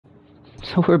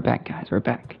So we're back, guys. We're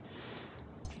back.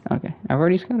 Okay, I've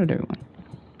already scouted everyone.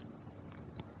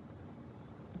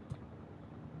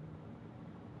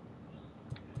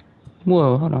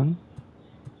 Whoa, hold on.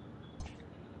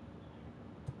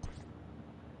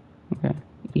 Okay,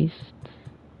 east.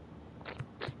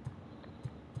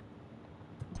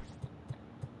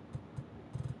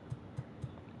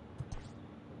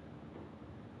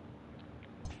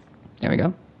 There we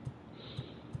go.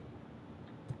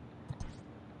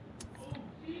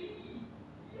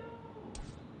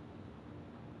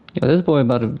 Yo, this boy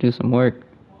about to do some work.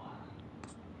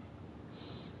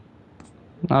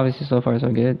 Obviously, so far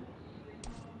so good.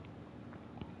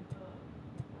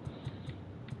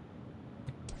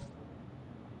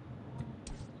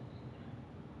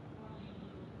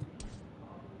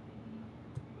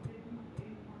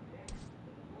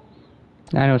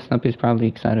 I know Snuppy's probably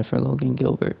excited for Logan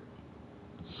Gilbert.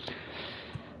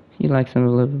 He likes him a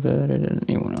little bit better than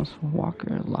anyone else.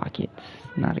 Walker Lockett,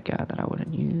 not a guy that I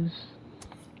wouldn't use.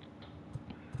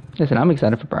 Listen, I'm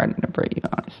excited for Brian Abreu,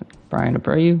 honestly. Brian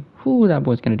Abreu, whoo, that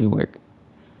boy's gonna do work.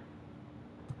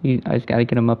 I just gotta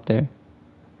get him up there.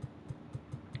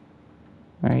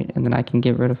 Alright, and then I can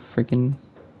get rid of freaking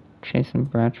Jason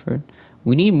Bradford.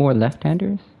 We need more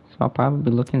left-handers, so I'll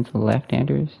probably look into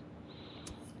left-handers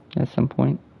at some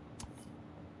point.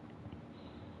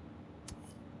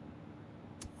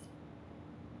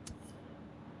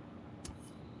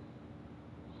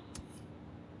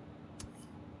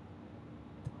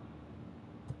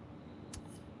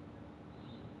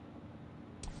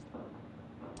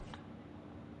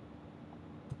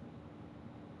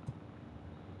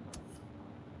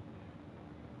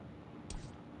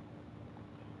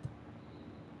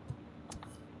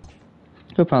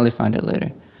 He'll probably find it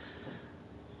later.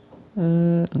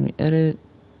 Let me edit.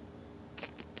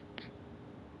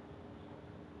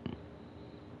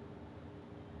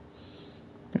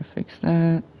 Gonna fix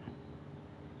that.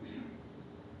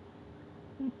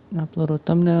 Upload a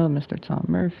thumbnail, Mr. Tom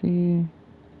Murphy.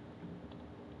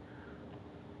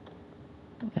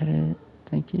 Edit.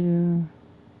 Thank you.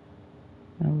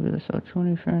 Now we'll do the So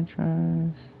 20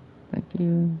 franchise. Thank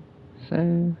you.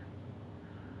 Save.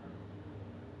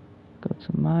 Go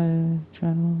to my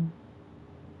channel.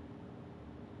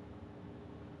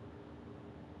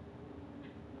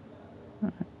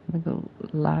 Alright, let me go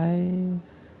live.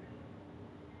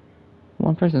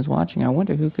 One person's watching. I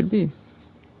wonder who it could be.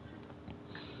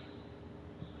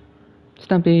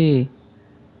 Stumpy!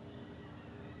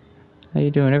 How you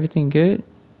doing? Everything good?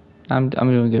 I'm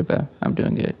doing good, bro. I'm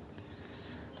doing good.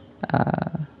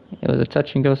 It was a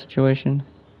touch and go situation.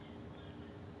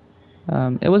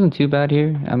 It wasn't too bad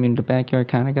here. I mean, the backyard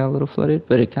kind of got a little flooded,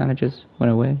 but it kind of just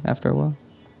went away after a while.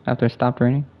 After it stopped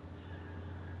raining.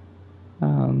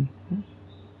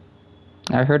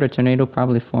 I heard a tornado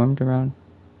probably formed around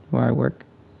where I work.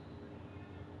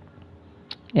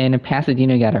 And in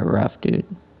Pasadena got it rough, dude.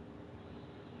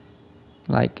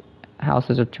 Like,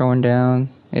 houses are torn down.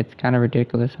 It's kind of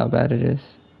ridiculous how bad it is.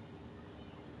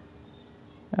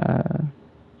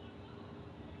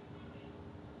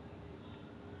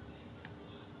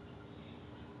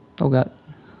 Oh god.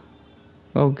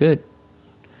 Oh good.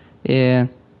 Yeah.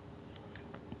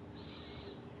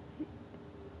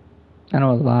 I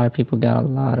know a lot of people got a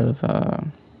lot of,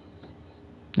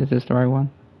 is this the right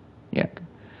one? Yeah.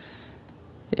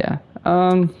 Yeah.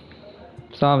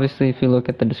 So obviously if you look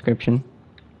at the description,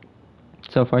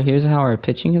 so far, here's how our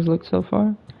pitching has looked so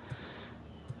far.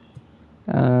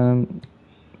 I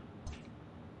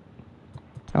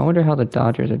wonder how the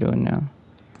Dodgers are doing now.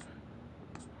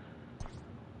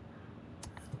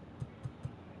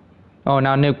 Oh,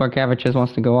 now Nick Markavich just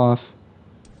wants to go off.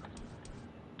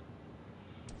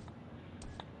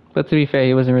 But to be fair,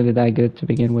 he wasn't really that good to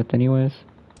begin with anyways.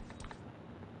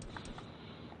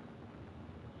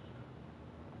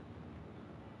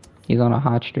 He's on a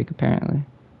hot streak, apparently.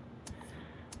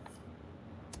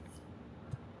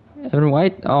 Evan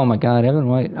White? Oh my god, Evan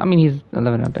White. I mean, he's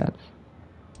 11 at-bats.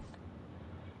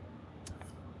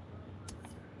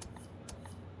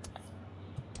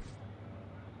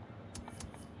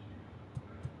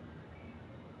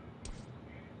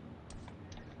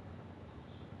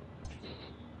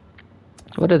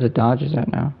 What are the Dodgers at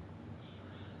now?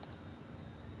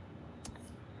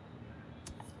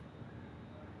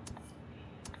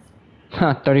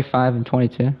 Huh, 35 and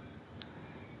 22.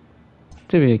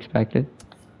 To be expected.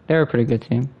 They're a pretty good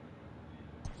team.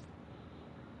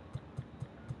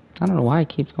 I don't know why it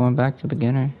keeps going back to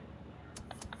beginner.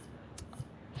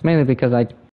 It's mainly because I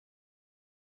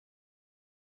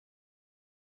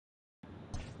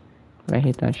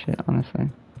hate that shit, honestly.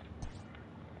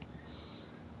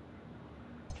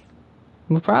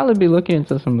 We'll probably be looking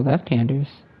into some left-handers.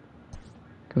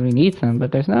 Because we need some,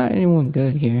 but there's not anyone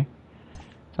good here.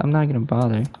 So I'm not gonna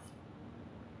bother.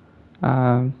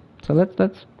 So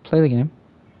let's play the game.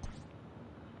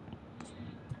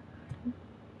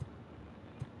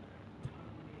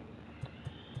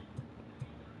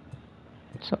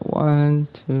 So 1,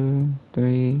 2,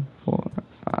 3, 4,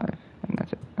 5, and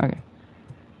that's it. Okay.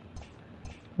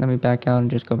 Let me back out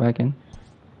and just go back in.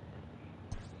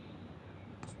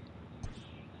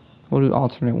 We'll do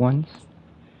alternate ones.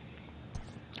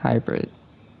 Hybrid.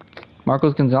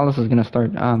 Marcos Gonzales is gonna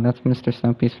start. That's Mr.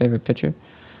 Stumpy's favorite pitcher.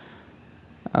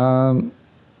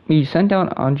 You sent down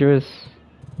Andres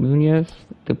Munoz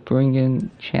to bring in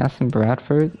Chasen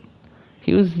Bradford.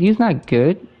 He's not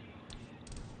good,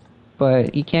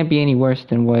 but he can't be any worse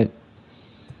than what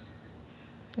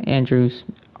Andres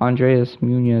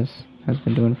Munoz has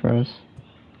been doing for us.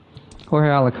 Jorge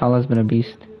Alcala has been a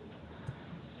beast.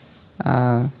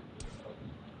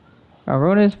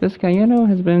 Arones Vizcaíno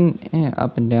has been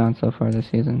up and down so far this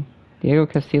season. Diego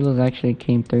Castillo's actually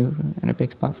came through in a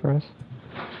big spot for us.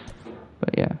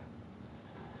 But yeah.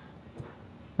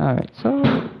 Alright, so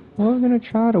we're gonna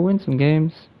try to win some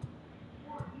games.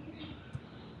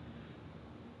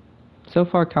 So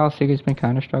far, Kyle Seager's been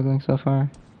kind of struggling so far.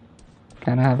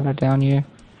 Kind of having a down year.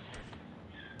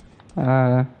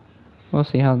 We'll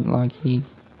see how long he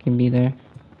can be there.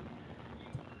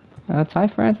 Ty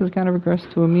France has kind of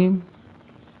regressed to a mean.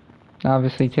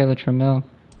 Obviously, Taylor Trammell.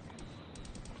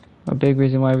 A big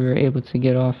reason why we were able to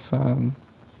get off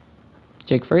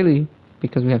Jake Fraley,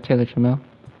 because we have Taylor Trammell.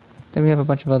 Then we have a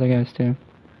bunch of other guys too.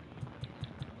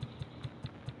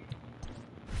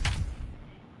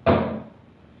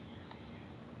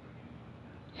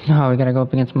 Oh, we gotta go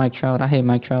up against Mike Trout. I hate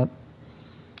Mike Trout.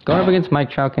 Going up against Mike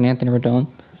Trout and Anthony Rendon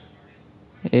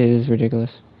is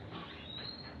ridiculous.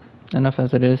 Enough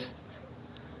as it is.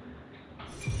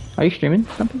 Are you streaming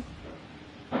something?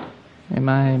 Am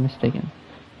I mistaken?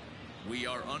 We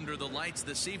are under the lights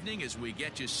this evening as we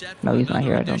get you set for no, he's not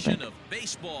here, I don't think. Of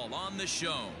baseball on the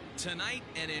show. Tonight,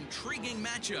 an intriguing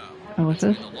matchup. Oh, what's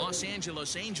this? The Los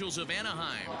Angeles Angels of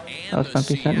Anaheim Oh, and the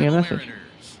somebody sent me a Seattle message.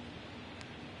 Mariners.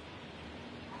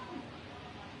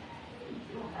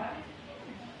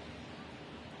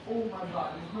 Oh my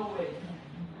God, there's no way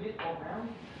you get around.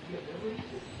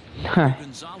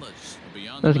 Gonzales,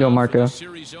 Let's go, Marco.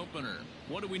 Series opener.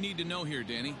 What do we need to know here,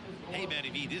 Danny? Hey, Matty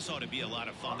V, this ought to be a lot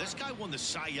of fun. This guy won the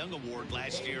Cy Young Award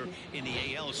last year in the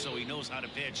AL, so he knows how to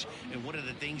pitch. And one of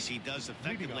the things he does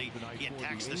effectively, he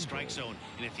attacks the strike zone.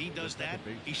 And if he does that,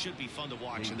 he should be fun to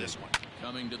watch in this one.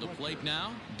 Coming to the plate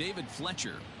now, David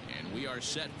Fletcher. And we are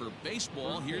set for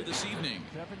baseball here this evening.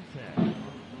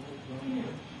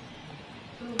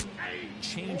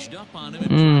 Changed up on him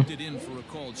and dropped it in for a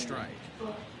called strike.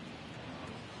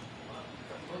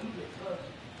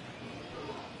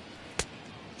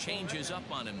 Changes up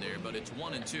on him there, but it's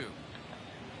 1-2.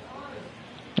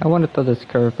 I want to throw this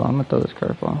curveball. I'm gonna throw this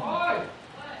curveball.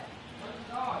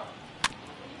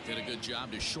 Did a good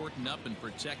job to shorten up and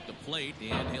protect the plate,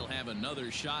 and he'll have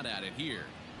another shot at it here.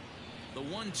 The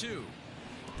 1-2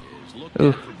 is looked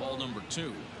at for ball number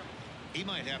 2. He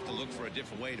might have to look for a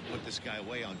different way to put this guy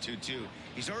away on 2-2.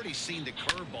 He's already seen the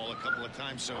curveball a couple of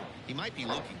times, so he might be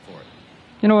looking for it.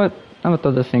 You know what? I'm gonna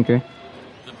throw this sinker.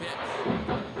 The pitch.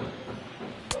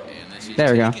 And this is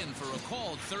there we go. For a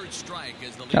called third strike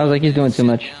as the I was like, he's doing too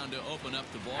much. down to open up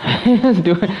the ball.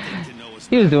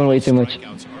 he was doing way too much.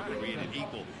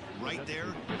 Right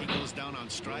there, he goes down on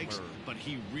strikes, but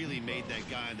he really made that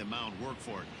guy on the mound work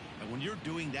for it. And when you're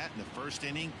doing that in the first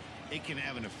inning, it can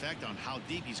have an effect on how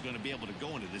deep he's going to be able to go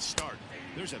into this start.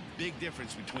 There's a big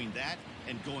difference between that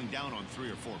and going down on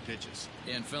 3 or 4 pitches.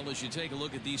 And fellas, you take a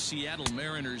look at these Seattle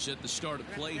Mariners at the start of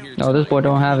play here. No, this boy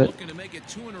don't have it. Looking to make it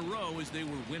 2 in a row as they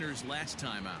were winners last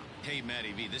time out. Hey,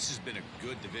 Matty V, this has been a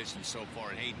good division so far.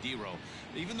 And hey, D-Row,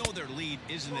 even though their lead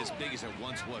isn't as big as it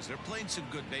once was, they're playing some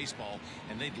good baseball,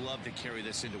 and they'd love to carry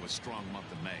this into a strong month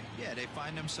of May. Yeah, they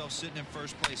find themselves sitting in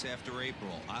first place after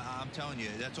April. I'm telling you,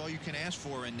 that's all you can ask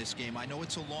for in this game. I know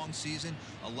it's a long season,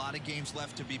 a lot of games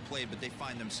left to be played, but they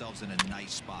find themselves in a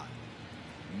nice spot.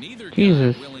 Neither guy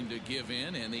Jesus. willing to give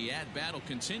in, and the at-bat will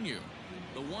continue.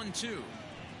 The 1-2.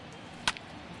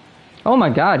 Oh my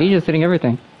God, he's just hitting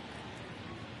everything.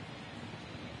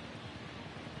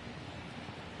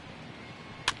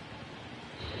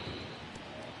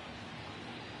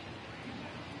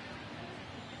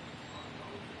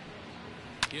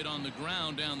 Hit on the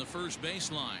ground down the first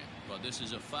baseline, but this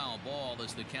is a foul ball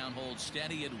as the count holds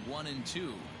steady at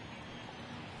 1-2.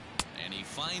 And he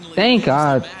finally Thank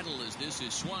God. the battle as this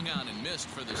is swung on and missed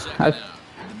for the second out.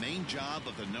 The main job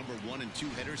of the number 1 and 2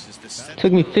 hitters is to set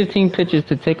Took me 15 pitches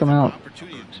to take him out.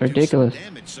 It's ridiculous.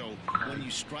 So when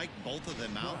you strike both of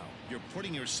them out, you're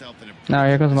putting yourself in a Now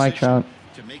here comes Mike Trout.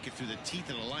 to make it through the teeth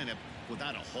of the lineup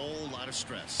without a whole lot of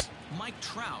stress. Mike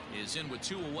Trout is in with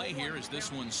 2 away here as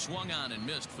this one swung on and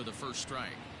missed for the first strike.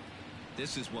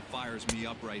 This is what fires me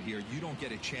up right here. You don't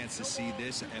get a chance to see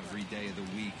this every day of the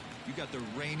week. You got the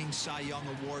reigning Cy Young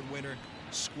Award winner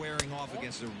squaring off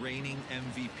against the reigning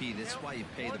MVP. That's why you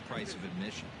pay the price of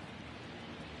admission.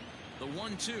 The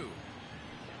 1-2.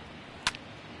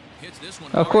 Hits this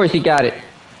one. Of course he got it.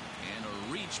 And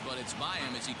a reach, but it's by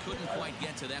him as he couldn't quite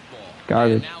get to that ball.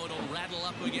 Garbage. And now it'll rattle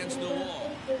up against the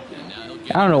wall. And now he'll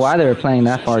get I don't know why they were playing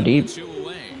that far deep. 2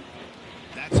 away.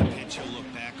 That's a pitch he'll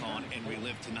look back on and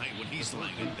relive tonight when he's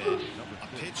lying in bed. A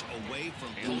pitch away from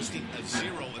posting a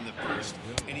 0 in the first,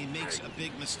 and he makes a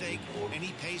big mistake, and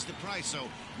he pays the price. So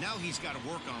now he's got to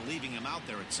work on leaving him out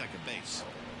there at second base.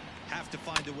 Have to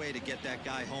find a way to get that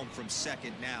guy home from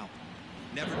second now.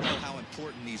 Never know how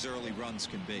important these early runs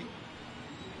can be.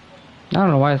 I don't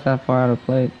know why it's that far out of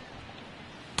play.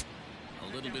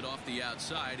 A little bit off the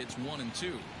outside. It's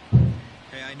 1-2.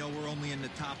 Hey, I know we're only in the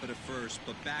top of the first,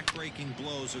 but back-breaking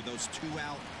blows are those 2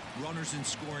 out, runners in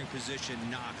scoring position,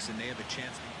 knocks, and they have a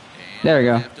chance. And there we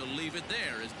go. have to leave it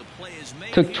there as the play is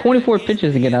made. Took 24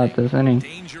 pitches to get out this inning.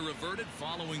 Danger averted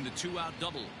following the 2-out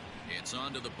double. It's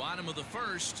on to the bottom of the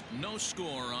first. No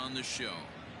score on the show.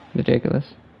 Ridiculous.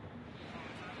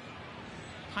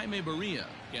 Jaime Barria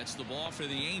gets the ball for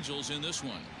the Angels in this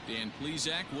one. Dan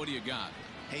Plesac, what do you got?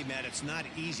 Hey, Matt, it's not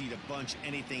easy to bunch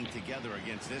anything together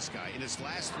against this guy. In his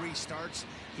last 3 starts,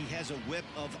 he has a whip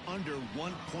of under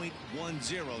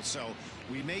 1.10. So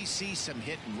we may see some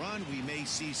hit and run. We may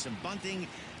see some bunting,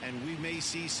 and we may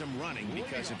see some running,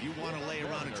 because if you want to lay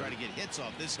around and try to get hits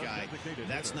off this guy,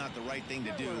 that's not the right thing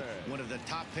to do. One of the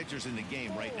top pitchers in the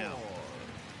game right now.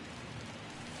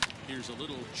 Here's a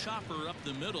little chopper up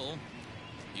the middle.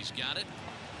 He's got it.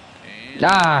 And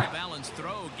balanced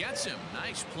throw gets him.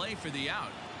 Nice play for the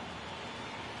out.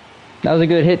 That was a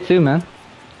good hit too, man.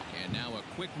 And now a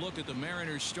quick look at the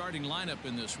Mariners starting lineup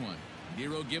in this one.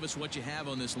 Hero, give us what you have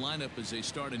on this lineup as they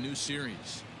start a new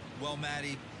series. Well,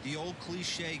 Matty, the old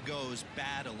cliche goes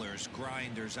battlers,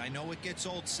 grinders. I know it gets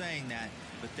old saying that,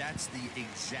 but that's the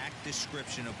exact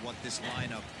description of what this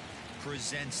lineup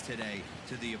presents today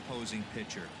to the opposing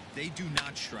pitcher. They do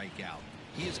not strike out.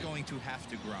 He is going to have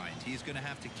to grind. He's going to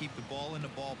have to keep the ball in the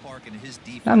ballpark, and his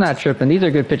defense. I'm not tripping. These are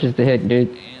good pitches to hit, dude.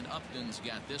 And Upton's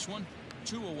got this one.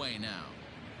 2 away now.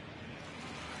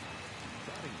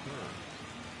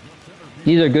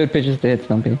 These are good pitches to hit,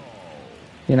 Stumpy.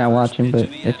 You're not watching, but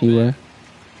if you were.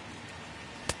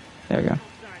 There we go.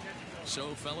 So,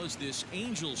 fellas, this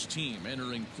Angels team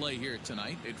entering play here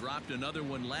tonight. They dropped another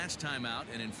one last time out,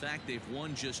 and in fact, they've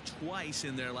won just twice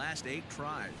in their last 8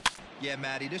 tries. Yeah,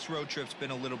 Matty, this road trip's been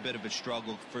a little bit of a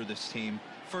struggle for this team.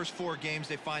 First 4 games,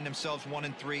 they find themselves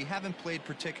 1-3, haven't played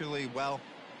particularly well.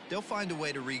 They'll find a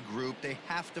way to regroup. They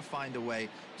have to find a way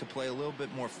to play a little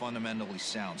bit more fundamentally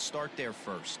sound. Start there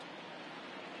first.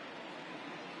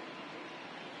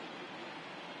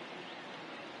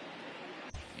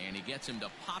 And he gets him to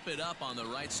pop it up on the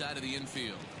right side of the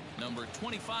infield. Number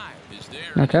 25 is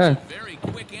there. Okay. It's a very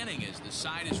quick inning as the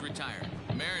side is retired.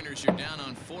 Mariners are down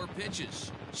on 4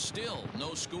 pitches. Still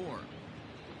no score.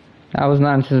 I was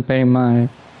not anticipating mine.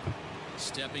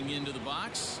 Stepping into the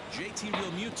box, JT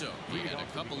Realmuto. He had a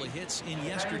couple of hits in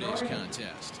yesterday's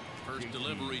contest. First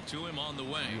delivery to him on the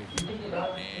way.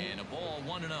 And a ball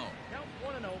 1-0.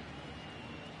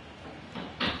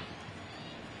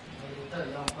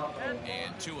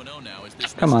 And 2-0 now as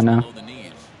this Come on now. below the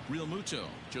knees. Realmuto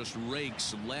just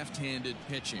rakes left-handed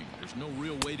pitching. There's no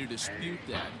real way to dispute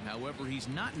that. However, he's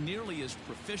not nearly as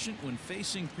proficient when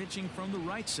facing pitching from the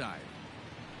right side.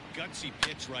 Gutsy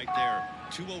pitch right there.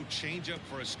 2-0 changeup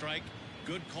for a strike.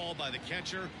 Good call by the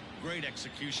catcher. Great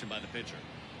execution by the pitcher.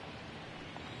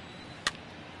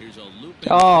 Here's a looping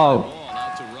Oh. ball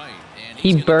out to right. And He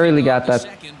he's gonna barely pick up got the that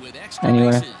second with extra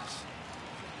anyway. bases.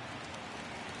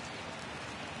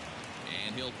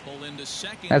 And he'll pull into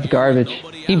second. That's here with garbage.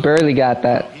 nobody He out. barely got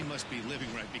that. He must be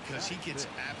living right because he gets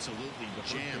absolutely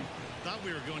jammed. Thought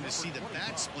we were going to see the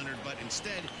bat splintered, but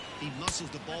instead he muscles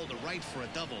the ball to right for a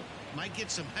double. Might get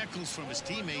some heckles from his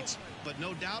teammates, but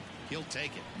no doubt he'll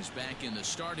take it. He's back in the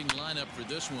starting lineup for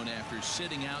this one after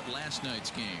sitting out last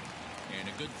night's game. And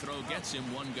a good throw gets him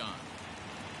 1 gone.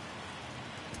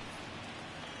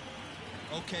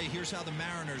 Okay, here's how the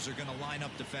Mariners are going to line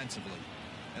up defensively.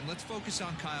 And let's focus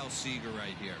on Kyle Seager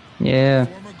right here. Yeah.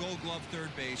 Former Gold Glove third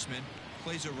baseman.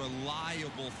 plays a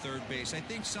reliable third base. I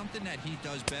think something that he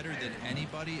does better than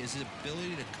anybody is his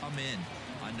ability to come in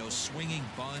on those swinging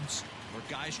bunts or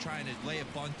guys trying to lay a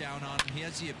bunt down on him. He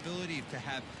has the ability to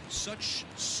have such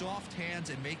soft hands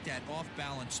and make that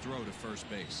off-balance throw to first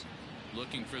base.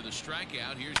 Looking for the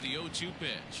strikeout. Here's the 0-2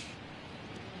 pitch.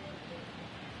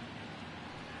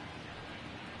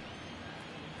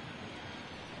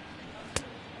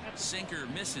 Sinker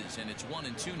misses, and it's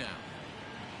 1-2 now.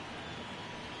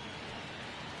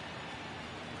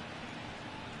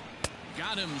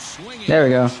 Got him swinging. There we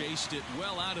go. Chased it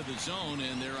well out of the zone,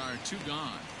 and there are 2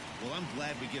 gone. Well, I'm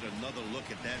glad we get another look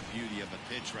at that beauty of a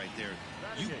pitch right there.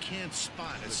 You can't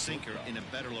spot a sinker in a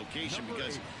better location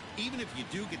because even if you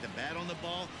do get the bat on the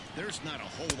ball, there's not a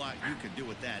whole lot you can do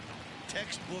with that.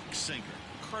 Textbook sinker.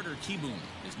 Carter Kieboom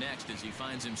is next as he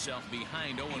finds himself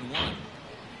behind 0-1.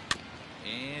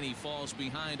 And he falls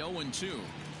behind 0-2.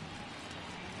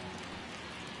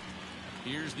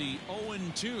 Here's the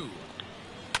 0-2.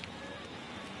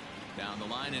 Down the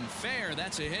line and fair.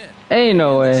 That's a hit. Ain't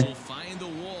no way. This will find the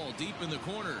wall deep in the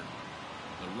corner.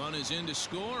 The run is in to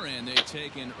score, and they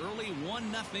take an early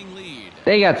 1-0 lead.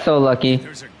 They got so lucky.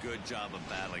 There's a good job of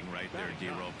battling right there,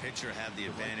 D-Row. Pitcher have the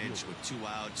advantage with 2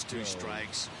 outs, 2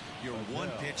 strikes. You're 1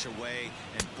 pitch away,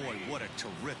 and boy, what a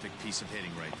terrific piece of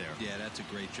hitting right there. Yeah, that's a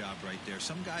great job right there.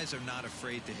 Some guys are not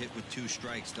afraid to hit with 2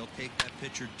 strikes. They'll take that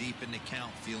pitcher deep in the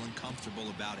count, feeling comfortable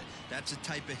about it. That's the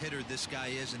type of hitter this guy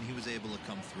is, and he was able to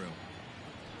come through.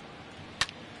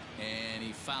 And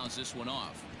he fouls this one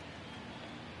off.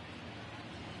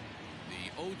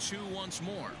 The 0-2 once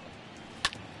more.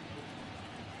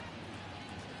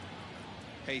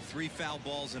 Hey, 3 foul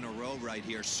balls in a row right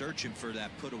here, searching for that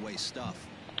put-away stuff.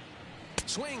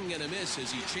 Swing and a miss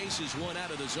as he chases one out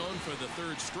of the zone for the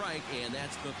 3rd strike, and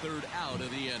that's the 3rd out of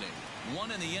the inning. 1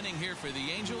 in the inning here for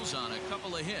the Angels on a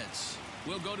couple of hits.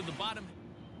 We'll go to the bottom.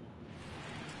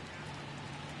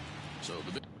 So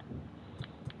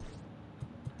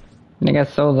They got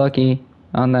so lucky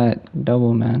on that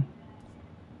double, man.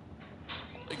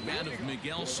 big bat of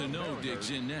Miguel Sano digs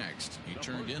in next. He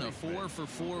turned in a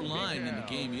 4-for-4 line in the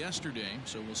game yesterday,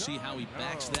 so we'll see how he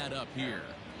backs that up here.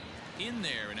 In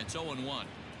there, and it's 0-1.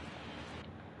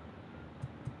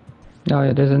 Oh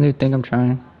yeah, there's a new thing I'm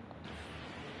trying.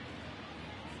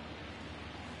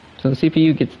 So the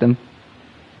CPU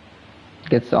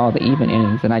gets all the even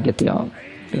innings, and I get the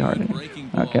hard innings.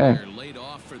 Okay. Laid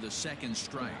off for the 2nd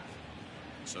strike.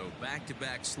 So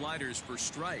back-to-back sliders for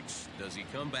strikes. Does he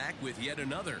come back with yet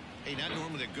another? Hey, not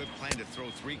normally a good plan to throw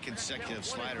 3 consecutive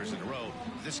sliders in a row.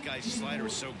 This guy's slider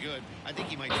is so good, I think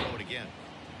he might throw it again.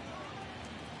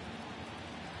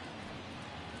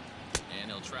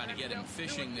 And he'll try to get him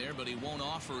fishing there, but he won't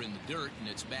offer in the dirt, and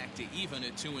it's back to even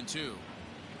at 2-2.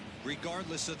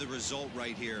 Regardless of the result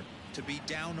right here, to be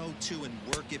down 0-2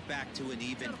 and work it back to an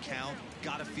even count,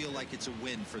 gotta feel like it's a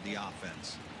win for the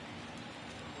offense.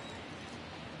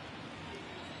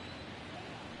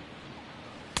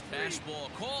 Fastball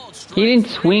called. He didn't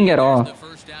swing at all. The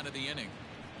 1st out of the inning.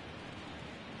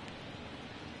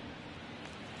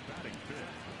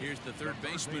 Here's the 3rd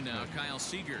baseman now, Kyle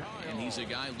Seager, and he's a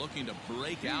guy looking to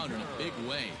break out in a big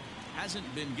way. Hasn't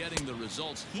been getting the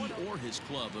results he or his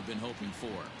club have been hoping for.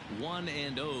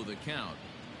 1-0 the count.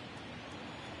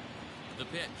 The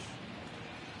pitch.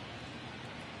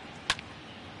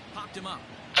 Popped him up.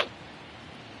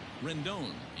 Rendon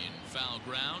in foul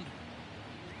ground.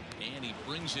 And he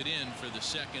brings it in for the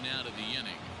 2nd out of the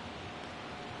inning.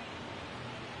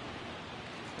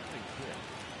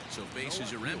 So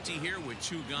bases are empty here with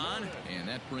 2 gone, and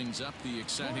that brings up the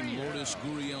exciting Lourdes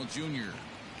Gurriel Jr.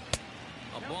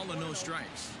 A ball and no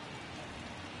strikes.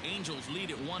 Angels lead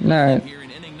at 1-0 here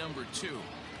in inning number 2.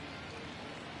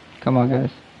 Come on, guys.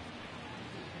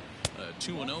 A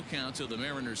 2-0 count to the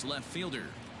Mariners left fielder.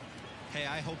 Hey,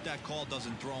 I hope that call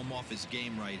doesn't throw him off his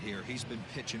game right here. He's been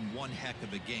pitching one heck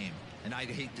of a game, and I'd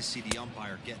hate to see the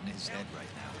umpire get in his head right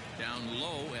now. Down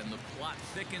low, and the plot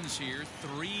thickens here.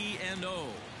 3-0.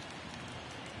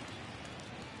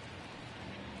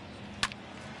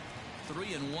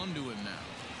 3-1 to him now.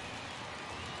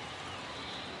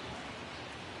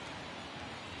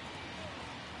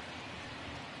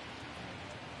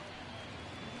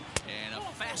 And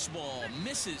a fastball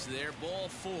misses there. Ball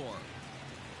 4.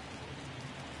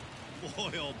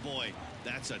 Boy, oh boy,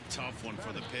 that's a tough one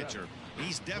for the pitcher.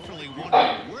 He's definitely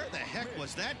wondering, where the heck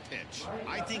was that pitch?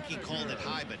 I think he called it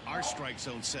high, but our strike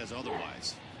zone says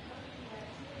otherwise.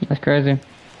 That's crazy.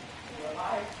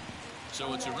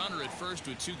 So it's a runner at first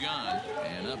with 2 gone.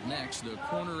 And up next, the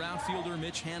corner outfielder,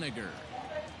 Mitch Haniger.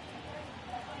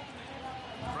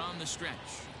 From the stretch.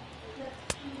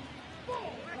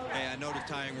 Hey, I know the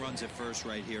tying runs at first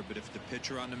right here, but if the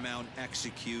pitcher on the mound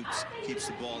executes, keeps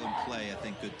the ball in play, I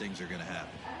think good things are going to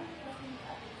happen.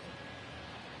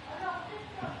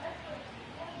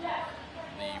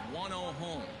 The 1-0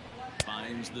 home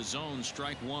finds the zone,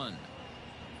 strike one.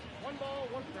 1 ball,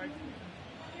 1 strike.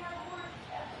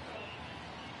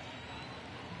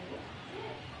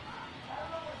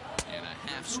 And a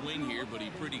half swing here, but he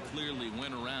pretty clearly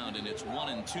went around, and it's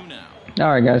 1-2 now.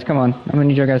 All right, guys, come on. I'm gonna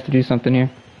need you guys to do something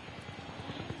here.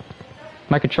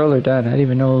 My controller died. I didn't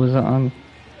even know it was on.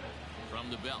 From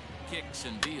the belt, kicks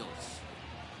and deals.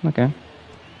 Okay.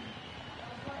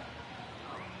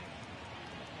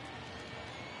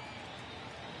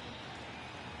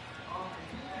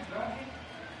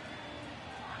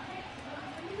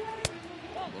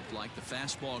 Looked like the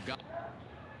fastball got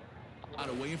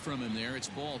away from him there. It's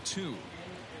ball 2.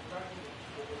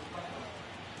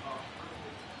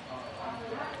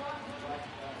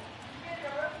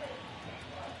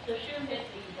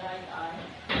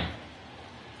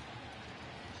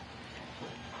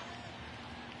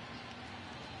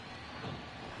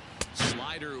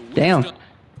 Slider. Damn.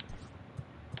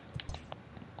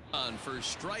 On for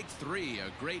strike 3,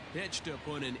 a great pitch to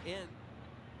put an end.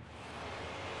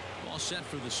 All set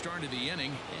for the start of the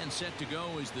inning, and set to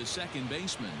go is the second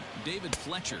baseman, David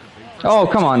Fletcher. Oh,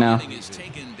 come on now. Is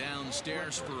taken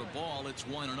downstairs for a ball. It's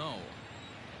 1-0.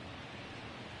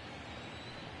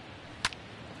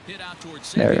 Hit out towards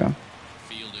second. There we go.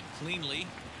 Fielded cleanly.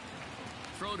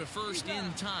 Throw to first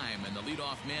in time, and the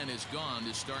leadoff man is gone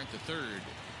to start the third.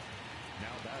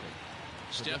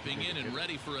 Stepping in and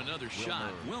ready for another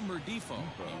shot, Wilmer Defoe.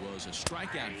 He was a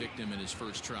strikeout victim in his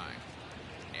first try.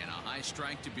 And a high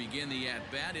strike to begin the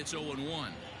at-bat. It's 0-1.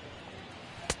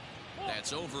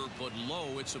 That's over, but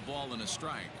low. It's a ball and a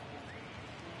strike.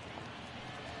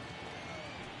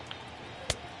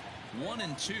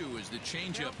 1-2 as the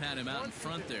changeup had him out in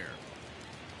front there.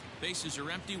 Bases are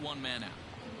empty, 1 man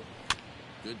out.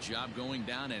 Good job going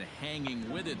down and hanging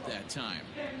with it that time.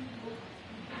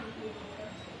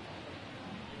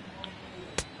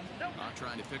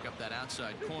 Trying to pick up that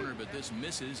outside corner, but this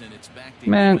misses, and it's back to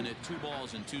even at 2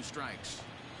 balls and 2 strikes.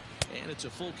 And it's a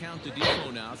full count to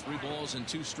Defoe now, 3 balls and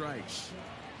 2 strikes.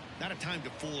 Not a time to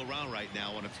fool around right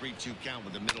now on a 3-2 count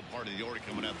with the middle part of the order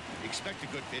coming up. Expect a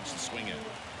good pitch to swing at.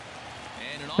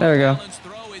 And an there we go. off-balance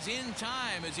throw is in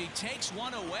time as he takes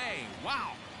one away.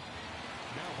 Wow.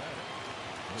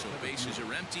 So bases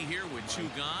are empty here with 2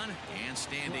 gone, and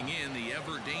standing in the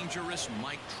ever-dangerous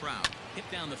Mike Trout. Hit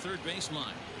down the third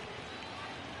baseline.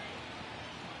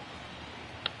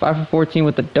 5 for 14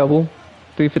 with a double,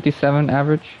 357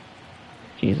 average.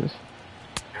 Jesus.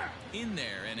 In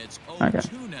there, and it's 0-2 Okay.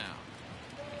 now.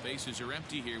 Bases are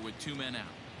empty here with 2 men out.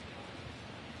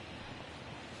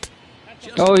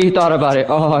 Oh, you thought about it.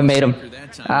 Oh, I made him.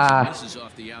 Ah. This is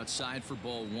off the outside for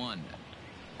ball 1.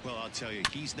 Well, I'll tell you,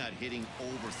 he's not hitting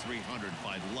over 300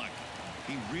 by luck.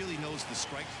 He really knows the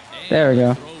strike. There we go.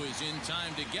 The throw is in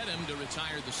time to get him to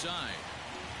retire the side.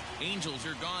 Angels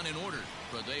are gone in order,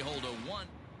 but they hold a 1.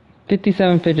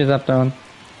 57 pitches up thrown.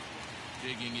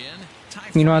 Digging in.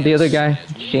 Meanwhile, the other guy,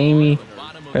 Jaime,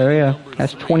 Barria,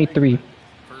 has 23.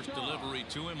 First delivery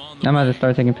to him on I'm the about to way.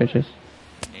 start taking pitches.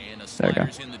 And a There we go.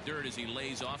 slider's in the dirt as he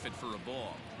lays off it for a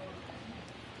ball.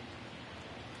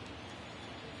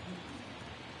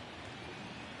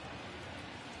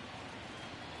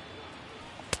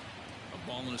 A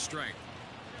ball and a strike.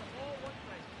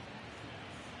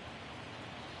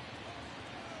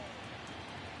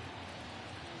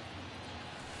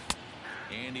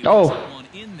 And he Oh. lets one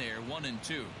in there,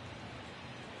 1-2.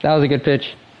 That was a good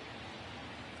pitch.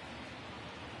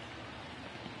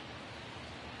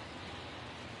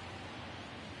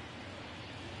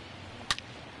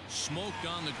 Smoked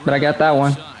on the But I got that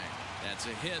one. side. That's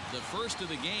a hit, the first of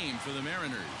the game for the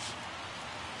Mariners.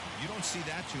 You don't see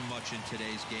that too much in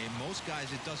today's game. Most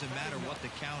guys, it doesn't matter what the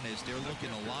count is. They're looking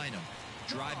to line them,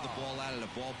 drive the ball out of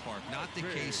the ballpark. Not the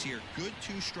case here. Good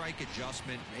 2-strike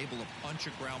adjustment, able to punch a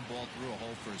ground ball through a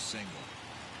hole for a single.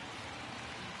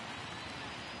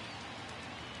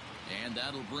 And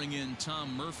that'll bring in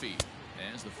Tom Murphy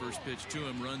as the first pitch to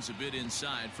him runs a bit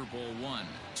inside for ball 1.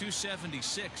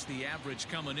 276 the average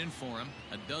coming in for him.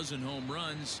 A dozen home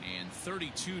runs and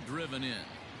 32 driven in.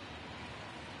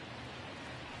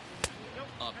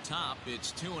 Up top,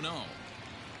 it's 2-0.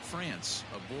 France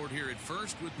aboard here at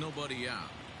first with nobody out.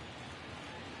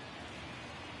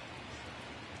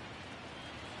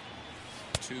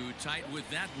 Too tight with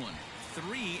that one.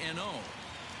 3-0.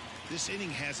 This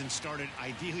inning hasn't started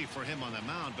ideally for him on the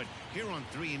mound, but here on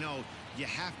 3-0, you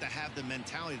have to have the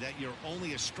mentality that you're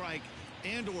only a strike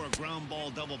and or a ground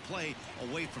ball double play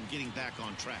away from getting back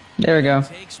on track. There we go.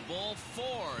 Takes ball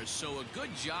 4, so a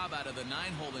good job out of the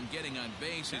 9-hole in getting on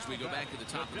base as we go back to the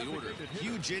top of the order.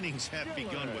 Huge innings have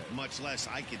begun with much less,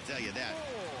 I can tell you that.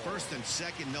 First and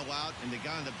second, no out, and the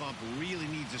guy on the bump really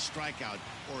needs a strikeout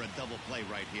or a double play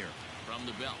right here. From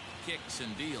the belt, kicks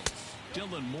and deals.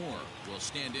 Dylan Moore will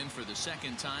stand in for the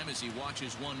second time as he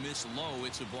watches one miss low.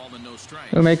 It's a ball and no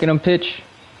strike. We're making them pitch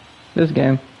this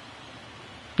game.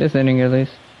 This inning, at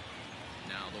least.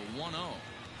 Now the 1-0.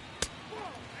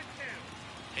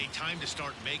 Hey, time to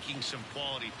start making some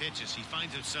quality pitches. He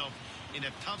finds himself in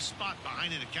a tough spot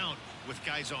behind an account with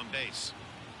guys on base.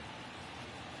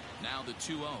 Now the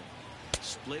 2-0.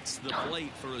 Splits the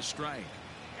plate for a strike.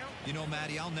 You know,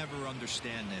 Matty, I'll never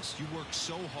understand this. You work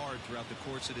so hard throughout the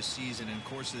course of the season and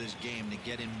course of this game to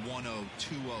get in 1-0,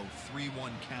 2-0,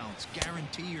 3-1 counts.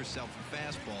 Guarantee yourself a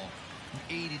fastball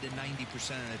 80 to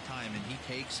 90% of the time, and he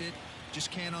takes it.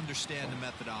 Just can't understand the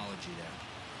methodology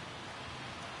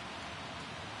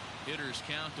there. Hitters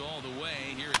count all the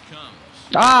way. Here it comes.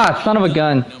 Ah, son of a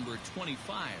gun. Number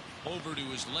 25 over to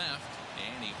his left,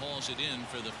 and he hauls it in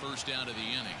for the first out of the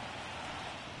inning.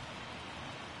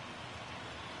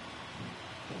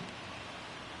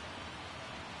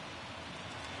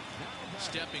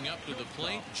 Stepping up to the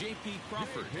plate, J.P.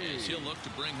 Crawford, as he'll look to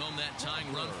bring home that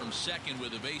tying run from second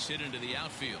with a base hit into the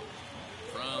outfield.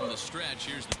 From the stretch,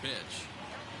 here's the pitch.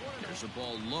 There's a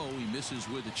ball low. He misses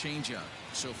with a changeup.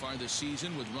 So far this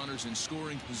season, with runners in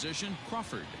scoring position,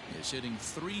 Crawford is hitting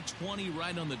 .320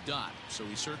 right on the dot. So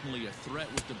he's certainly a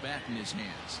threat with the bat in his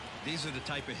hands. These are the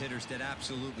type of hitters that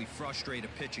absolutely frustrate a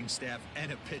pitching staff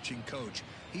and a pitching coach.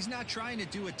 He's not trying to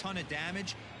do a ton of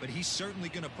damage, but he's certainly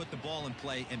going to put the ball in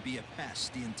play and be a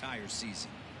pest the entire season.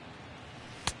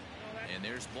 And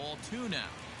there's ball 2 now.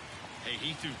 Hey,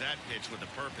 he threw that pitch with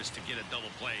a purpose to get a double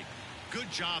play.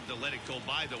 Good job to let it go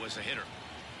by, though, as a hitter.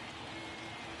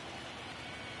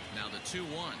 Now the 2-1.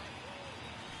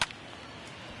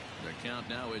 The count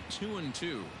now at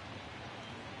 2-2.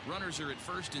 Runners are at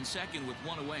first and second with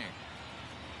one away.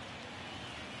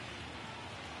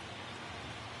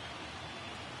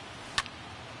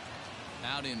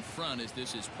 Out in front as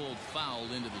this is pulled foul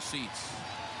into the seats.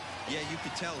 Yeah, you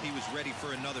could tell he was ready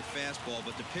for another fastball,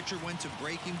 but the pitcher went to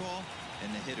breaking ball,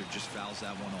 and the hitter just fouls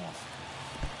that one off.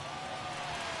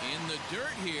 In the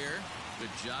dirt here. Good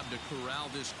job to corral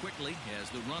this quickly as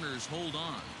the runners hold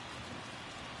on.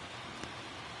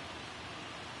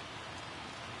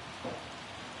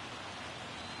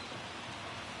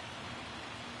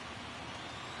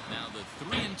 Now the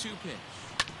 3-2 pitch.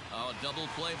 Oh, double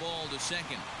play ball to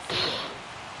second.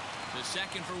 To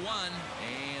second for one,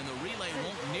 and the relay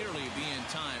won't nearly be in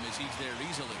time as he's there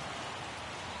easily.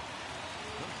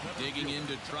 Digging in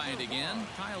to try it again.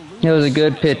 Kyle Lewis. It was a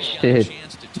good pitch to hit.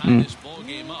 Chance to tie this ball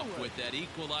game up with that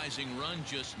equalizing run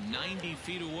just 90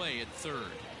 feet away at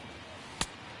third.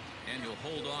 And he'll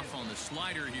hold off on the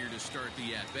slider here to start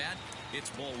the at-bat. It's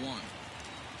ball 1.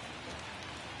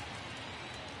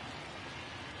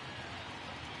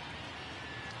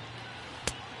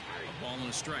 A ball and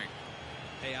a strike.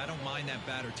 Hey, I don't mind that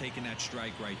batter taking that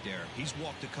strike right there. He's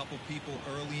walked a couple people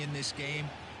early in this game.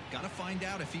 Got to find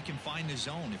out if he can find the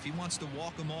zone. If he wants to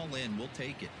walk them all in, we'll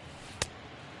take it.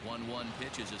 1-1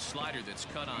 pitch is a slider that's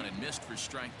cut on and missed for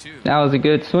strike 2. That was a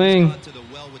good swing. He's gone to the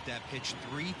well with that pitch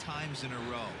 3 times in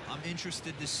a row. I'm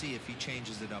interested to see if he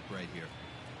changes it up right here.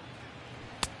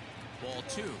 Ball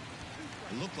 2.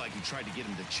 It looked like he tried to get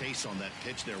him to chase on that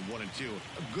pitch there, 1 and 2.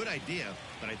 A good idea,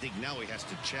 but I think now he has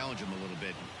to challenge him a little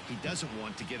bit. He doesn't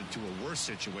want to get into a worse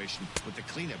situation with the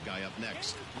cleanup guy up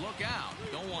next. Look out.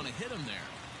 Don't want to hit him there.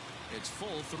 It's full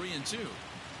 3-2.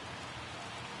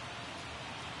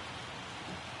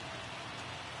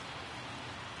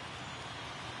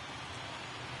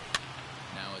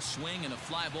 Now a swing and a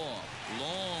fly ball.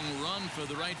 Long run for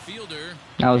the right fielder.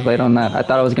 I was late on that. I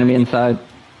thought it was going to be inside.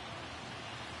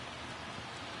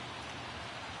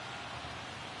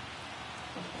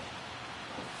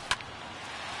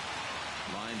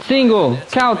 Single.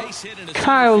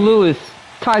 Kyle Lewis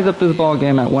ties up this ball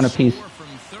game at 1 apiece. From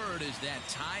third as that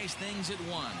ties things at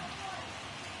 1.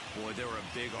 Boy, there were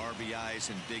big RBIs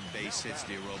and big base hits,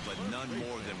 Nero, but none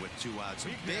more than with 2 outs. A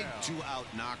big 2-out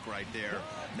knock right there.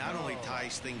 Not only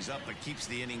ties things up, but keeps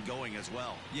the inning going as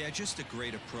well. Yeah, just a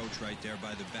great approach right there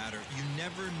by the batter. You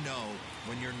never know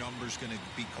when your number's going to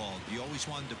be called. You always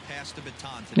want to pass the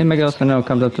baton to And Miguel Sano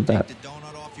comes up to bat. Take the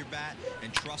donut off your bat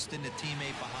and trust in the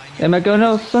teammate behind you. And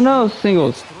Miguel Sano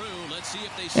singles.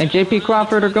 And J.P.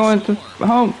 Crawford are going to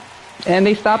home. And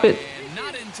they stop it.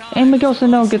 And Miguel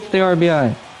Sano gets the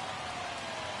RBI.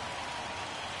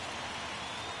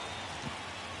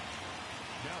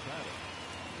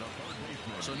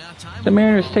 So now time The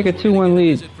Mariners take a 2-1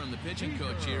 lead. From the pitching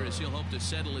coach here as he'll hope to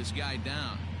settle his guy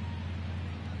down.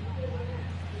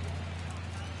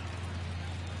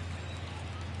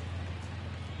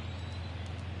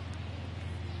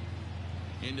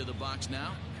 Into the box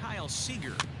now, Kyle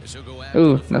Seager as he'll go after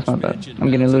Ooh, the that's first not bad. pitch and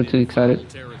I'm getting a little bounce it too in excited. foul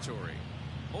territory.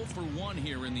 0 for 1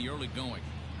 here in the early going.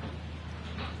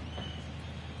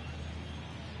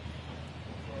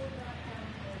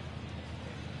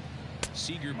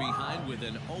 Seager behind with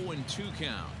an 0-2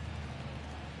 count.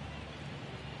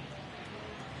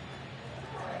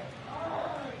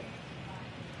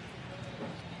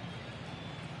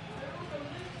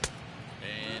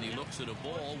 And he looks at a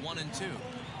ball, 1-2.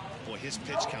 Boy, his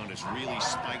pitch count has really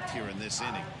spiked here in this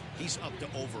inning. He's up to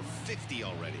over 50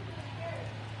 already.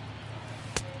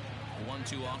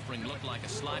 1-2 offering looked like a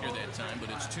slider that time, but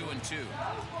it's 2-2.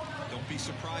 Don't be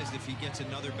surprised if he gets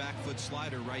another back foot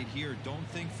slider right here. Don't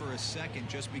think for a second,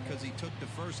 just because he took the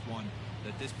first one,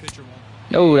 that this pitcher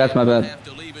won't. Oh, that's my We'll bad. have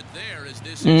to leave it there as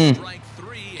this is strike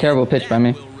 3. Terrible and pitch by that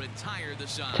me. will retire the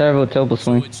side. Terrible So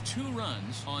swing. it's 2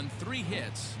 runs on 3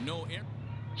 hits, no error.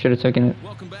 Should have taken it.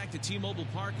 Welcome back to T-Mobile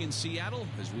Park in Seattle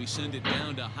as we send it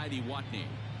down to Heidi Watney.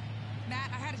 Matt,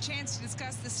 I had a chance to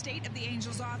discuss the state of the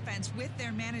Angels offense with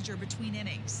their manager between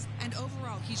innings. And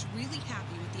overall, he's really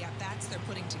happy with the at-bats they're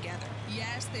putting together.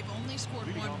 Yes, they've only scored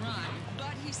 1 run,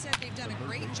 but he said they've done a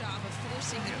great job of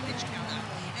forcing their pitch count up.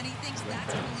 And he thinks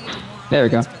that's going to lead to more There we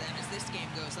go. offense for them as this game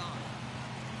goes on.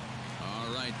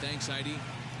 All right, thanks, Heidi.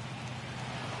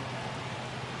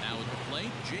 Now at the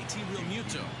plate, JT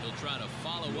Realmuto. He'll try to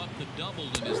follow up the double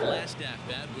in his last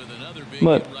at-bat with another big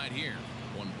But- hit right here.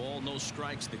 1 ball, no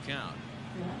strikes the count.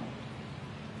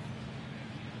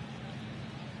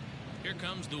 Here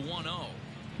comes the 1-0.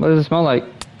 What does it smell like?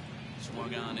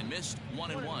 Swung on and missed,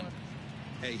 1-1.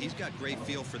 Hey, he's got great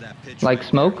feel for that pitch. Like right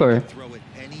smoke, there. He or? can throw it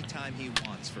anytime he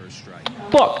wants for a strike.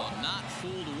 Fuck! Oh, not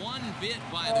fooled one bit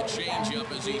by the changeup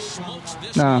as he smokes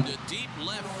this No. one to deep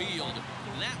left field.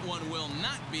 That one will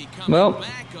not be coming Well,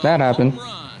 back. A that happened. home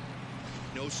run.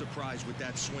 No surprise with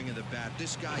that swing of the bat.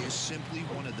 This guy is simply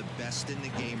one of the best in the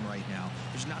game right now.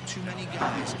 There's not too many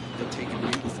guys that take a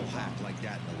beautiful hack like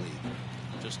that in the league.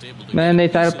 Just able to Man, get they a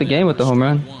tied piece up the of game it with the for home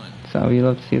run. strike 1. So you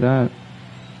love to see that.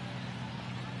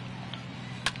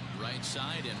 Right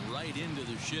side and right into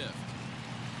the shift.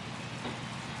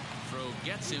 Throw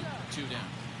gets him, 2 down.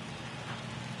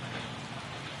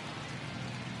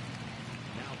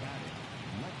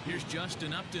 Here's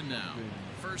Justin Upton now.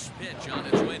 First pitch on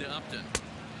its way to Upton.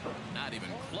 Not even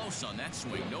close on that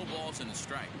swing. No balls and a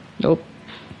strike. Nope.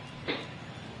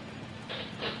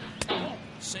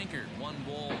 Sinker, 1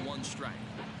 ball, 1 strike.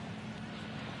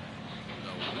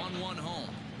 The 1-1 home.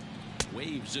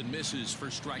 Waves and misses for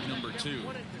strike number 2.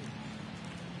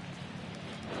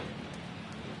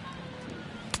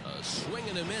 A swing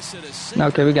and a miss at a sinker.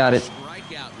 Okay, we got it.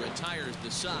 Strikeout retires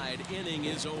the side. Inning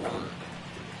is over.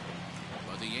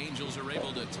 But the Angels are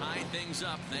able to tie things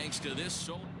up thanks to this.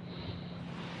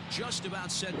 Just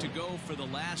about set to go for the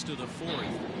last of the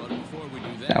 4th. But before we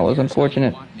do That was here's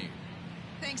unfortunate. Heidi Watney.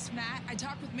 Thanks, Matt. I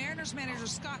talked with Mariners manager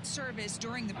Scott Service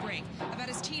during the break about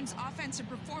his team's offensive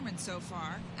performance so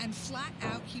far, and flat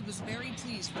out, he was very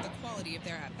pleased with the quality of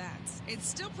their at-bats. It's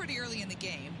still pretty early in the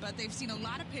game, but they've seen a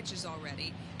lot of pitches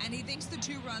already, and he thinks the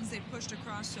 2 runs they've pushed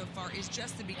across so far is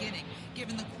just the beginning,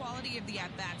 given the quality of the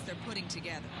at-bats they're putting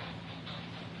together.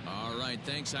 All right,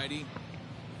 thanks, Heidi.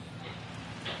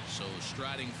 So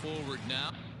striding forward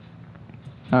now.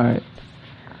 Alright.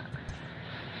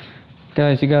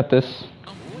 Guys, you got this.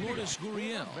 Lourdes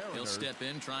Gurriel. He'll step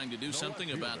in trying to do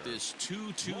something about this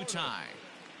 2-2 tie.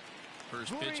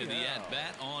 First pitch of the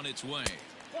at-bat on its way.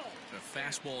 A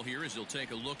fastball here as he'll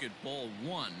take a look at ball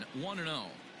 1. 1-0.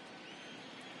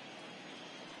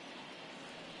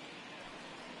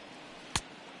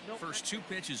 First 2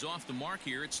 pitches off the mark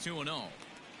here. It's 2-0.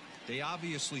 They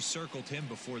obviously circled him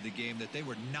before the game that they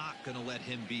were not going to let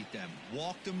him beat them.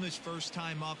 Walked him his first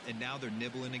time up, and now they're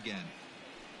nibbling again.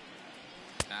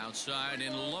 Outside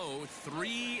and low,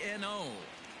 3-0.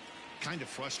 Kind of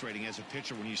frustrating as a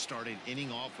pitcher when you start an inning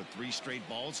off with 3 straight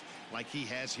balls like he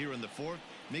has here in the 4th.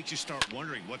 Makes you start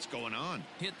wondering what's going on.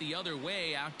 Hit the other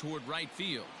way out toward right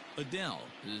field. Adele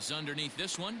is underneath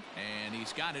this one, and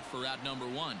he's got it for out number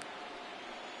 1.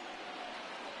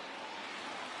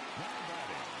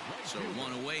 So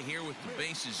 1 away here with the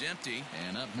bases empty.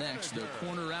 And up next, the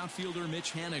corner outfielder,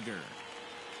 Mitch Haniger.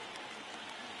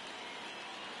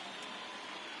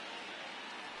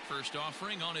 First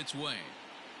offering on its way.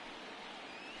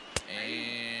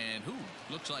 And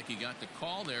looks like he got the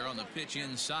call there on the pitch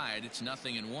inside. It's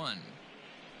 0-1.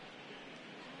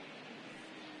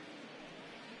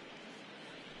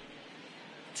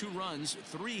 2 runs,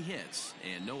 3 hits,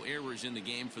 and no errors in the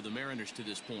game for the Mariners to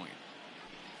this point.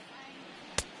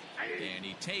 And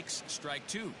he takes strike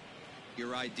 2.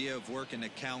 Your idea of working a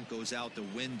count goes out the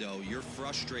window. You're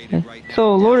frustrated right now.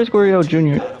 So, Lourdes Gurriel Jr.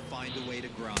 You gotta find a way to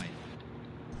grind.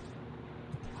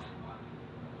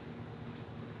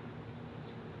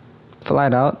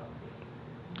 Flat out.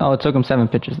 Oh, it took him 7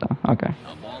 pitches though. Okay.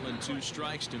 A ball and 2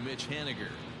 strikes to Mitch Haniger.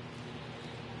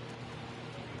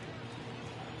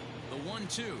 The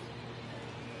 1-2.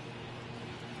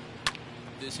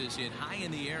 This is hit high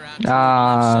in the air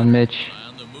out. Mitch.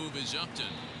 On the move is Upton.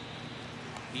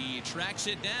 He tracks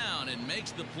it down and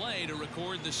makes the play to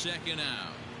record the 2nd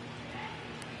out.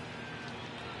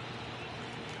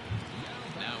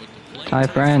 Now at the plate, Ty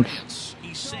France.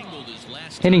 He singled his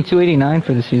last Hitting 289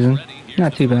 for the season.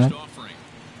 Not too bad.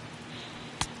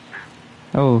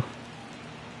 Oh.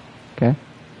 Okay.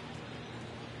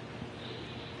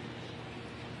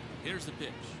 Here's the pitch.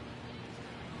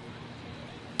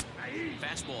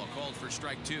 Fastball called for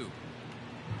strike 2.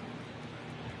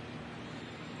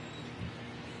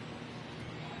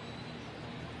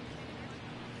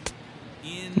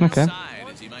 Inside,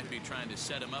 as he might be trying to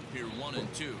set him up here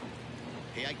 1-2.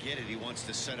 Hey, I get it. He wants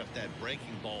to set up that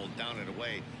breaking ball down and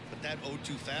away, but that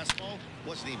 0-2 fastball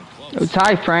wasn't even close. Oh,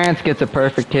 Ty France gets a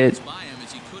perfect hit,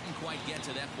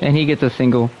 and he gets a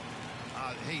single.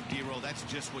 Hey, D-Roll, that's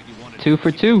just what you wanted. 2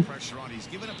 for 2. Pressure on. He's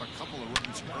given up a couple of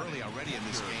runs early already in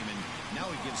this game, and now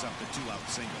he gives up the 2-out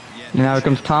single. And now here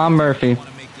comes Tom Murphy.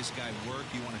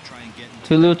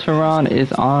 Julio Teheran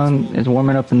is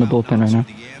warming up in the bullpen right now.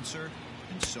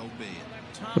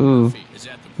 Ooh,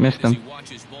 missed him.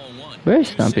 Very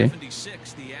stumpy.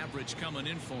 The average coming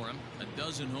in for him. A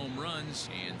dozen home runs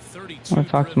and 32. I want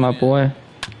to talk to my boy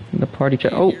in the party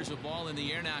chat. Oh, Here's a ball in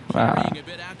the air now, carrying a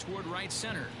bit out toward right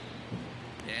center.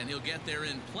 And he'll get there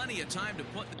in plenty of time to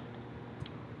put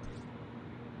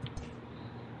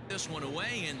this one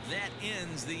away, and that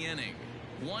ends the inning.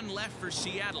 1 left for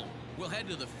Seattle. We'll head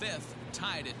to the 5th,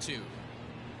 tied at 2.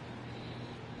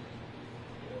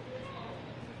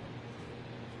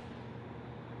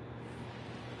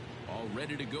 All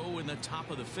ready to go in the top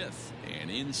of the 5th.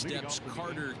 And in steps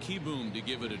Carter Kieboom to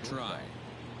give it a try.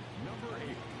 Number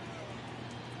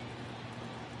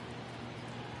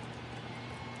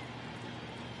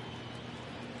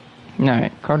 8.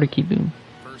 alright, Carter Kieboom.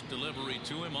 First delivery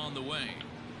to him on the way.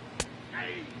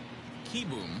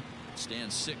 Kieboom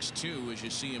stands 6'2" as you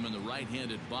see him in the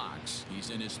right-handed box. He's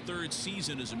in his 3rd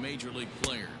season as a major league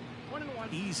player.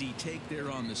 1-1. Easy take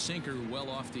there on the sinker, well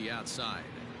off the outside.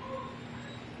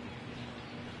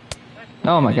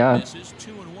 Oh my God. This is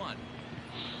 2-1.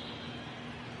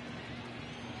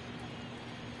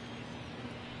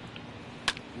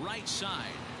 Right side,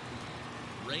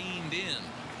 reined in,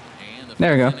 and the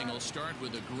there we go. inning will start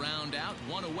with a ground out,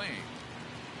 1 away.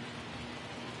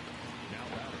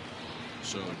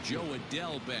 So Joe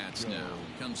Adell bats now.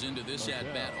 Comes into this at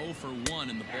bat 0 for 1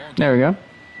 in the ball. There we go.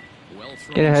 Well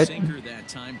thrown Get ahead. sinker that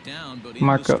time down, but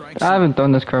Marco. I haven't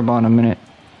thrown this curveball in a minute.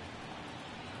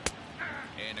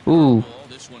 Ooh.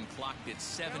 This one clocked at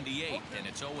 78, and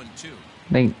it's 0-2.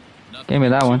 They gave me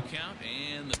that one. Count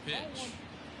and the pitch.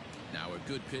 Now a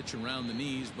good pitch around the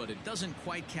knees, but it doesn't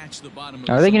quite catch the bottom of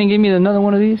Are they going to give me another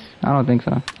one of these? I don't think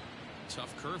so.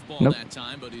 Tough curveball Nope. that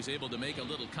time, but he's able to make a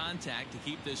little contact to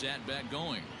keep this at-bat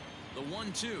going. The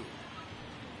 1-2.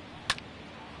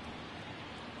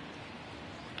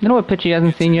 You know what pitch he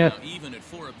hasn't seen yet? Even at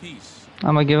 4 apiece.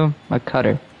 I'm going to give him a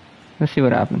cutter. Let's see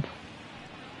what happens.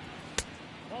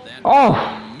 That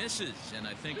Oh! misses, and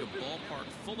I think a ballpark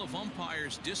full of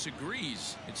umpires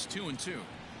disagrees. It's 2-2.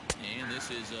 And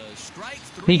this is a strike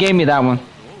 3. He gave me that one.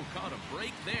 Oh, caught a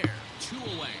break there. 2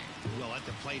 away. Well, at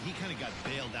the plate, he kind of got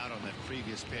bailed out on that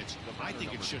previous pitch. I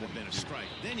think it should have been a strike.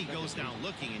 Then he goes down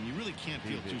looking, and you really can't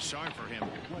feel too sorry for him.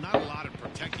 Not a lot of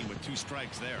protecting with 2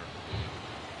 strikes there.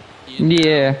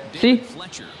 Yeah. See?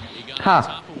 Fletcher. He got Ha. on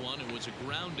top of one and was a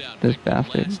ground out This victim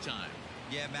bastard. last time.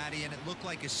 Yeah, Matty, and it looked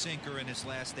like a sinker in his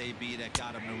last AB that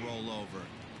got him to roll over.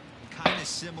 Kind of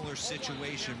similar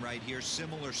situation right here.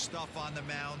 Similar stuff on the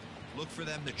mound. Look for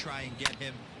them to try and get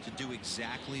him to do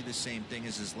exactly the same thing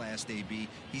as his last AB.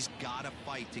 He's got to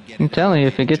fight to get I'm it telling you,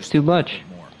 if it elevated gets just too a little much.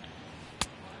 bit more.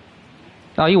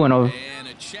 Oh, you went over. And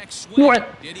a check swing.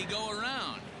 What? Did he go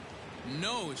around?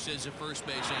 No, says the first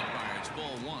base umpire. It's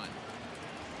ball 1.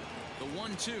 The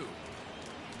 1-2.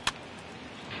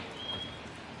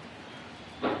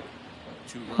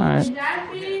 2 runs, All right.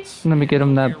 4 hits. Let me get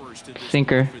him that Errors to this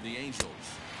sinker. point for the Angels.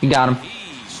 You got him.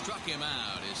 He struck him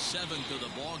out, his 7th of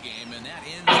the ball game, and that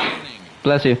ends the inning.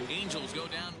 Bless you. Angels go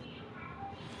down.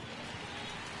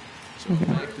 So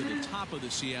back to the top top of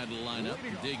the Seattle lineup,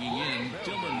 digging in,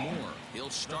 Dylan Moore. He'll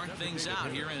start things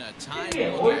out here in a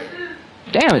tied ball game.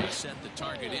 Damn it. Set the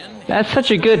target in. That's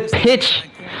such a good pitch.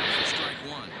 Strike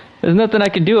one. There's nothing I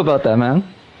can do about that, man.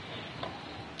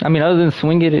 I mean, other than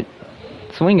swing at it,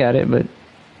 but... And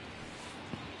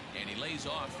he lays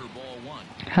off for ball one.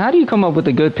 How do you come up with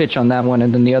a good pitch on that one,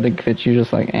 and then the other pitch you're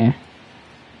just like, eh?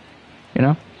 You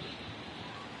know?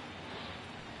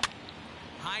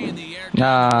 High in the air.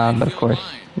 Nah, but of course,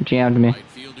 jammed me. Right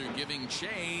fielder giving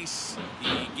chase.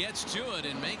 He gets to it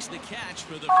and makes the catch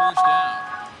for the first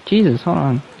out. Jesus, hold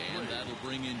on. And that'll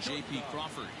bring in J.P.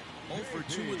 Crawford. 0 for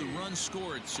 2 with the runs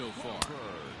scored so far.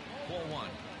 Ball one.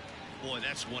 Boy,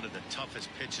 that's one of the toughest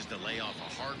pitches to lay off.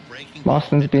 A hard-breaking.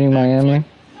 Boston's beating Miami.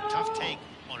 Tough take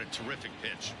on a terrific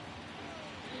pitch.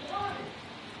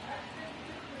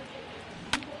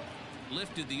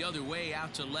 Lifted the other way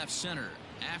out to left center.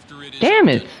 After it is Damn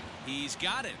it. He's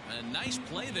got it. A nice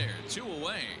play there. 2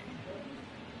 away.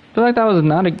 I feel like that was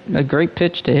not a great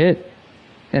pitch to hit.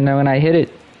 And then when I hit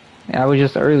it, I was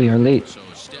just early or late. So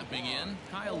stepping in,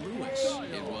 Kyle Lewis.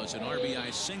 It was an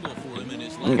RBI single for him in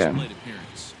his last Okay. plate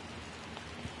appearance.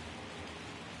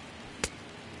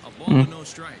 A ball with no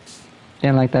strikes.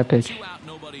 Didn't like that pitch. 2 out,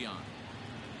 nobody on.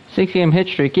 6-game hit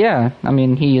streak, yeah. I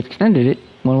mean, he extended it,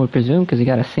 one would presume, because he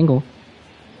got a single.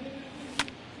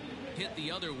 Hit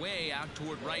the other way out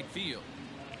toward right field.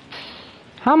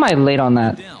 How am I late on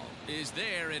that? Dell is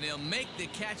there, and he'll make the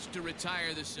catch to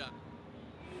retire the side.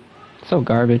 So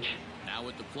garbage. Now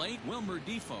at the plate, Wilmer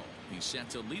Defoe. He's set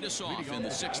to lead us off in the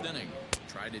 6th inning.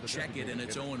 Tried to check it, and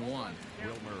it's 0-1.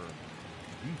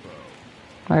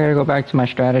 I gotta go back to my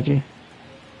strategy.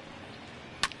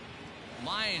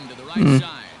 Line to the right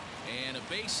side. And a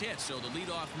base hit, so the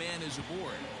leadoff man is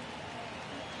aboard.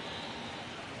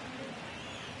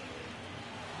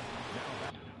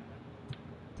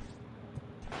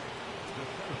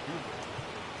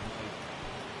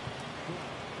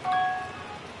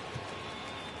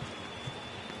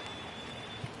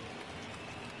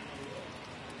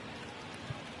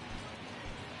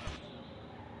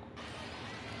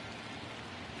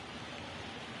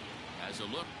 As a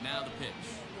look, now the pitch.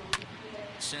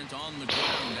 Sent on the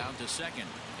ground out to second.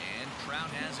 And Trout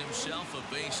has himself a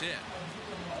base hit.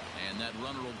 And that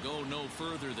runner will go no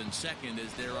further than second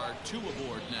as there are 2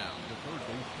 aboard now.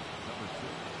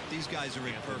 These guys are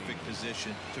in perfect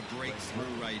position to break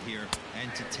through right here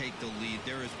and to take the lead.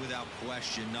 There is without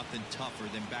question nothing tougher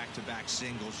than back-to-back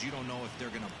singles. You don't know if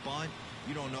they're going to bunt.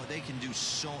 You don't know. They can do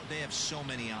so. They have so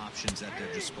many options at their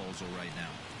disposal right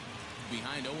now.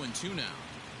 Behind 0-2 now.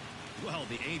 Well,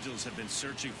 the Angels have been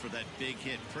searching for that big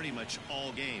hit pretty much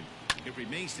all game. It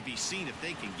remains to be seen if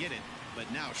they can get it, but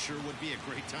now sure would be a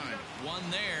great time. One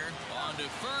there, on to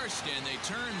first, and they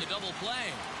turn the double play.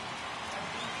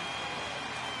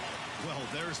 Well,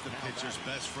 there's the pitcher's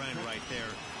best friend right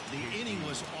there. The inning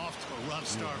was off to a rough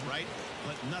start, right?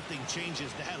 But nothing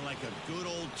changes that like a good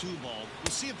old 2-ball.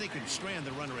 We'll see if they can strand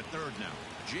the runner at third now.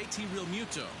 JT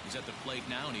Realmuto is at the plate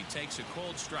now, and he takes a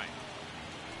cold strike.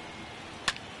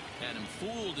 Had him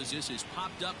fooled as this is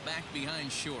popped up back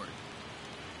behind short.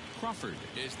 Crawford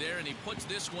is there, and he puts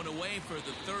this one away for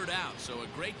the 3rd out. So a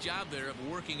great job there of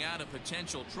working out a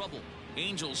potential trouble.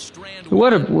 Angels strand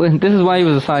one. This is why he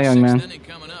was a Cy Young, man. 6th inning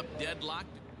coming up, deadlocked.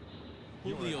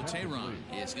 Julio Tehran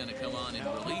is going to come on in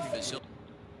relief as he'll.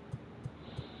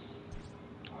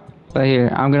 But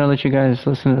here, I'm gonna let you guys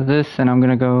listen to this, and I'm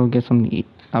gonna go get something to eat.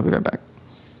 I'll be right back.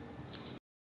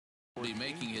 Be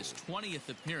making his 20th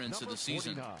appearance of the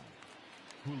season.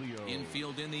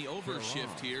 Infield in the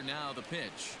overshift here. Now the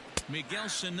pitch. Miguel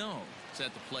Sano is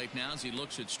at the plate now as he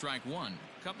looks at strike one.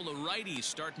 Couple of righties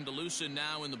starting to loosen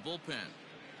now in the bullpen.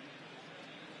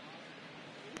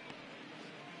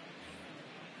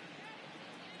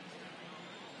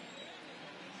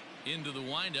 Into the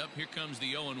windup. Here comes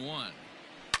the 0-1.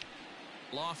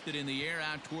 Lofted in the air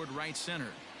out toward right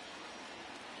center.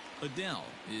 Adele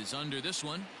is under this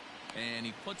one, and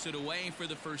he puts it away for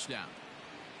the first out.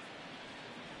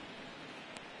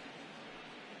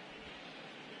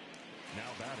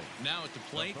 Now at the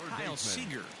plate, Kyle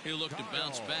Seager. He'll look to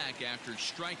bounce back after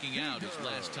striking out his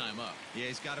last time up. Yeah,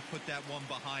 he's got to put that one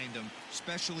behind him,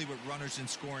 especially with runners in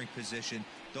scoring position.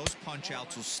 Those punch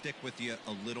outs will stick with you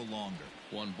a little longer.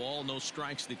 1 ball, no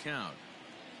strikes to count.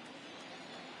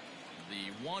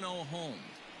 The 1-0 home.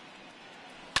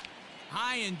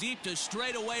 High and deep to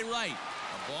straightaway right.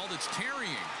 A ball that's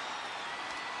tarrying.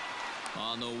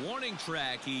 On the warning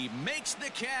track, he makes the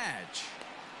catch.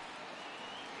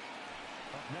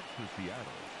 Up next to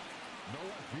Seattle, no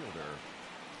left fielder,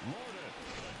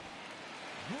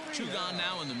 Lourdes. Two gone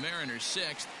now in the Mariners'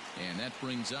 6th. And that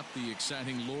brings up the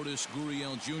exciting Lourdes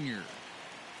Gurriel Jr.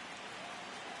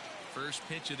 First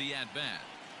pitch of the at-bat.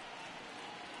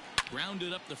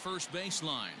 Grounded up the first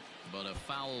baseline, but a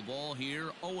foul ball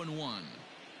here, 0-1.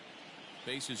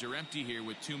 Bases are empty here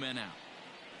with 2 men out.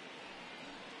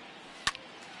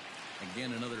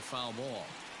 Again, another foul ball.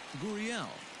 Gurriel,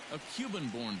 a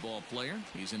Cuban-born ball player.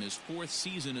 He's in his 4th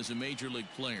season as a major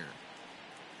league player.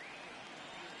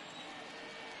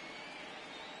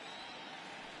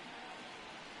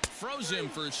 Froze him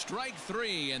for strike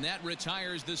 3, and that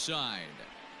retires the side.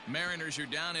 Mariners are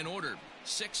down in order.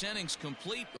 6 innings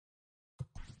complete.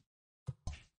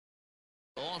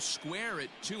 All square at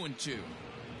 2-2.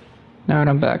 All right,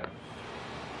 I'm back.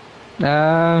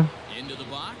 Into the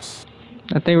box.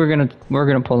 I think we're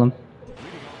gonna pull him.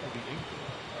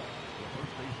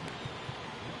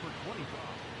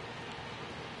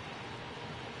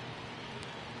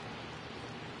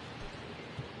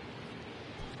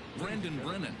 Brendan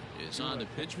Brennan is on the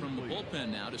pitch from the bullpen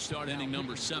now to start inning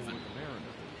number 7.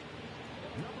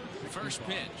 First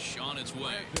pitch on its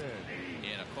way.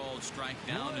 And a called strike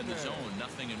down in the zone,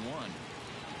 0-1.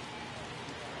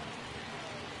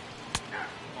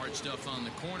 Hard stuff on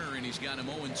the corner, and he's got him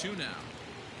 0-2 now.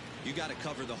 You got to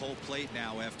cover the whole plate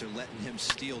now after letting him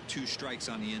steal 2 strikes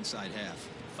on the inside half.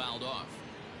 Fouled off.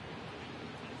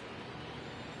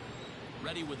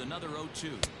 Ready with another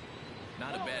 0-2.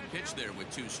 Not a bad pitch there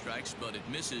with 2 strikes, but it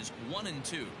misses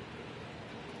 1-2.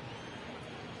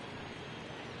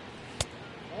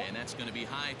 And that's going to be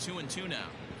high, 2-2 now.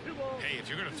 Hey, if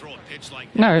you're going to throw a pitch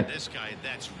like that to this guy,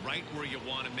 that's right where you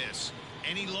want to miss.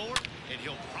 Any lower, and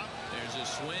he'll probably... There's a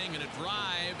swing and a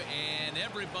drive, and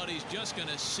everybody's just going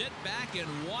to sit back and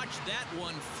watch that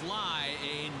one fly.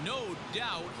 A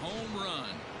no-doubt home run.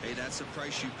 Hey, that's the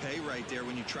price you pay right there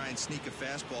when you try and sneak a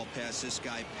fastball past this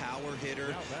guy. Power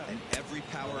hitter, and every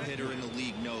power hitter in the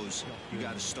league knows you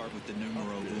got to start with the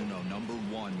numero uno, number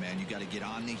 1, man. You got to get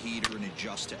on the heater and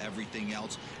adjust to everything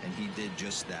else, and he did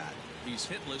just that. He's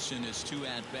hitless in his 2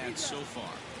 at-bats so far.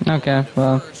 Okay,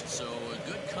 well. First, so a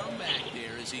good comeback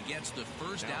there as he gets the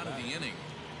first out of the inning.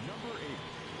 Number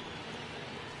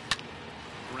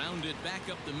 8. Grounded back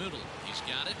up the middle. He's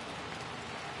got it.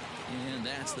 And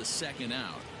that's the 2nd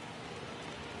out.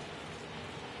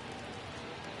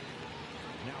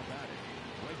 Now batting.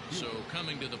 So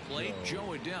coming to the plate,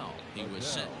 Joe Adell. He was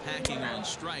sent packing on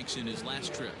strikes in his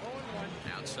last trip.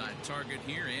 Outside target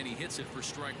here, and he hits it for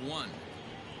strike 1.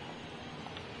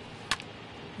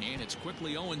 And it's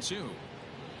quickly 0-2.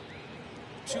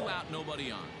 2 out, nobody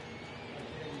on.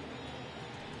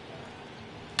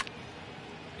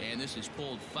 And this is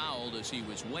pulled fouled as he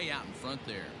was way out in front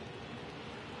there.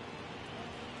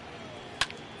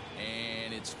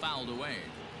 And it's fouled away.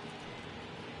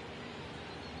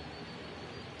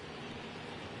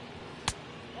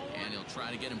 And he'll try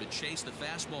to get him to chase the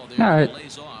fastball there. All right. He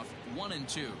lays off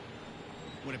 1-2.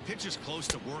 When a pitcher's close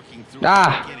to working through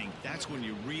the beginning, that's when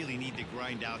you really need to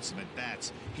grind out some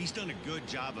at-bats. He's done a good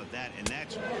job of that, and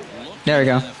that's... There we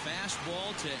go. A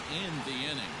fastball to end the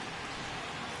inning.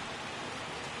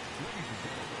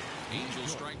 Angel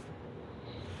strike.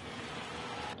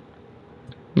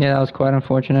 Yeah, that was quite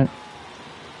unfortunate.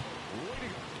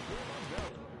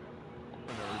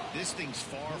 This thing's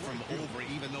far from over,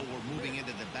 even though we're moving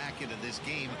into the back end of this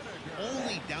game.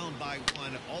 Only down by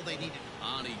 1. All they need to...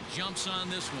 And he jumps on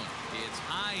this one. It's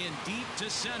high and deep to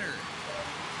center.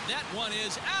 That one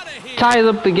is out of here. Ties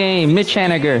up the game. Mitch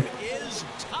Haniger. Is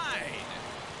tied.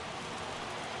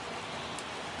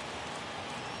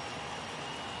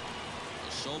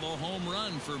 A solo home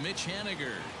run for Mitch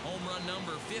Haniger. Home run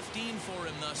number 15 for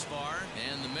him thus far.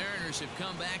 And the Mariners have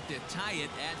come back to tie it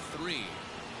at 3.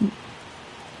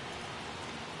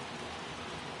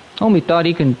 Homie thought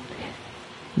he could...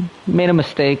 Made a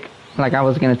mistake. Like I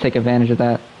was going to take advantage of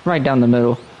that. Right down the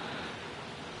middle.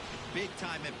 Big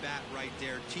time at bat right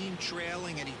there. Team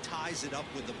trailing, and he ties it up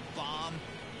with a bomb.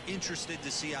 Interested to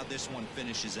see how this one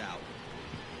finishes out.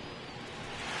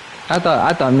 I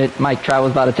thought Mike Trout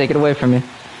was about to take it away from me.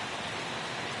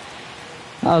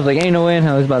 I was like, ain't no way in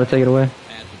hell he's about to take it away. At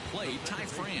the plate, Ty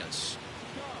France.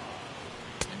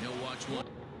 And he'll watch one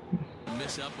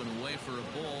miss up and away for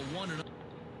a ball. 1-0.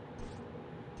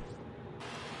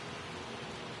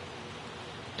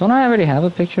 Don't I already have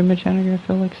a picture of Mitch Haniger? I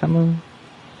feel like some of them.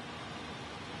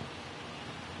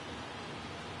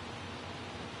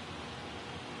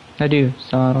 I do,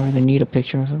 so I don't really need a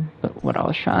picture of him. But what I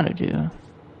was trying to do...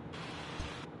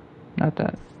 Not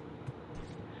that.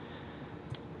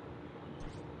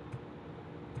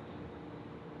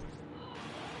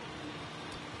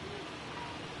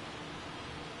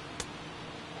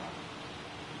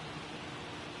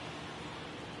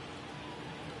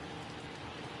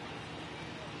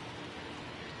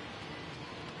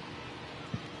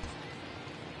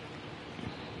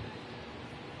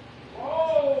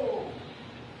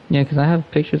 Yeah, because I have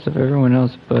pictures of everyone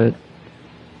else, but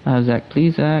I have Zach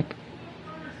Plesac.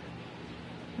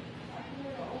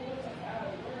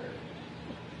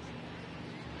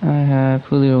 I have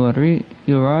Julio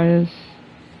Urías,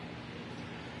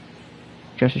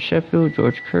 Justus Sheffield,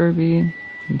 George Kirby,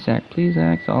 and Zach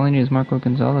Plesac. So all I need is Marco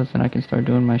Gonzales, and I can start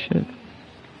doing my shit.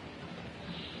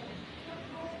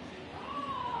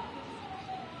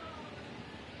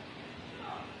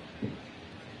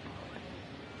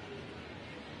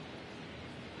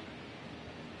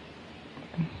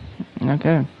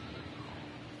 Okay.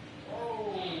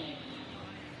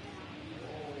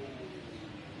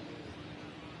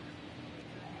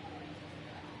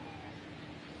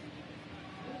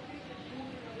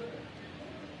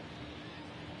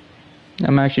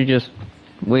 I'm actually just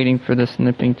waiting for the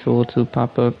snipping tool to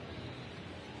pop up.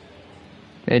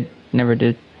 It never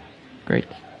did. Great.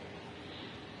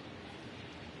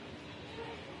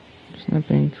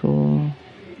 Snipping tool.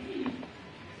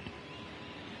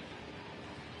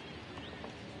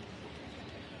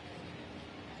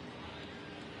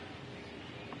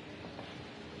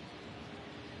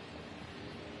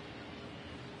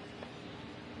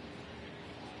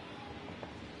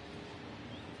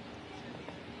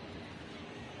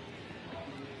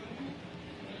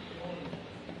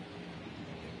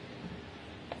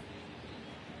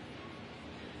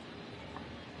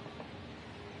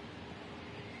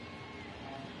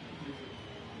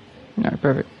 Alright,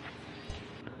 perfect.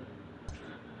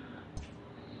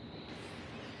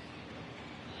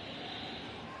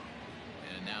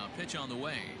 And now pitch on the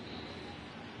way.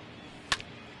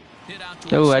 Hit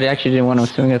out Oh, I actually didn't want to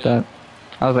swing at that.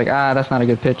 I was like, that's not a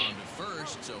good pitch. On to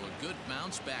first, so a good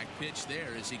bounce back pitch there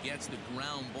as he gets the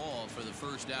ground ball for the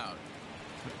first out.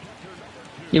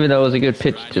 Even though it was a good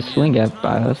pitch to swing at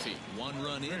by us. One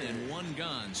run in and one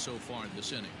gone so far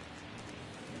this inning.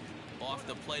 Off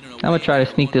the plate and I'm gonna try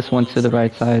to sneak this one to the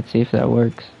right side, see if that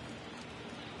works.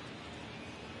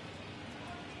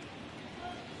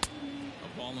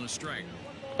 A ball and a strike.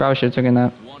 Probably should have taken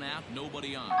that. One out,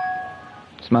 nobody on.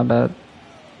 It's my bad.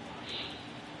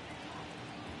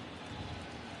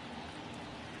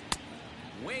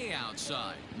 Way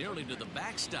outside, nearly to the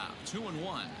backstop.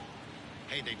 2-1.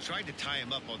 Hey, they tried to tie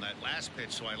him up on that last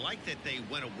pitch, so I like that they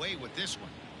went away with this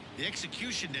one. The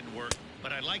execution didn't work,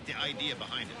 but I like the idea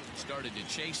behind it. Started to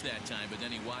chase that time, but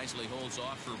then he wisely holds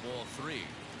off for ball 3.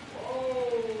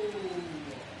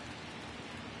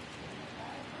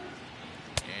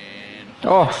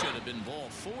 And should have been ball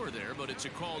 4 there, but it's a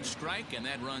called strike, and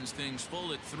that runs things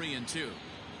full at 3-2.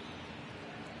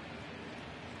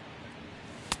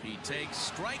 He takes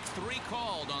strike 3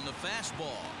 called on the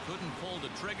fastball. Couldn't pull the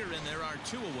trigger, and there are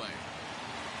 2 away.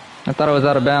 I thought it was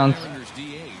out of bounds.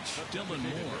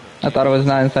 I thought it was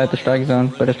not inside the strike zone,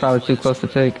 but it's probably too close to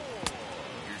take.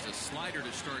 Here's a slider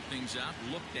to start things out.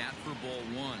 Looked at for ball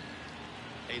 1.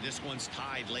 Hey, this one's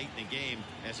tied late in the game.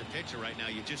 As a pitcher right now,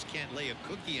 you just can't lay a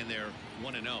cookie in there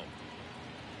 1-0.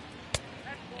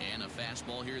 And a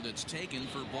fastball here that's taken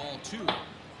for ball 2.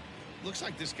 Looks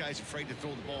like this guy's afraid to throw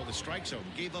the ball in the strike zone.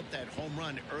 Gave up that home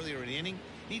run earlier in the inning.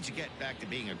 Needs to get back to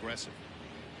being aggressive.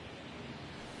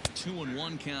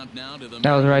 2-1 count now to the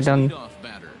that was right down. Leadoff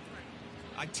batter.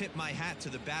 I tip my hat to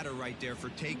the batter right there for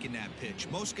taking that pitch.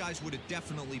 Most guys would have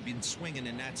definitely been swinging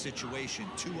in that situation.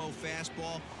 2-0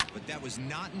 fastball, but that was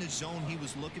not in the zone he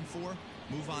was looking for.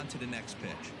 Move on to the next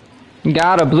pitch.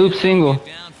 Got a bloop single.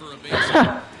 Down for a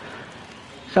base.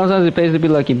 Sometimes it pays to be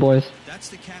lucky, boys. That's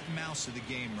the cat and mouse of the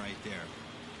game right there.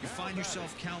 You find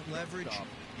yourself count leverage,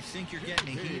 you think you're getting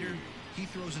a heater, he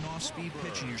throws an off-speed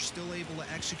pitch and you're still able to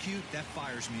execute. That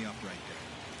fires me up right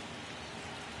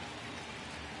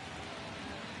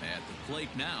there. At the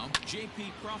plate now,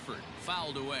 J.P. Crawford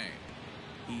fouled away.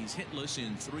 He's hitless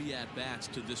in 3 at-bats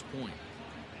to this point.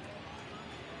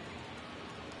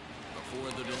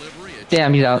 Before the delivery,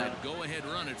 damn, he's out. Go-ahead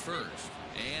run at first.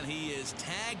 And he is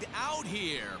tagged out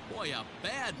here. Boy, a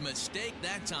bad mistake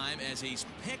that time as he's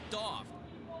picked off.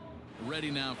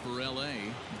 Ready now for L.A.,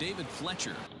 David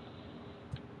Fletcher.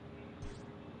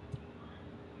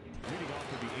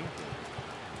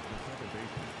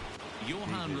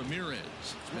 Johan Ramirez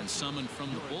has been summoned from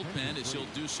the bullpen as he'll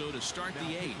do so to start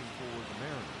the 8th.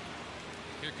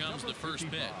 Here comes the first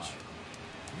pitch.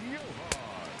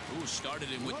 Ooh, started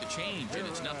him with the change, and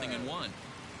it's 0-1.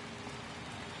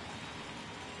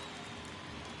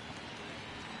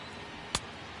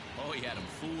 Oh, he had him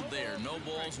fooled there. No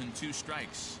balls and 2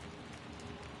 strikes.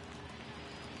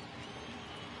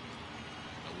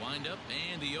 A windup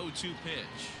and the 0-2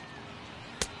 pitch.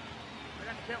 I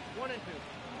got to count 1 and 2.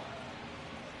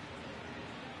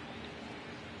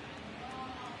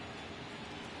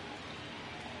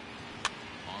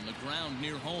 On on the ground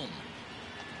near home.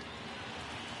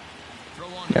 Throw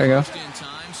on There you go. first in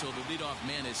time, so the leadoff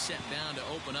man is set down to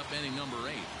open up inning number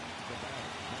 8.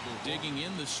 Digging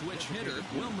in the switch hitter,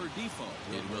 Wilmer Defoe.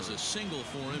 It was a single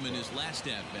for him in his last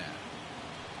at-bat.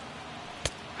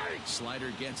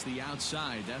 Slider gets the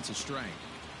outside. That's a strike.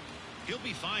 He'll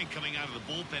be fine coming out of the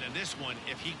bullpen in this one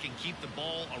if he can keep the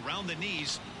ball around the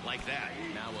knees like that.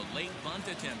 Now a late bunt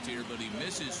attempt here, but he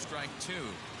misses strike 2.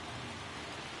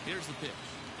 Here's the pitch.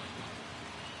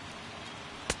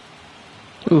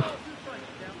 Oof.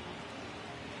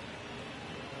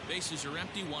 Bases are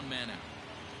empty, 1 man out.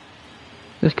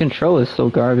 This control is so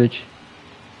garbage.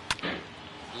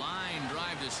 Line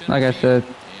drive to center Like I field,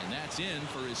 said. and that's in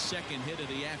for his second hit of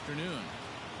the afternoon.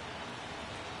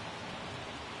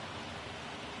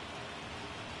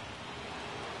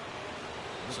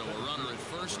 So a runner at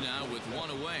first now with 1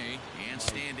 away, and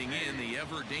standing in the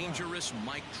ever dangerous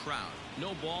Mike Trout.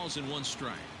 No balls and 1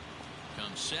 strike.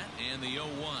 Comes set and the 0-1.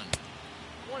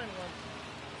 1-1.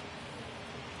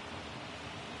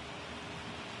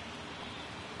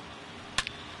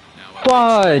 Now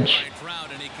Fudge. Trout,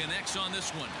 and he connects on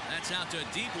this one. That's out to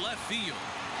deep left field.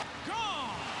 Gone!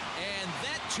 And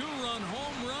that 2-run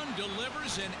home run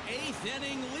delivers an 8th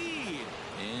inning lead.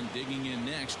 And digging in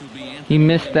next will be Anthony. He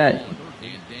missed that.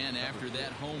 And Dan, after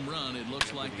that home run, it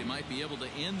looks like they might be able to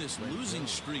end this losing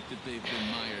streak that they've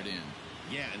been mired in.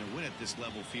 Yeah, and a win at this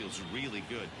level feels really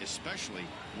good, especially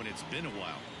when it's been a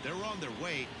while. They're on their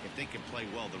way if they can play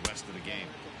well the rest of the game.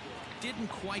 Didn't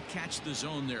quite catch the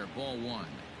zone there, ball 1.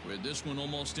 With this one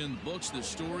almost in the books, the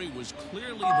story was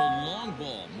clearly the long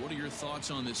ball. What are your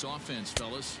thoughts on this offense,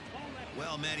 fellas?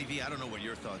 Well, Matty V, I don't know what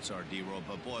your thoughts are, D-Roll,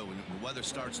 but boy, when the weather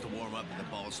starts to warm up and the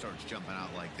ball starts jumping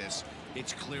out like this,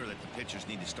 it's clear that the pitchers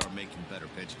need to start making better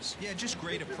pitches. Yeah, just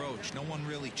great approach. No one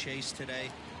really chased today.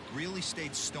 Really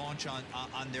stayed staunch on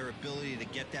their ability to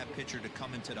get that pitcher to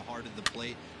come into the heart of the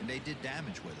plate, and they did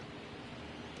damage with it.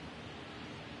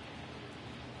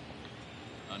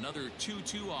 Another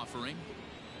 2-2 offering.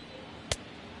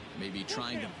 Maybe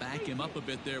trying to back him up a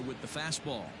bit there with the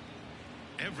fastball.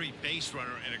 Every base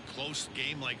runner in a close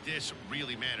game like this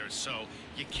really matters, so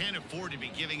you can't afford to be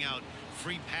giving out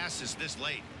free passes this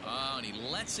late. Oh, and he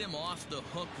lets him off the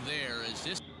hook there as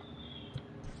this.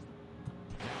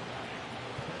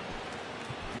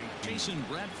 Jason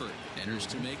Bradford enters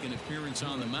to make an appearance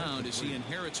on the mound as he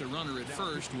inherits a runner at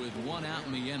first with 1 out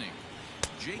in the inning.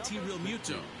 JT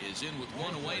Realmuto is in with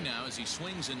 1 away now as he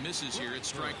swings and misses here at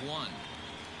strike 1.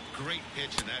 Great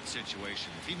pitch in that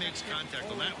situation. If he makes contact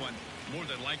on that one, more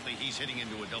than likely he's hitting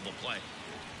into a double play.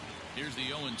 Here's the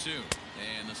 0-2,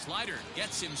 and the slider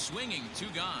gets him swinging. 2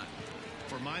 gone.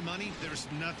 For my money, there's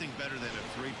nothing better than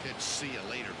a 3-pitch see you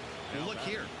later. And look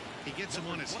here, he gets him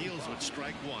on his heels with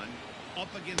strike 1,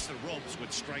 up against the ropes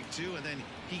with strike 2, and then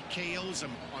he KOs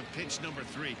him on pitch number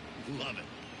 3. Love it.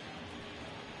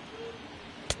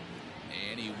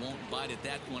 And he won't bite at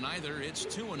that one either. It's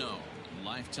 2-0.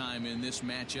 Lifetime in this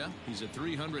matchup. He's a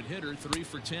 300 hitter, 3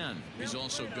 for 10. He's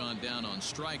also gone down on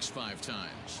strikes 5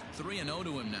 times. 3-0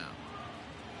 to him now.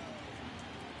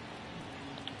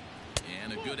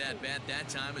 And a good at-bat that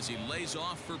time as he lays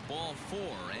off for ball 4.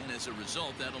 And as a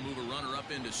result, that'll move a runner up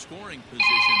into scoring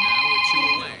position now with 2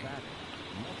 away.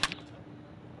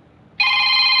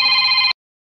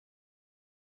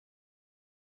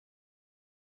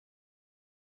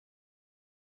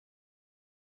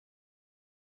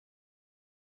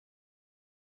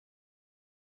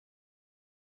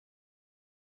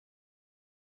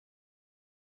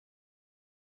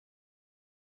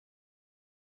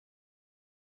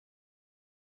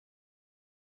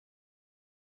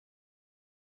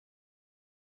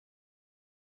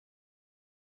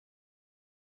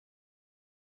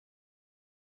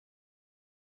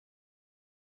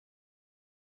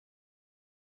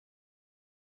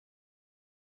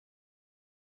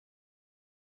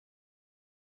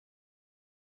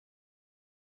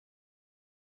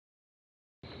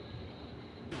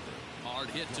 Hard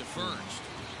hit to first.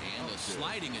 And a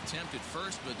sliding attempt at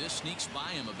first, but this sneaks by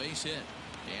him, a base hit.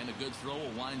 And a good throw will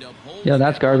wind up holding. Yeah,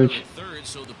 that's garbage. Third,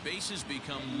 so the bases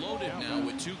become loaded now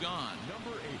with 2 gone.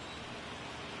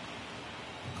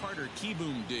 Carter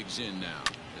Kieboom digs in now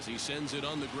as he sends it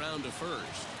on the ground to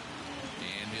first.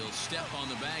 And he'll step on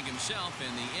the bag himself,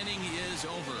 and the inning is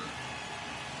over.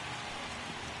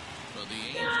 But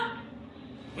the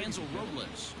Hansel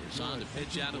Robles is on to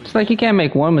pitch out of. It's like you can't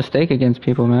make one mistake against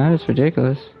people, man. It's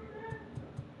ridiculous.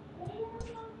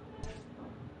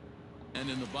 And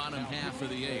in the bottom half of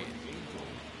the 8th.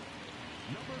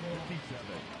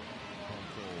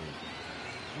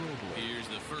 Here's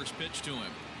the first pitch to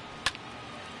him.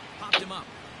 Popped him up.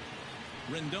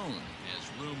 Rendon has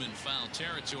room in foul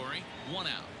territory. 1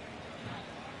 out.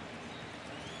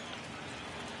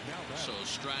 So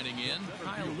striding in,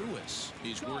 Kyle Lewis.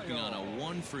 He's working on a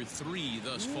 1 for 3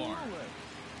 thus far.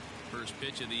 First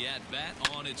pitch of the at-bat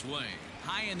on its way.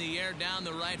 High in the air down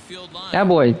the right field line. That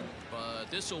boy. But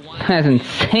this will wind That's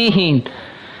insane.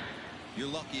 You're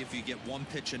lucky if you get 1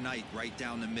 pitch a night right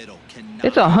down the middle.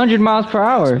 It's 100 miles per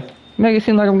hour. Make it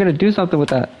seem like I'm gonna do something with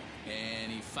that.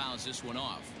 And he fouls this one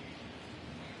off.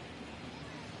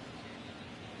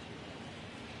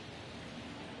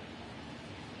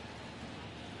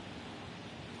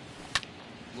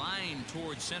 Line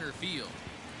towards center field.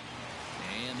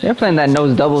 And They're playing that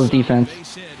nose doubles defense.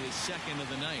 Base hit, his second of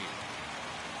the night.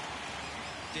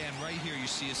 Dan, right here you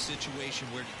see a situation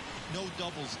where no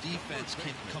doubles defense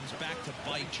comes back to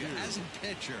bite you. As a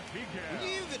pitcher, are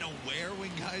you even aware when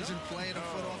guys are playing a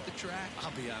foot off the track?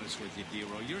 I'll be honest with you,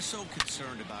 D-Row. You're so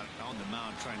concerned about on the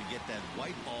mound trying to get that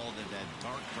white ball to that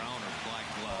dark brown or black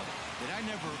glove that I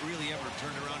never really ever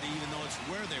turned around to even know it's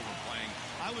where they were playing.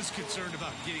 I was concerned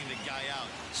about getting the guy out,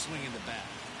 swinging the bat.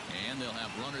 And they'll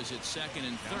have runners at second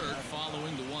and third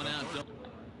following the 1 out.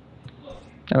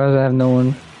 I'd rather have no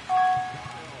one.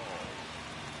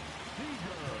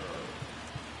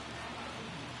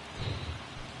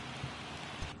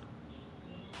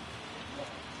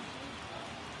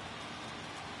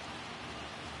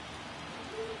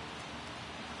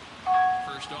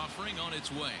 First offering on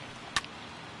its way.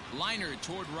 Liner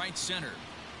toward right center.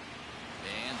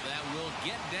 And that will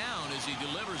get down as he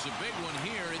delivers a big one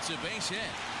here. It's a base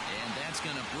hit. And that's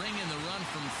going to bring in the run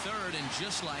from third. And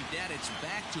just like that, it's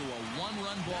back to a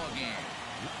 1-run ball game.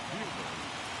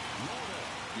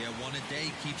 Yeah, 1 a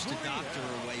day keeps the doctor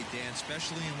away, Dan,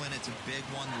 especially when it's a big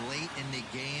one late in the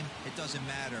game. It doesn't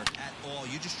matter at all.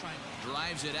 You just try and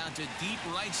Drives it out to deep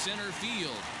right center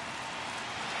field.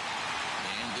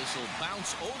 And this will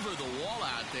bounce over the wall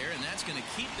out there, and that's going to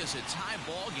keep this a tie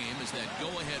ball game as that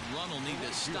go-ahead run will need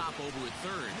to stop over at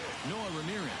third. Noah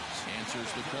Ramirez answers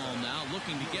the call now,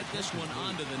 looking to get this one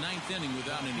onto the 9th inning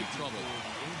without any trouble.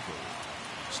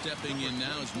 Stepping in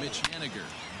now is Mitch Haniger.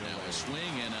 Now a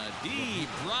swing and a deep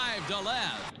drive to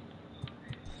left.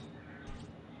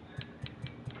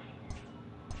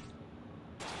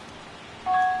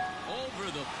 Over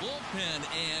the bullpen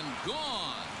and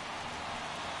gone.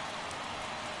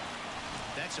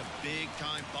 That's a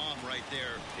big-time bomb right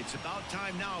there. It's about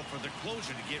time now for the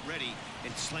closer to get ready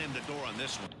and slam the door on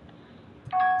this one.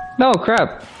 No,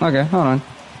 crap. Okay, hold on.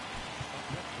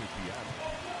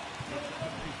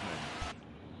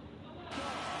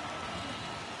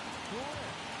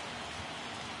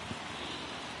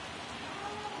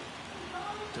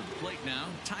 To the plate now,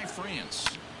 Ty France.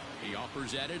 He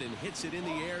offers at it and hits it in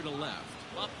the air to left.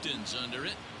 Upton's under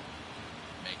it.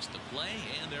 Makes the play,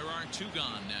 and there are 2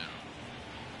 gone now.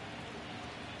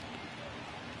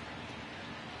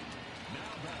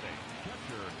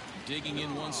 Digging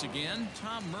in once again,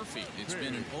 Tom Murphy. It's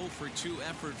been an 0 for 2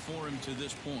 effort for him to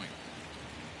this point.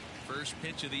 First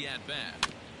pitch of the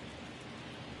at-bat.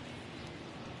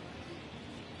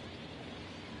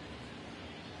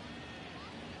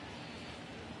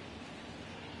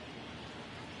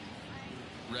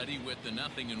 Ready with the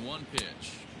 0-1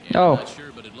 pitch. And Oh. I'm not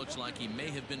sure, but it looks like he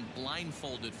may have been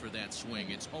blindfolded for that swing.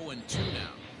 It's 0-2 now.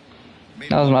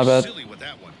 Made That was a my little bad. silly with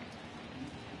that one.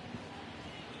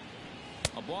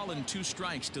 A ball and 2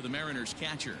 strikes to the Mariners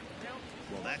catcher.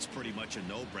 Well, that's pretty much a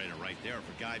no-brainer right there.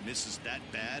 If a guy misses that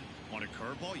bad on a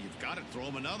curveball, you've got to throw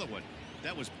him another one.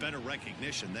 That was better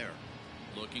recognition there.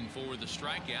 Looking for the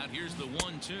strikeout. Here's the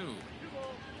 1-2.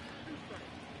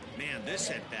 Man, this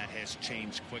at-bat has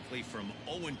changed quickly from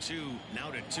 0-2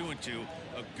 now to 2-2.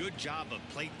 A good job of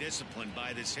plate discipline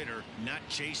by this hitter, not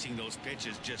chasing those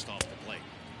pitches just off the plate.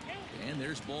 And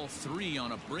there's ball 3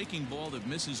 on a breaking ball that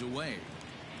misses away.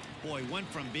 Boy, went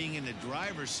from being in the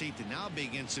driver's seat to now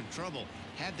being in some trouble.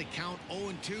 Had the count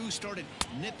 0-2, started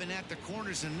nipping at the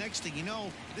corners, and next thing you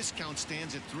know, this count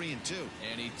stands at 3-2.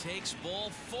 And he takes ball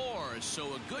 4.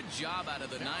 So a good job out of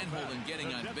the 9-hole in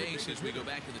getting on base as we go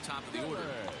back to the top of the order.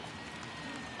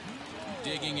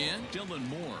 Digging in, Dylan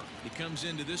Moore. He comes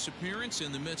into this appearance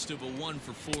in the midst of a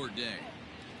 1-for-4 day.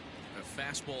 A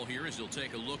fastball here as he'll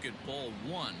take a look at ball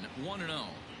 1, 1-0.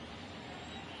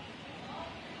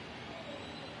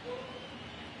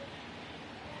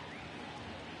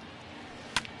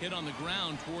 Hit on the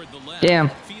ground toward the left. Damn.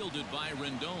 Fielded by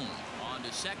Rendon. On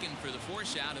to second for the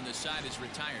force out, and the side is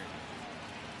retired.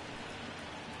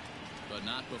 But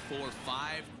not before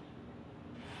 5.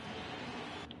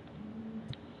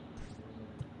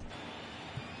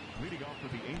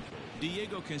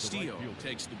 Diego Castillo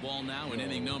takes the ball now in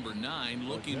inning number 9,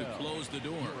 looking to close the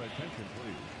door.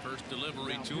 First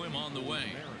delivery to him on the way.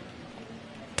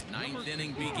 9th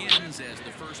inning begins as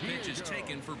the first pitch is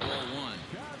taken for ball 1.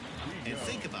 And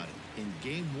think about it. In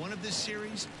game 1 of this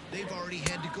series, they've already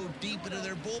had to go deep into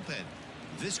their bullpen.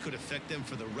 This could affect them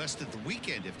for the rest of the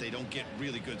weekend if they don't get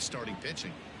really good starting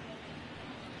pitching.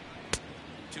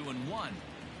 2-1.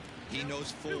 He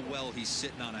knows full well he's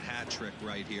sitting on a hat trick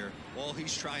right here. All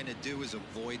he's trying to do is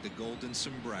avoid the golden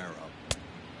sombrero.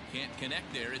 Can't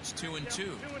connect there. It's 2-2.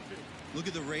 Look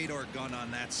at the radar gun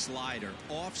on that slider.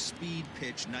 Off-speed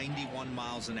pitch, 91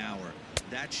 miles an hour.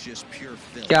 That's just pure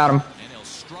filth. Got him. And he'll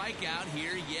strike out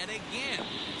here yet again.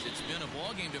 It's been a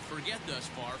ball game to forget thus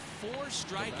far. 4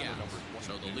 strikeouts.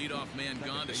 So the leadoff man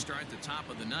gone to start the top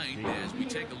of the 9th as we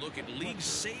take a look at league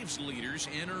saves leaders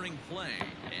entering play.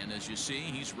 And as you see,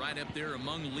 he's right up there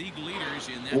among league leaders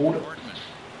in that department.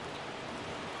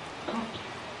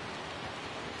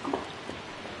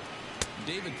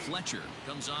 David Fletcher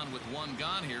comes on with 1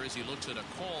 gone here as he looks at a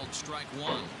called strike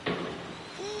 1.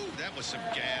 Ooh, that was some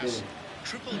gas.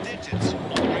 Triple digits on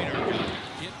the radar gun.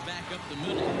 Hit back up the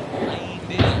middle.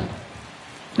 Reined in.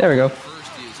 There we go.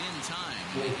 First is in time.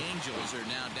 The Angels are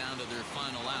now down to their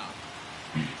final out.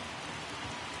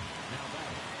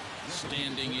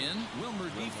 Standing in, Wilmer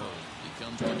Defoe. He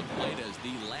comes to the plate as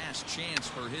the last chance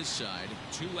for his side.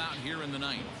 2 out here in the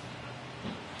 9th.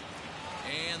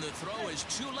 And the throw is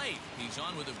too late. He's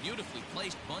on with a beautifully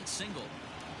placed bunt single.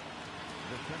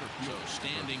 So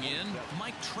standing in,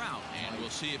 Mike Trout, and we'll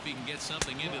see if he can get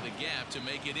something into the gap to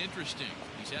make it interesting.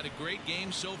 He's had a great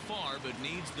game so far, but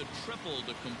needs the triple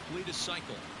to complete a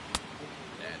cycle.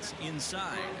 That's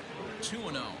inside.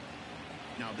 2-0.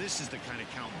 Now this is the kind of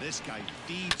count this guy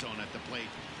feeds on at the plate.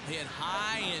 Hit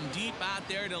high and deep out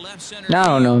there to left center. I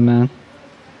don't know, man.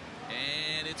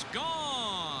 And it's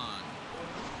gone.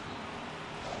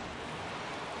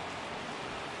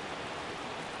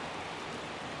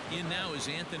 In now is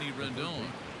Anthony Rendon.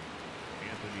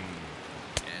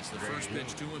 As the first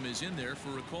pitch to him is in there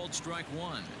for a called strike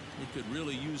 1. He could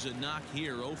really use a knock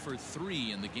here. 0 for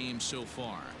 3 in the game so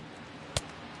far.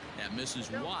 That misses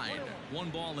wide. 1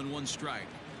 ball and 1 strike.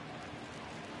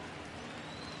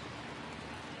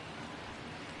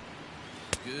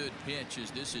 Good pitch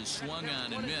as this is swung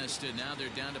on and missed, and now they're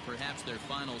down to perhaps their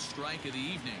final strike of the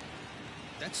evening.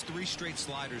 That's 3 straight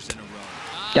sliders in a row.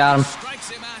 Got him. Strikes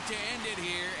him out to end it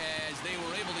here as they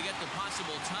were able to get the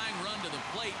possible tying run to the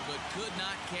plate, but could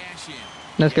not cash in.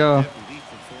 Let's go. That elite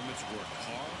performance worked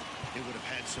hard. It would have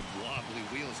had some wobbly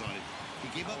wheels on it.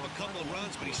 He gave up a couple of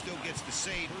runs, but he still gets the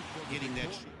save, getting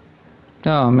that.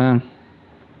 Oh, man.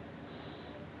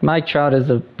 Mike Trout is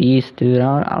a beast, dude.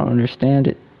 I don't understand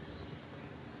it.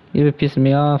 You've been pissing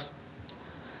me off.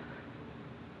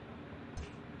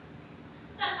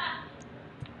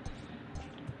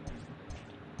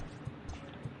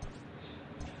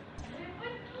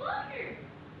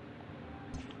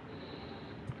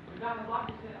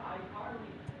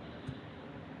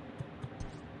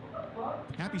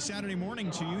 Happy Saturday morning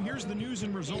to you. Here's the news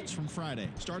and results from Friday.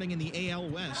 Starting in the AL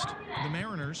West, the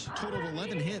Mariners totaled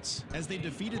 11 hits as they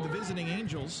defeated the visiting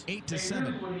Angels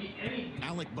 8-7.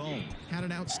 Alec Bohm had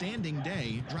an outstanding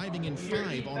day, driving in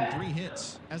 5 on 3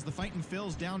 hits as the Fightin'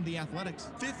 Phils downed the Athletics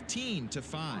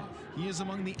 15-5. He is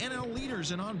among the NL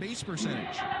leaders in on-base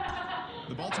percentage.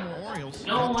 The Baltimore Orioles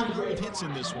had 12 hits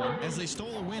in this one as they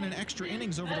stole a win in extra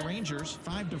innings over the Rangers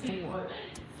 5-4.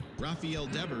 Rafael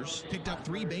Devers picked up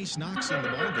 3 base knocks in the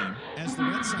ballgame as the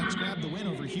Red Sox grabbed the win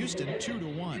over Houston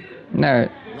 2-1. No.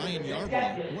 Ryan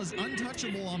Yarbrough was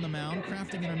untouchable on the mound,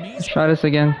 crafting an amazing. Let's try this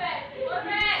again.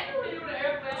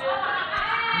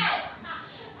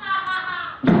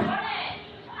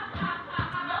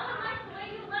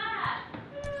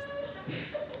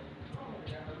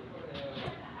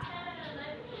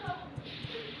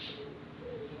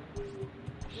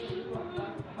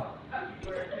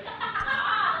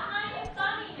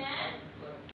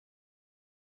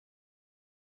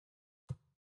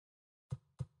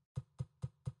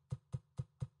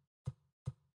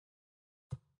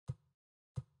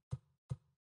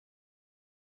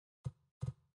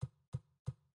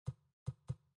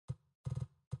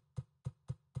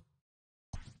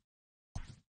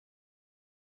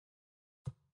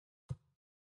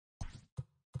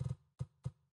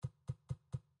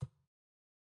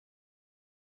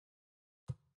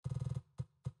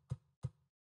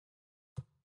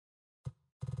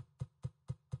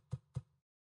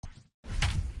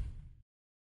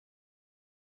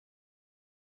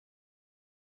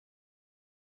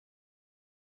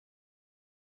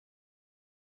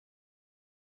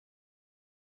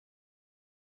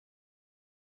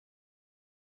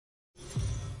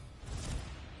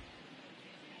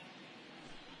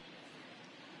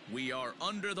 We are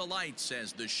under the lights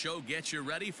as the show gets you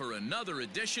ready for another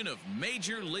edition of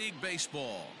Major League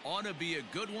Baseball. Ought to be a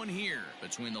good one here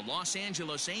between the Los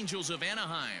Angeles Angels of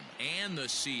Anaheim and the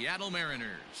Seattle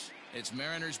Mariners. It's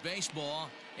Mariners baseball,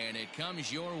 and it comes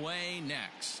your way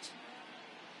next.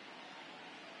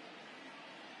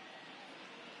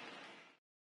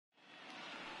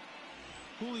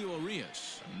 Julio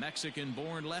Urías, a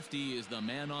Mexican-born lefty, is the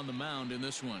man on the mound in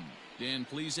this one. Dan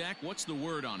Plesac, what's the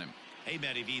word on him? Hey,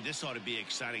 Matty V, this ought to be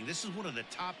exciting. This is one of the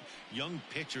top young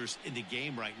pitchers in the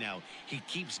game right now. He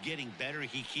keeps getting better.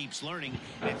 He keeps learning.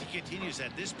 And if he continues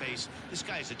at this pace, this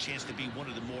guy has a chance to be one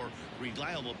of the more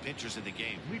reliable pitchers in the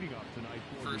game.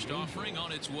 First offering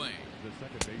on its way.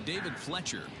 David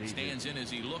Fletcher stands in as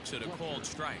he looks at a called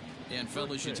strike. And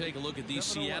fellas, you take a look at these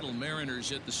Seattle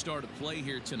Mariners at the start of play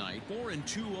here tonight.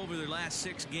 4-2 over their last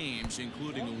 6 games,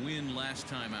 including a win last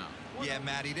time out. Yeah,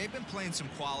 Matty, they've been playing some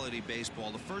quality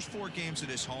baseball. The first 4 games of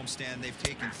this homestand, they've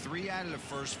taken 3 out of the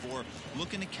first 4,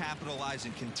 looking to capitalize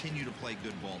and continue to play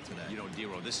good ball today. You know,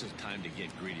 Dero, this is time to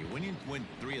get greedy. When you win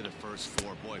 3 of the first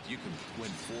 4, boy, if you can win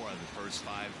 4 out of the first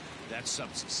 5, that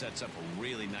sets up a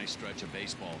really nice stretch of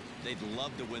baseball. They'd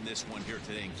love to win this one here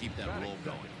today and keep that roll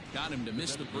going. Got him to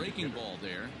miss the breaking ball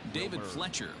there. David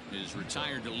Fletcher is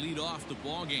retired to lead off the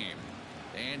ball game.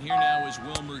 And here now is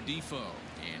Wilmer Defoe.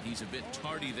 And he's a bit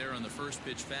tardy there on the first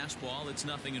pitch fastball. It's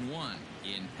 0-1.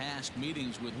 In past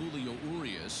meetings with Julio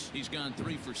Urías, he's gone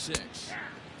 3 for 6.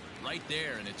 Right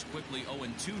there, and it's quickly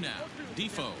 0-2 now.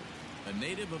 Defoe, a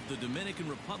native of the Dominican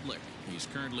Republic. He's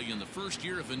currently in the first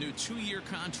year of a new 2-year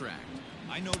contract.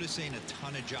 I know this ain't a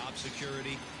ton of job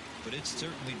security, but it's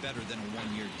certainly better than a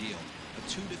 1-year deal. A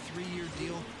 2 to 3-year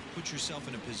deal, put yourself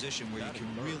in a position where you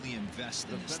can really invest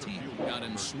in this team. Got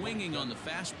him swinging on the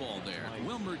fastball there.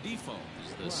 Wilmer Defoe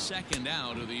is the second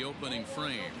out of the opening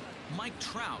frame. Mike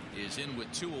Trout is in with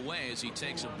 2 away as he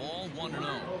takes a ball 1-0.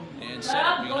 And set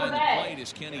up behind the plate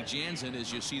is Kenny Jansen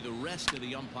as you see the rest of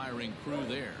the umpiring crew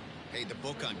there. Hey, the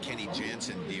book on Kenny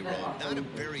Jansen, D-Roll, not a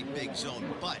very big zone,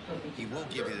 but he will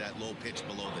give you that low pitch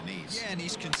below the knees. Yeah, and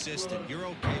he's consistent. You're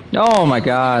okay. Oh, my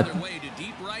God. Other way to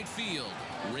deep right field.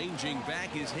 Ranging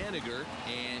back is Henniger,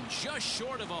 and just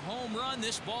short of a home run,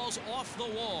 this ball's off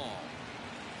the wall.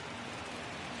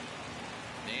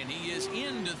 And he is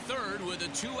into third with a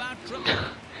 2-out triple.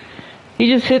 He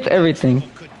just hits everything.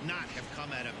 Could not have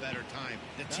come at a better time.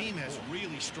 The team has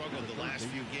really struggled the last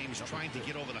few games trying to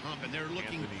get over the hump, and they're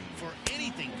looking for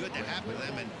anything good to happen to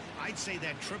them, and I'd say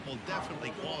that triple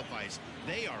definitely qualifies.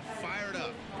 They are fired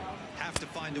up. Have to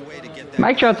find a way to get that.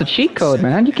 Mike Trout's a cheat code,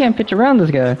 man. You can't pitch around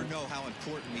this guy. Never know how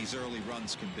important these early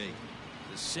runs can be.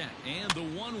 The set and the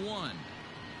 1-1.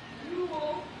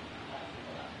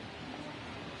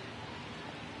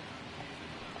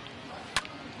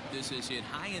 This is hit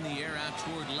high in the air out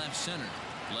toward left center.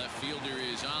 Left fielder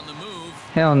is on the move.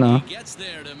 Hell no. He gets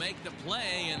there to make the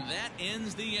play, and that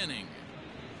ends the inning.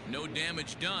 No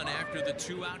damage done after the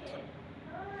 2-out.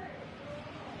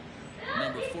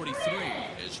 Number 43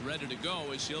 is ready to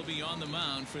go as he'll be on the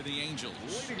mound for the Angels.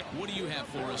 What do you have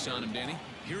for us on him, Danny?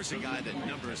 Here's a guy that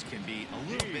numbers can be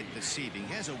a little bit deceiving.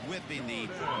 He has a whip in the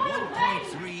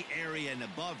 1.3 area and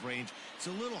above range. It's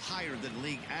a little higher than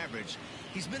league average.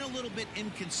 He's been a little bit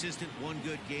inconsistent. 1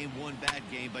 good game, 1 bad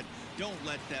game, but don't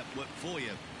let that whip fool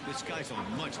you. This guy's a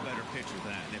much better pitcher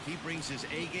than that. And if he brings his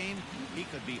A game, he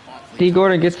could be awfully. D.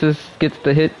 Gordon gets the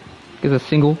hit, gets a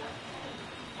single.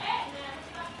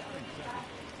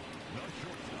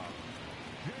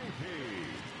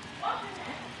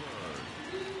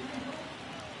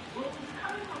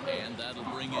 And that'll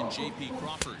bring in J.P.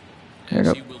 Crawford. There you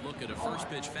As go. he will look at a first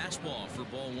pitch fastball for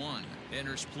ball 1.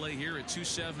 Enters play here at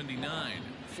 279.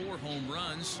 4 home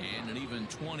runs and an even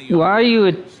 20. Why are you?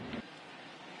 And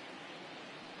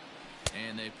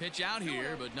they pitch out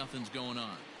here, but nothing's going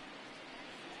on.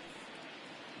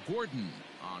 Gordon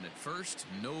on at first,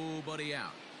 nobody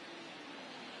out.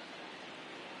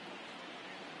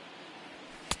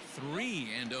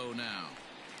 3-0 now.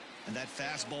 And that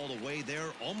fastball away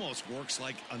there almost works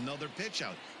like another pitch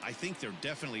out. I think they're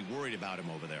definitely worried about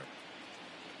him over there.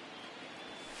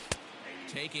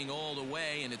 Taking all the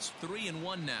way, and it's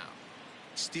 3-1 now.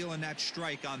 Stealing that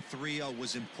strike on 3-0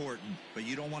 was important, but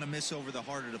you don't want to miss over the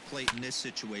heart of the plate in this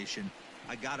situation.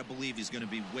 I gotta believe he's going to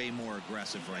be way more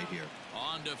aggressive right here.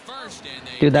 On to first, and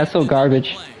they Dude, that's so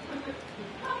garbage.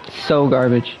 So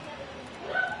garbage.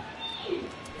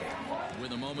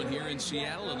 With a moment here in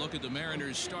Seattle, a look at the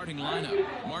Mariners starting lineup.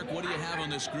 Mark, what do you have on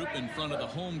this group in front of the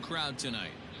home crowd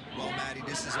tonight? Well, Matty,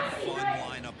 this is a fun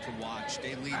lineup to watch.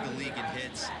 They lead the league in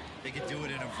hits. They can do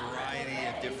it in a variety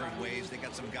of different ways. They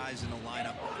got some guys in the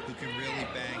lineup who can really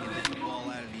bang and hit the ball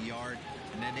out of the yard.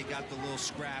 And then they got the little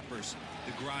scrappers,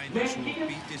 the grinders who will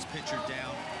beat this pitcher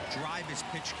down, drive his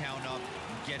pitch count up,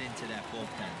 and get into that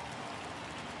bullpen.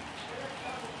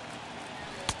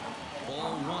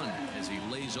 Ball one as he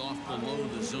lays off below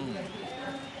the zone.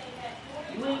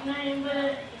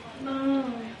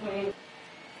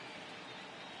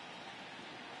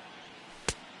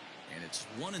 And it's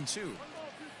 1-2.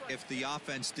 If the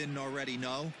offense didn't already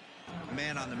know, the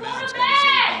man on the mound's got his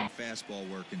A-game fastball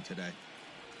working today.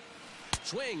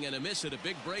 Swing and a miss at a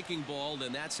big breaking ball,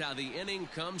 and that's how the inning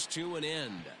comes to an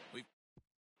end.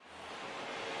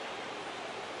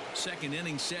 Second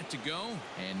inning set to go,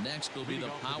 and next will be the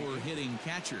power hitting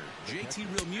catcher, JT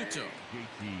Realmuto.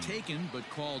 Taken but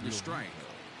called to strike.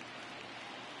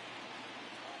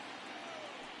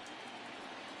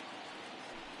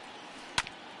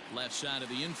 Left side of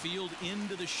the infield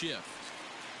into the shift.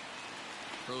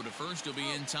 Throw to first will be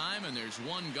in time, and there's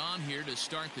one gone here to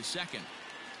start the second.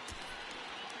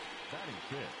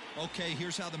 Okay,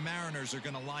 here's how the Mariners are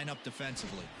going to line up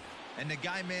defensively. And the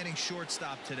guy manning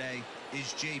shortstop today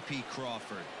is J.P.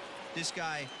 Crawford. This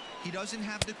guy, he doesn't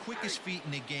have the quickest feet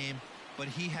in the game, but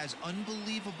he has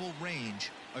unbelievable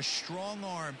range, a strong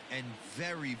arm, and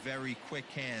very, very quick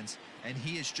hands. And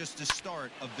he is just the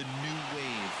start of the new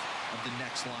wave of the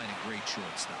next line of great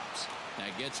shortstops.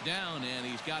 That gets down, and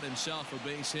he's got himself a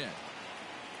base hit.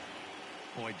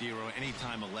 Boy, Dero,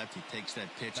 anytime a lefty takes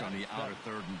that pitch on the outer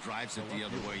third and drives it the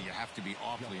other way, you have to be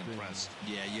awfully impressed.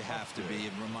 Yeah, you have to be.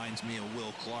 It reminds me of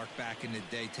Will Clark back in the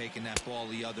day taking that ball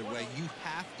the other way. You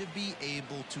have to be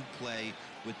able to play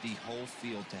with the whole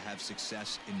field to have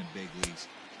success in the big leagues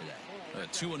today. A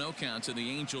 2-0 count to the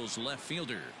Angels left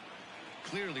fielder.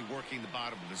 Clearly working the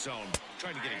bottom of the zone,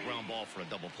 trying to get a ground ball for a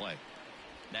double play.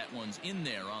 That one's in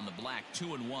there on the black,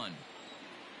 2-1.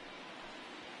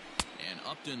 And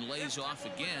Upton lays off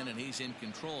again, and he's in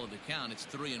control of the count. It's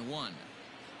 3-1.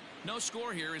 No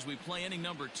score here as we play inning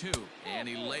number 2. And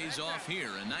he lays off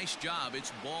here. A nice job.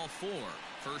 It's ball 4.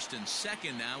 First and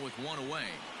second now with one away.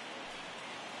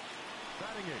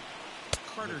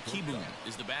 Carter Kieboom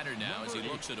is the batter now as he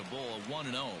looks at a ball of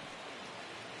 1-0.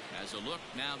 Has a look,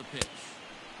 now the pitch.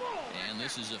 And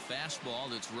this is a fastball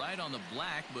that's right on the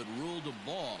black, but ruled a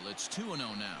ball. It's 2-0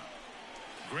 now.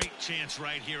 Great chance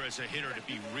right here as a hitter to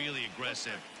be really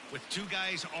aggressive. With two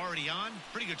guys already on,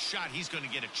 pretty good shot. He's going to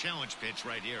get a challenge pitch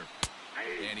right here.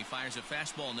 And he fires a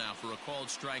fastball now for a called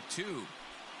strike 2.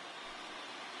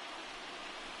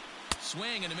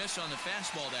 Swing and a miss on the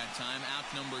fastball that time, out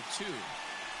number 2.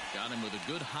 Got him with a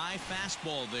good high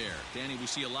fastball there. Danny, we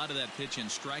see a lot of that pitch in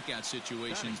strikeout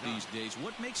situations these days.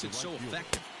 What makes it so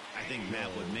effective? I think, Matt,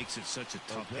 what makes it such a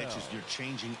tough pitch is you're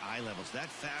changing eye levels. That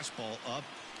fastball up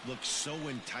looks so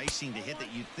enticing to hit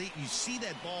that you think you see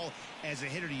that ball as a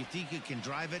hitter, you think you can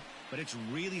drive it, but it's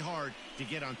really hard to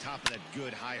get on top of that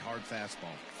good high hard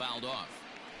fastball. Fouled off.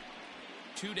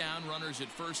 2 down, runners at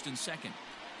first and second.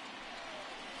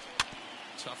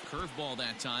 Tough curveball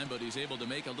that time, but he's able to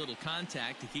make a little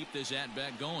contact to keep this at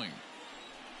bat going.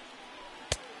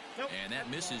 And that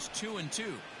misses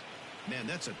 2-2. Man,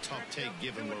 that's a tough take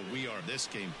given where we are this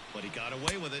game, but he got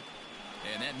away with it.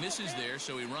 And that misses there,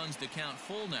 so he runs the count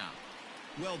full now.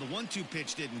 Well, the 1-2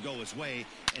 pitch didn't go his way,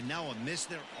 and now a miss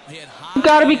there. Hit high. You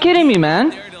gotta be kidding me, man.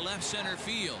 There to left center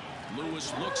field.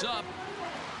 Lewis looks up,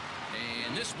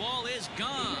 and this ball is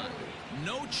gone.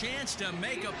 No chance to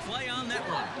make a play on that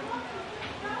one.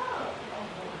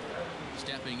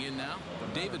 Stepping in now,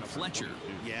 David Fletcher.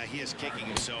 Yeah, he is kicking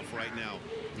himself right now.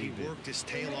 He worked his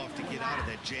tail off to get out of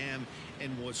that jam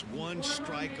and was one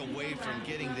strike away from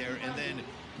getting there, and then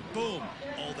boom,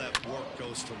 all that work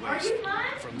goes to waste.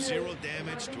 From 0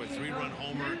 damage to a 3-run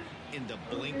homer in the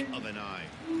blink of an eye.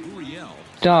 Urías.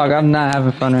 Dog, I'm not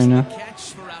having fun right now.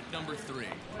 Catch for out number 3.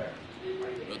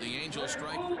 But the Angels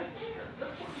strike.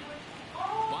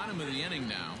 Bottom of the inning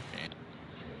now.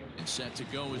 And set to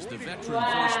go is the veteran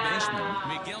first baseman,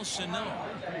 Miguel Sano.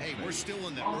 Hey, we're still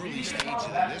in the early stages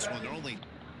of this one. They're only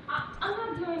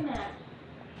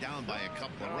down by a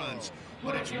couple of runs,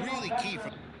 but it's really key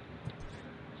for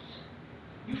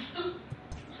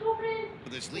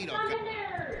this leadoff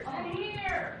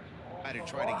guy to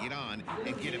try to get on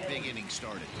and get a big inning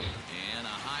started. And a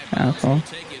high bounce will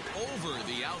take it over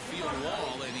the outfield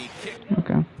wall, and he kicked.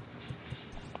 Okay. I'm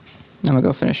gonna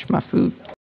go finish my food.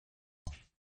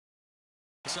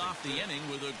 Off the inning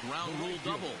with a ground rule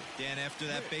double. Dan, after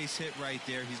that base hit right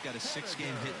there, he's got a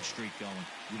 6-game hitting streak going.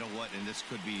 You know what? And this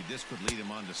could lead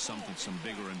him on to some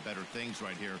bigger and better things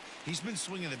right here. He's been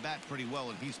swinging the bat pretty well,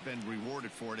 and he's been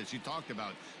rewarded for it, as you talked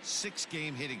about.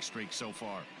 6-game hitting streak so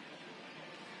far.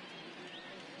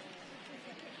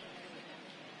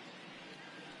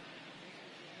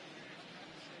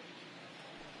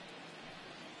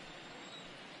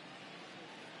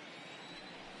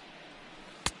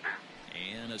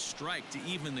 And a strike to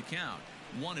even the count.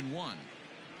 1-1.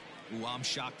 Ooh, I'm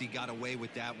shocked he got away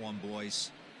with that one,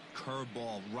 boys.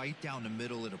 Curveball right down the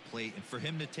middle of the plate, and for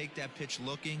him to take that pitch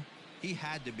looking, he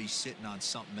had to be sitting on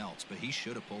something else, but he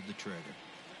should have pulled the trigger.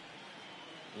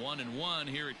 1-1.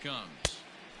 Here it comes.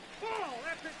 Oh,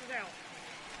 that pitch is out.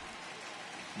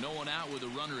 No one out with a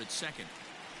runner at second.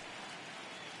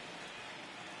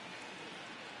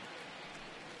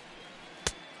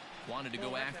 Wanted to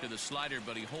go after the slider,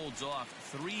 but he holds off.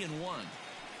 3-1.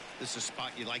 This is a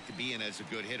spot you like to be in as a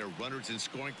good hitter. Runners in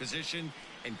scoring position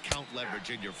and count leverage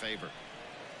in your favor.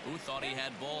 Who thought he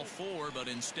had ball 4, but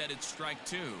instead it's strike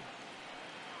 2.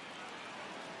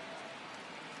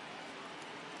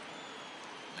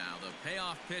 Now the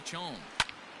payoff pitch home.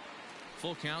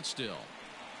 Full count still.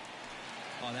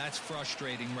 Oh, that's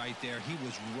frustrating right there. He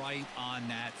was right on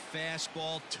that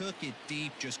fastball, took it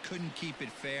deep, just couldn't keep it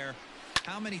fair.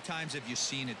 How many times have you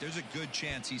seen it? There's a good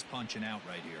chance he's punching out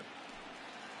right here.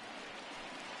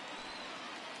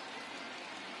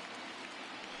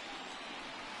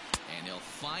 And he'll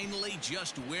finally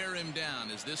just wear him down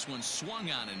as this one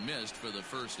swung on and missed for the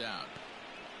first out.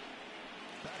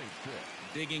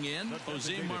 Digging in,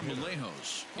 Jose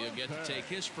Marmolejos. He'll get to take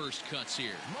his first cuts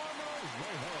here.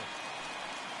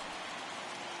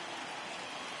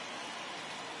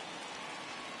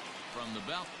 From the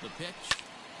belt, the pitch.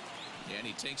 And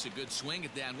he takes a good swing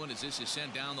at that one as this is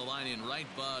sent down the line in right,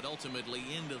 but ultimately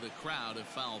into the crowd, a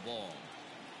foul ball.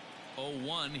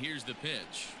 0-1. Here's the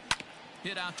pitch.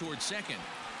 Hit out towards second.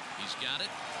 He's got it.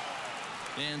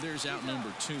 And there's out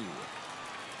number 2.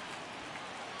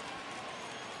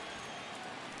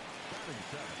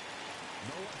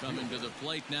 Coming to the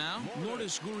plate now,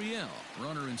 Lourdes Gurriel,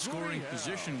 runner in scoring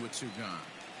position with 2 gone.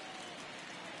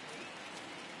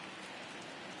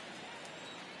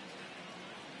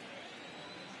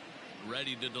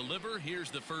 Ready to deliver.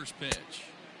 Here's the first pitch.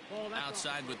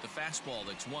 Outside with the fastball.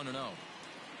 That's 1-0.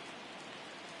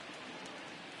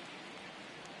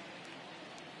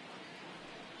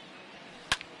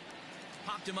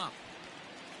 Popped him up.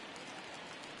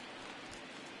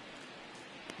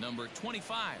 Number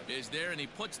 25 is there, and he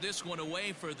puts this one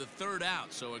away for the 3rd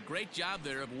out. So a great job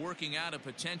there of working out a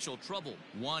potential trouble.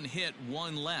 1 hit,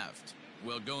 1 left.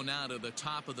 We'll go now to the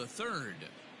top of the 3rd.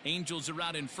 Angels are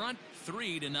out in front,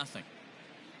 3-0.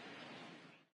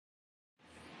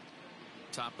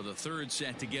 Top of the 3rd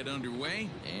set to get underway,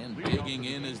 and digging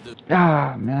in is the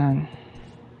man,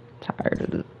 tired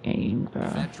of this game, bro.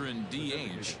 Veteran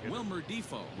DH Wilmer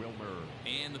Defoe.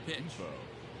 And the pitch.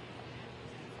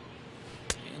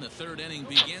 And the 3rd inning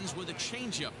begins with a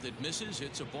changeup that misses.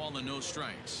 It's a ball and no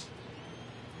strikes.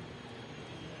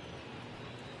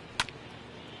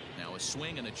 Now a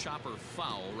swing and a chopper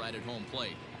foul right at home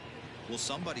plate. Well,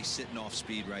 somebody's sitting off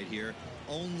speed right here.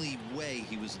 Only way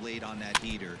he was late on that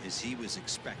heater is he was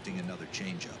expecting another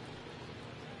changeup.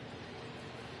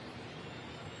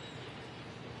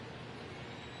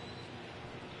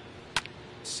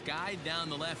 Skied down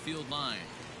the left field line.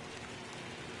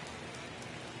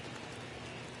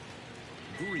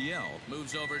 Gurriel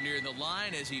moves over near the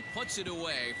line as he puts it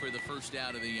away for the first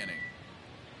out of the inning.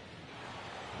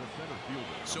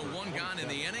 So 1 gone in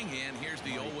the inning, and here's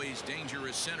the always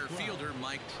dangerous center fielder,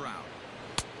 Mike Trout.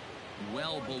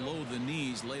 Well below the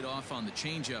knees, laid off on the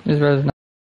changeup.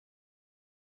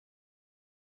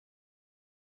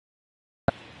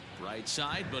 Right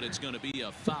side, but it's going to be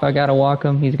a foul. If I gotta walk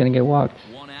him, he's gonna get walked.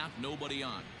 1 out, nobody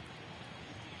on.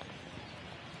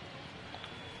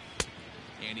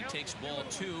 And he takes ball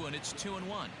 2, and it's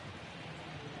 2-1.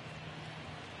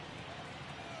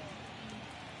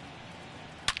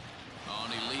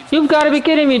 You've got to be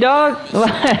kidding me, dog. In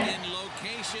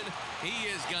location, he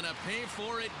is going to pay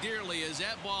for it dearly as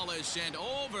that ball is sent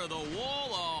over the wall,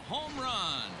 a home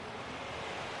run.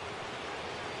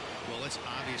 Well, it's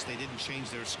obvious they didn't change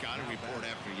their scouting report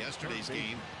after yesterday's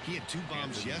game. He had 2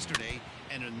 bombs yesterday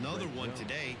and another one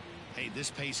today. Hey, this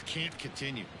pace can't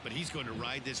continue, but he's going to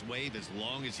ride this wave as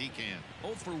long as he can.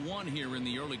 0 for 1 here in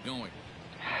the early going.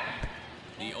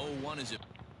 The 0-1 is it.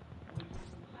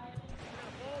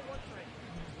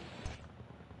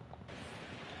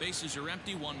 Bases are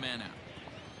empty, 1 man out.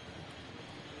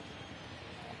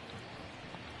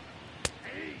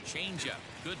 Changeup.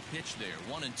 Good pitch there.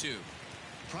 1-2.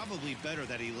 Probably better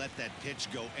that he let that pitch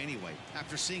go anyway.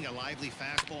 After seeing a lively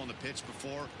fastball on the pitch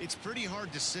before, it's pretty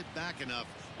hard to sit back enough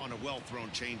on a well-thrown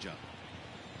changeup.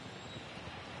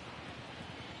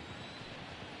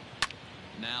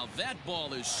 Now that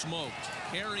ball is smoked,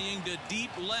 carrying to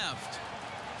deep left.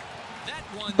 That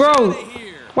one's Bro, out of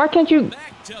here. why can't you?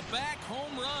 Back-to-back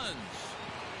home runs.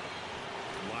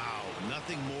 Wow,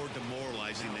 nothing more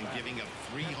demoralizing than giving up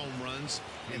 3 home runs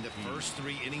in the first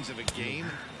 3 innings of a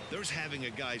game. There's having a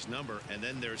guy's number, and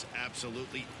then there's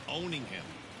absolutely owning him.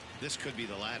 This could be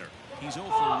the latter. He's 0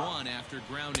 for 1 after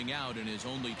grounding out in his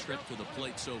only trip to the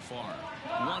plate so far.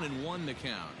 1-1 the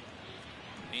count.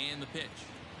 And the pitch.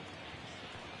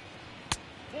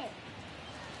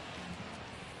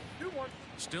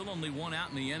 Still only 1 out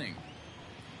in the inning.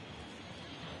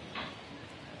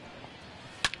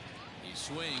 He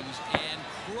swings and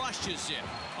crushes it.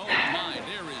 Oh my,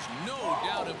 there is no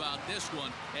doubt about this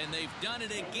one. And they've done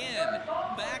it again.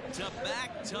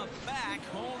 Back-to-back-to-back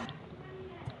home.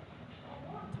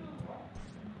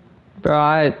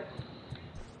 Bro,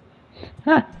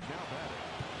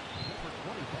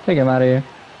 take him out of here.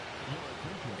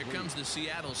 Here comes the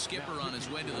Seattle skipper on his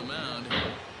way to the mound.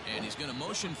 And he's going to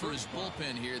motion for his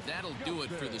bullpen here. That'll do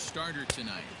it for the starter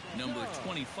tonight. Number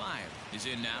 25 is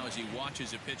in now as he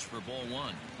watches a pitch for ball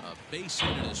 1. A base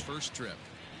hit in his first trip.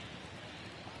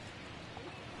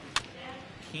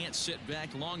 Can't sit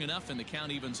back long enough, and the count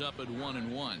evens up at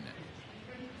 1-1.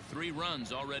 3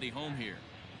 runs already home here.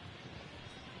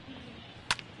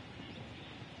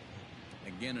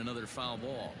 Again, another foul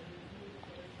ball.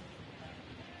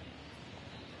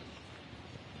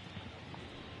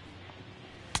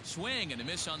 Swing and a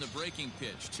miss on the breaking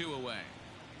pitch. 2 away.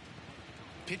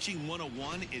 Pitching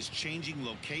 101 is changing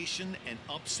location and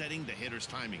upsetting the hitter's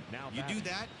timing. You do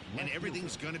that, and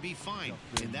everything's going to be fine.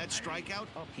 In that strikeout,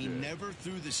 he never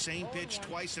threw the same pitch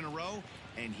twice in a row,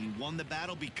 and he won the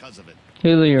battle because of it.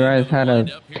 Julio Urías had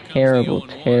a terrible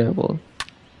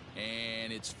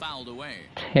And it's fouled away.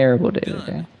 Terrible day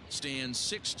today. Stands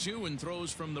 6'2" and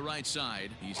throws from the right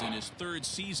side. He's in his 3rd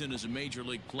season as a major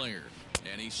league player.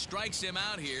 And he strikes him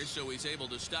out here, so he's able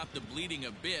to stop the bleeding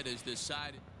a bit as this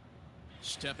side.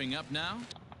 Stepping up now.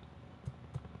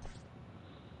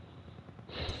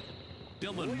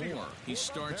 Dylan Moore. He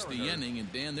starts the inning,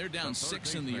 and Dan, they're down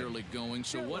 6 in the early going.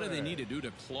 So what do they need to do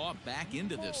to claw back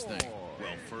into this thing?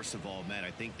 Well, first of all, Matt, I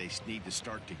think they need to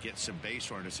start to get some base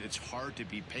runners. It's hard to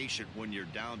be patient when you're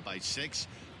down by 6,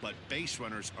 but base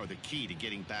runners are the key to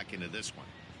getting back into this one.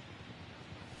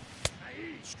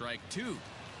 Strike 2.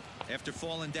 After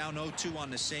falling down 0-2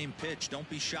 on the same pitch, don't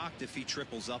be shocked if he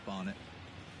triples up on it.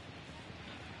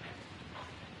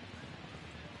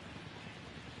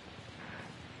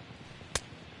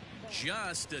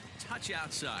 Just a touch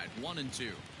outside.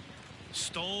 1-2.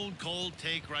 Stone cold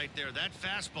take right there. That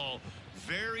fastball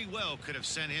very well could have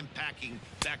sent him packing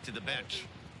back to the bench.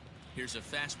 Here's a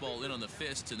fastball in on the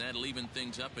fists, and that'll even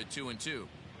things up at 2-2.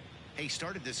 He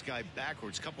started this guy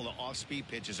backwards, couple of off-speed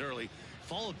pitches early,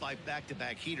 followed by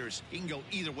back-to-back heaters. He can go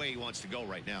either way he wants to go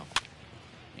right now.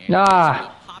 And he's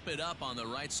gonna pop it up on the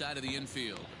right side of the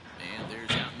infield. And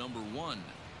there's out number 1.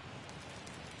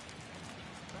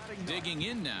 Digging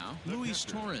in now, Luis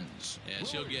Torrens, as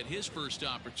he'll get his first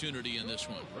opportunity in this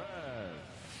one.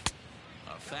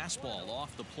 A fastball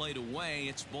off the plate away.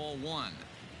 It's ball 1.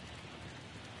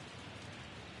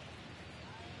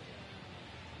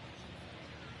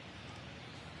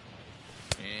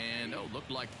 And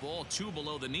looked like ball 2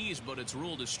 below the knees, but it's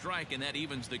ruled a strike, and that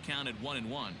evens the count at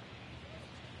 1-1.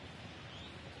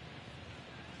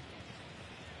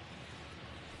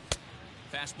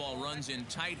 Fastball runs in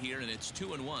tight here, and it's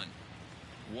 2-1.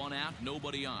 1 out,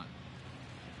 nobody on.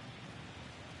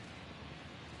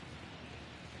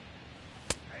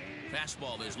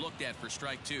 Fastball is looked at for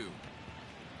strike 2.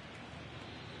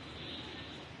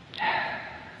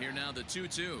 Here now the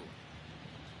 2-2.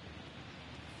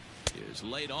 Is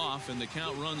laid off, and the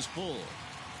count runs full.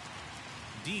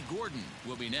 D. Gordon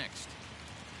will be next.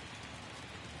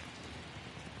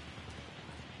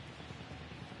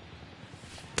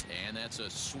 And that's a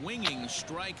swinging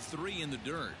strike 3 in the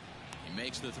dirt. He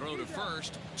makes the throw to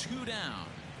first. 2 down.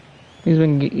 He's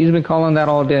been calling that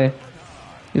all day.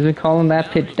 He's been calling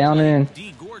that pitch down and in.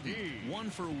 D. Gordon 1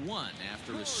 for 1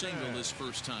 after a single his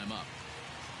first time up.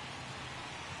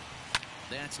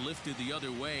 That's lifted the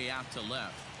other way out to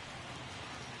left.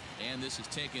 And this is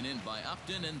taken in by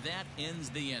Upton, and that ends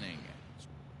the inning.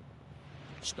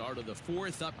 Start of the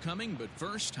 4th upcoming, but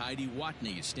first, Heidi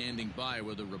Watney standing by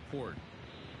with a report.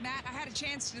 Matt, I had a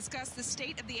chance to discuss the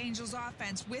state of the Angels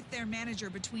offense with their manager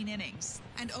between innings.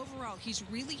 And overall, he's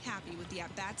really happy with the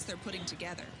at-bats they're putting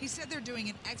together. He said they're doing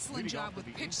an excellent job with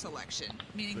pitch selection,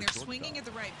 meaning they're swinging at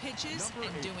the right pitches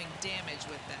and doing damage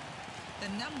with them. The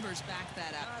numbers back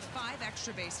that up. 5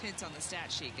 extra base hits on the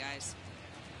stat sheet, guys.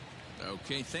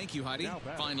 Okay, thank you, Heidi.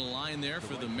 Final line there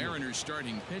for the Mariners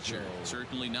starting pitcher.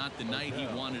 Certainly not the night he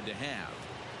wanted to have.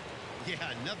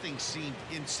 Yeah, nothing seemed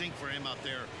in sync for him out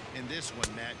there in this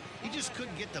one, Matt. He just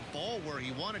couldn't get the ball where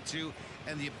he wanted to,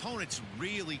 and the opponents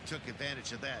really took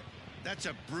advantage of that. That's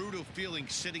a brutal feeling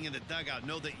sitting in the dugout.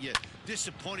 Know that you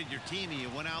disappointed your team and you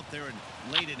went out there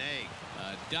and laid an egg.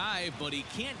 A dive, but he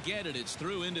can't get it. It's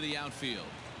through into the outfield.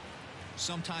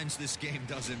 Sometimes this game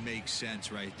doesn't make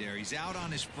sense right there. He's out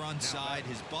on his front side,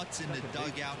 his butt's in the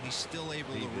dugout, and he's still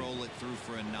able to roll it through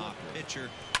for a knock. Pitcher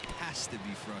has to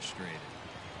be frustrated.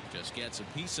 Just gets a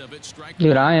piece of it. Strike.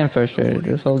 Dude, I am frustrated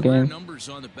this whole game. Numbers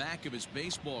on the back of his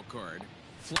baseball card.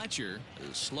 Fletcher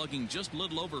is slugging just a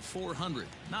little over 400.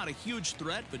 Not a huge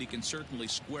threat, but he can certainly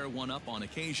square one up on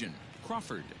occasion.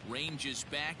 Crawford ranges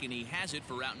back, and he has it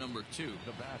for out number 2.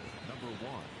 The batter, number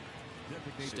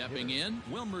 1. Stepping in,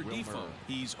 Wilmer Defoe.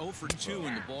 He's 0 for 2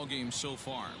 in the ballgame so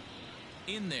far.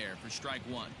 In there for strike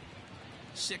 1.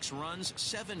 6 runs,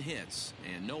 7 hits,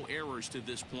 and no errors to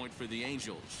this point for the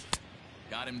Angels.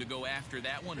 Got him to go after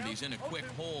that one, and he's in a quick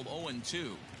hold,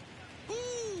 0-2. Ooh,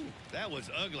 that was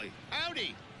ugly.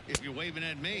 Howdy, if you're waving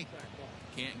at me.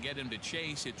 Can't get him to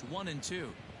chase. It's 1-2.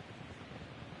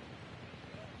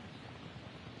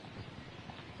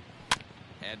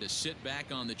 Had to sit back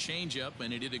on the changeup,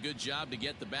 and he did a good job to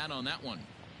get the bat on that one.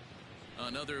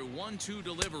 Another 1-2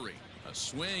 delivery. A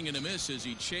swing and a miss as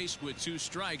he chased with 2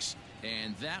 strikes,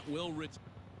 and that will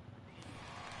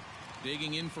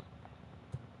digging in for.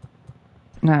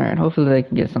 Alright, hopefully they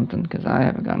can get something, because I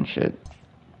haven't gotten shit.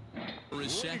 For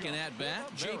his second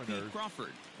at-bat, J.P.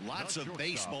 Crawford. Lots of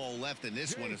baseball left in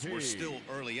this one as we're still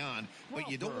early on, but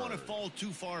you don't want to fall too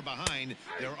far behind.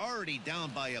 They're already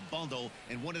down by a bundle,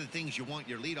 and one of the things you want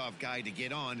your leadoff guy to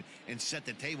get on and set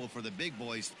the table for the big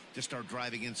boys to start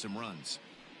driving in some runs.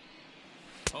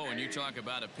 Oh, and you talk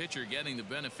about a pitcher getting the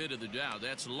benefit of the doubt.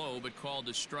 That's low, but called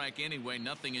a strike anyway.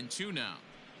 0-2 now.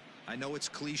 I know it's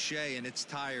cliche and it's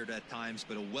tired at times,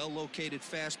 but a well-located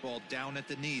fastball down at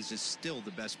the knees is still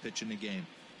the best pitch in the game.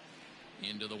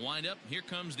 Into the windup. Here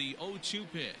comes the 0-2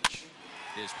 pitch.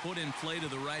 Is put in play to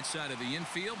the right side of the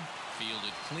infield.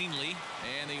 Fielded cleanly.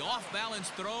 And the off-balance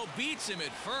throw beats him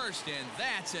at first, and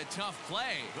that's a tough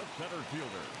play. The center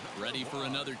fielder. Ready for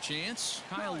another chance?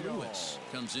 Kyle Lewis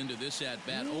comes into this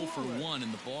at-bat 0 for 1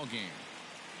 in the ballgame.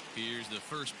 Here's the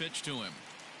first pitch to him.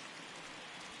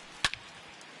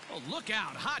 Oh, look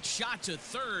out. Hot shot to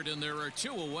third, and there are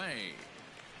 2 away.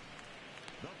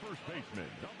 The first baseman,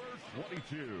 number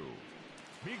 22,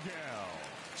 Miguel.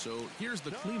 So here's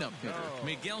the cleanup hitter,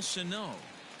 Miguel Sano.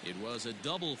 It was a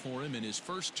double for him in his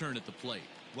first turn at the plate.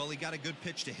 Well, he got a good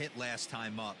pitch to hit last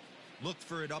time up. Looked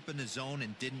for it up in the zone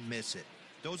and didn't miss it.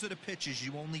 Those are the pitches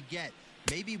you only get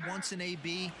maybe once in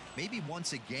AB, maybe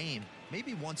once a game,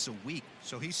 maybe once a week.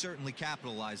 So he certainly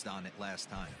capitalized on it last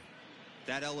time.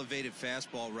 That elevated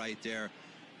fastball right there,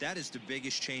 that is the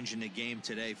biggest change in the game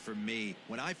today for me.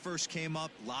 When I first came up,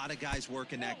 a lot of guys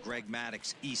working that Greg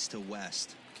Maddux east to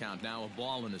west. Count now, a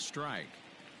ball and a strike.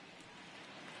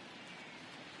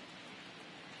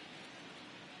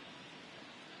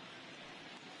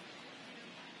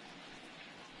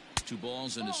 Two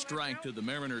balls and a strike to the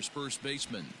Mariners' first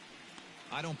baseman.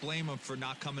 I don't blame him for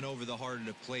not coming over the heart of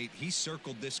the plate. He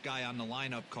circled this guy on the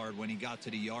lineup card when he got to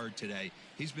the yard today.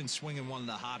 He's been swinging one of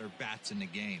the hotter bats in the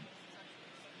game.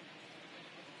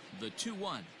 The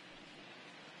 2-1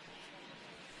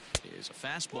 is a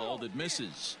fastball that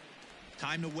misses.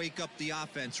 Time to wake up the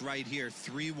offense right here.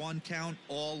 3-1 count,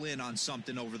 all in on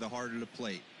something over the heart of the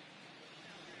plate.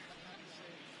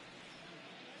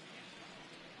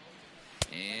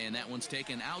 And that one's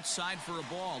taken outside for a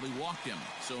ball. He walked him.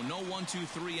 So no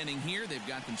 1-2-3 inning here. They've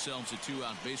got themselves a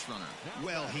 2-out base runner.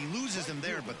 Well, he loses him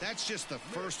there, but that's just the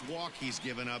first walk he's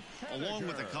given up, along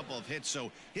with a couple of hits.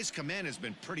 So his command has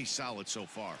been pretty solid so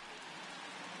far.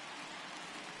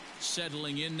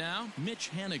 Settling in now,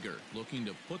 Mitch Haniger looking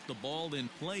to put the ball in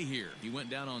play here. He went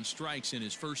down on strikes in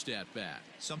his first at-bat.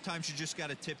 Sometimes you just got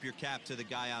to tip your cap to the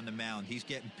guy on the mound. He's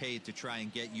getting paid to try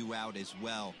and get you out as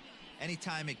well.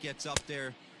 Anytime it gets up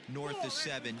there north of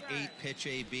 7, 8 pitch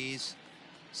ABs,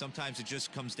 sometimes it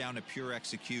just comes down to pure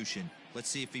execution. Let's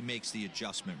see if he makes the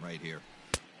adjustment right here.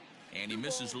 And he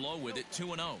misses low with it,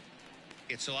 2-0.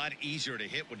 It's a lot easier to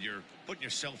hit when you're putting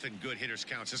yourself in good hitters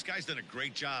counts. This guy's done a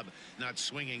great job not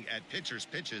swinging at pitchers'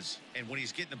 pitches. And when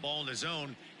he's getting the ball in his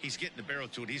zone, he's getting the barrel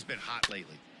to it. He's been hot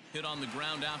lately. Hit on the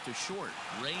ground out to short.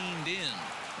 Reined in.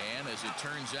 And as it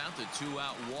turns out, the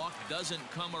 2-out walk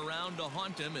doesn't come around to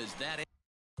haunt him as that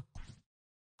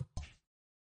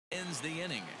ends the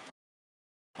inning.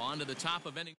 On to the top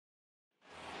of inning.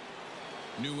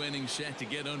 New inning set to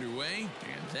get underway,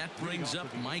 and that brings up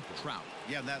Mike Trout.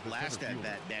 Yeah, that last at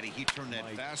bat, Matty, he turned that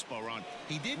fastball around.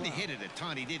 He didn't hit it a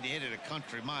ton. He didn't hit it a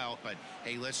country mile, but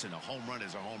hey, listen, a home run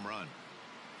is a home run.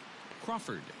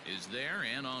 Crawford is there,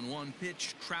 and on one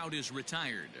pitch, Trout is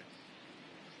retired.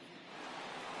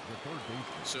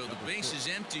 So the base is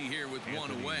empty here with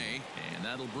one away, and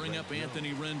that'll bring up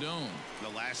Anthony Rendon. The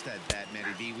last at bat,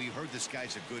 Matty V, we heard this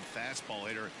guy's a good fastball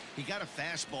hitter. He got a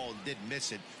fastball and didn't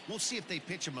miss it. We'll see if they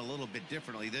pitch him a little bit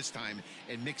differently this time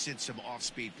and mix in some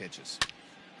off-speed pitches.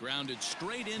 Grounded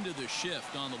straight into the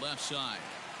shift on the left side.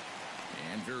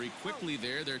 And very quickly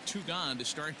there, they're 2 gone to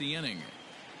start the inning.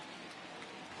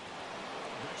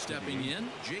 Stepping in,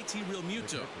 JT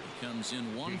Realmuto comes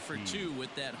in 1 for 2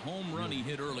 with that home run he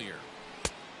hit earlier.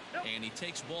 And he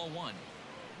takes ball 1.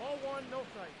 Ball 1, no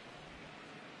strike.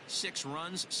 6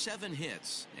 runs, 7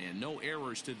 hits, and no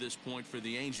errors to this point for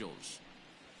the Angels.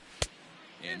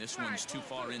 And this one's too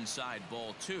far inside,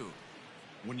 ball 2.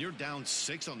 When you're down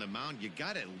 6 on the mound, you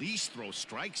got to at least throw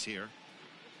strikes here.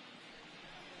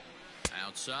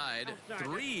 Outside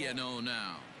 3-0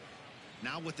 now.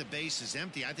 Now with the bases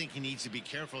empty, I think he needs to be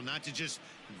careful not to just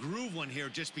groove one here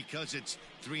just because it's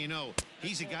 3-0.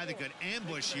 He's a guy that could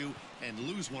ambush you and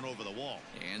lose one over the wall.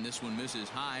 And this one misses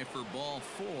high for ball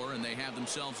 4, and they have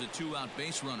themselves a 2-out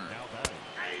base runner.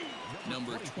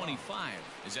 Number 25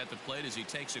 is at the plate as he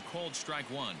takes a cold strike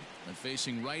 1. And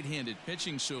facing right-handed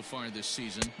pitching so far this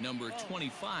season, number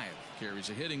 25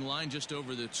 carries a hitting line just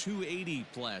over the 280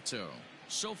 plateau.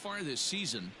 So far this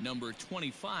season, number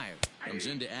 25 comes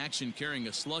into action carrying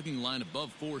a slugging line above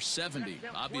 470.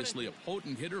 Obviously a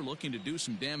potent hitter looking to do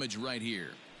some damage right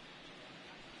here.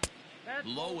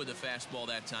 Low with a fastball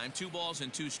that time. 2 balls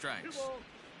and 2 strikes. 2 balls,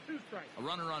 2 strikes. A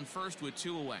runner on first with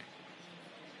 2 away.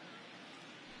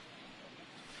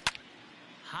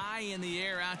 High in the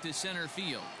air out to center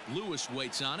field. Lewis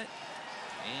waits on it.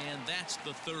 And that's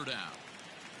the 3rd out.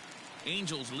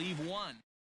 Angels leave 1.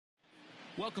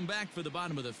 Welcome back for the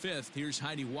bottom of the 5th. Here's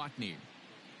Heidi Watney.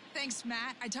 Thanks,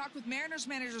 Matt. I talked with Mariners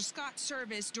manager Scott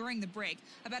Service during the break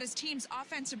about his team's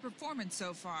offensive performance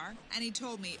so far, and he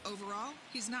told me, overall,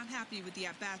 he's not happy with the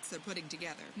at-bats they're putting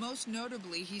together. Most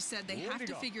notably, he said they have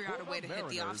to figure out a way to hit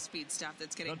the off-speed stuff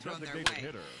that's getting thrown their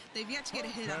way. They've yet to get a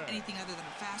hit on anything other than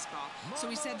a fastball, so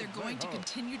he said they're going to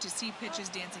continue to see pitches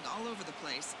dancing all over the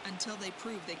place until they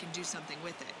prove they can do something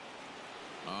with it.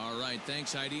 All right,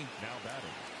 thanks, Heidi. Now batting.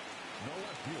 No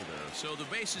left fielder. So the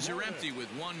bases are empty with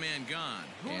 1 man gone.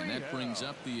 And that brings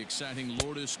up the exciting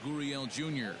Lourdes Gurriel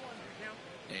Jr.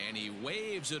 And he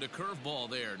waves at a curveball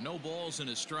there. No balls and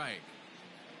a strike.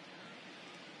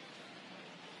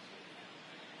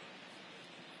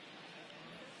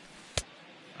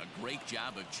 A great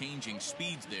job of changing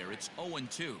speeds there. It's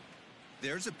 0-2.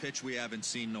 There's a pitch we haven't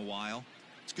seen in a while.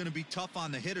 It's going to be tough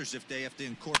on the hitters if they have to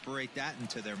incorporate that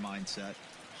into their mindset.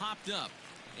 Hopped up.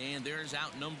 And there's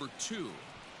out number 2.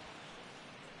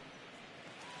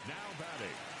 Now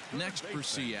batting. Next for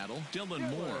Seattle, Dylan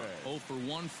Moore. 0 for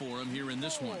 1 for him here in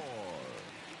this one.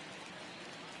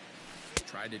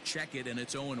 Tried to check it, and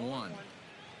it's 0-1.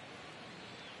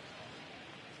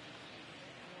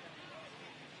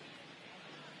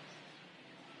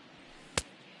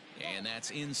 And that's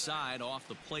inside off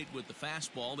the plate with the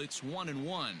fastball. It's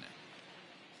 1-1.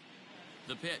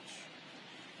 The pitch.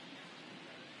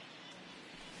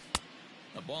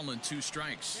 A ball and 2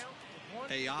 strikes.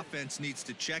 Hey, offense needs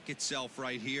to check itself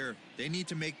right here. They need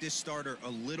to make this starter a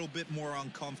little bit more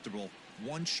uncomfortable.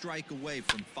 1 strike away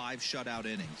from 5 shutout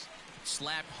innings.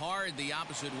 Slapped hard the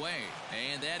opposite way.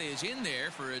 And that is in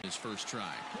there for his first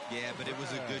try. Yeah, but it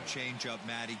was a good changeup,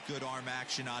 Matty. Good arm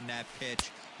action on that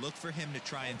pitch. Look for him to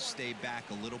try and stay back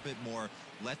a little bit more.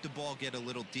 Let the ball get a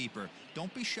little deeper.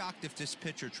 Don't be shocked if this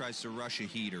pitcher tries to rush a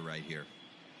heater right here.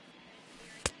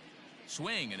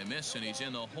 Swing and a miss, and he's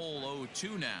in the hole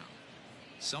 0-2 now.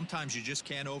 Sometimes you just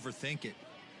can't overthink it.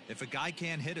 If a guy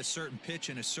can't hit a certain pitch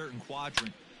in a certain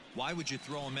quadrant, why would you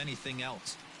throw him anything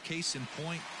else? Case in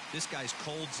point, this guy's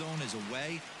cold zone is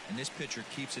away, and this pitcher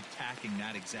keeps attacking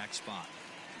that exact spot.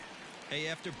 Hey,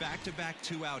 after back-to-back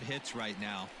 2-out hits right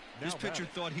now, this pitcher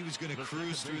thought he was going to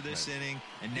cruise through this inning,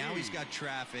 and now he's got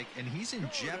traffic, and he's in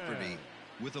jeopardy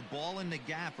with a ball in the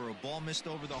gap or a ball missed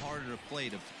over the heart of the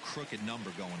plate of crooked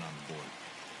number going on the board.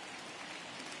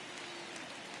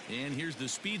 And here's the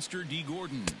speedster D.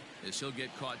 Gordon, as he'll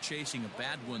get caught chasing a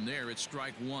bad one there at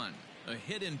strike one. A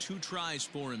hit in 2 tries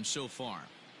for him so far.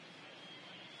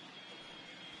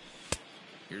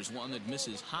 Here's one that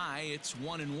misses high. It's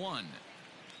 1-1.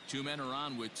 2 men are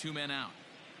on with 2 men out.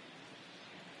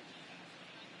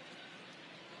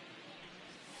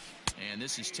 And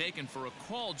this is taken for a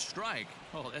called strike.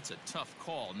 Oh, that's a tough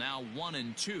call. Now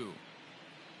 1-2.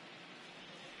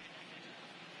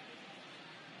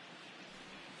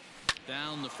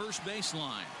 Down the first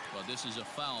baseline. But this is a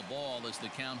foul ball as the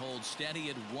count holds steady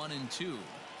at 1-2.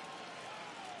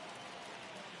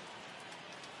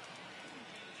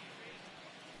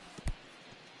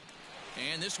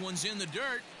 And this one's in the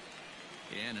dirt.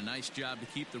 And a nice job to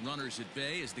keep the runners at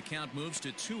bay as the count moves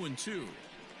to 2-2.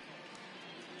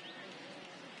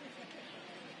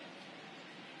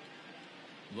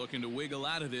 Looking to wiggle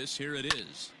out of this. Here it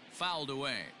is. Fouled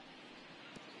away.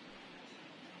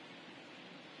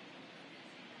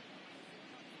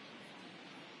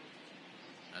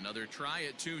 Another try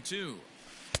at 2-2.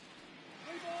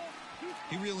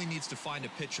 He really needs to find a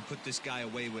pitch to put this guy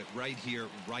away with right here,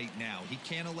 right now. He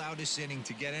can't allow this inning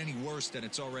to get any worse than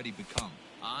it's already become.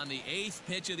 On the 8th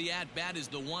pitch of the at-bat is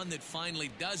the one that finally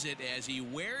does it as he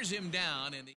wears him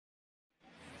down. And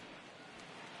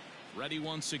ready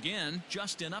once again,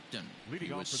 Justin Upton.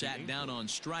 He was sat down on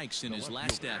strikes in his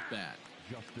last at-bat.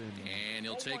 And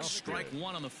he'll take strike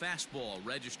one on the fastball,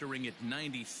 registering at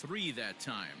 93 that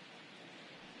time.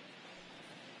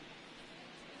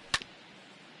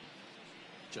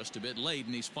 Just a bit late,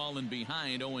 and he's fallen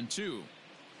behind 0-2.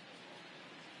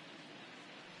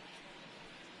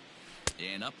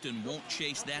 And Upton won't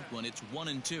chase that one. It's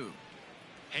 1-2.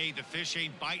 Hey, the fish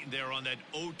ain't biting there on that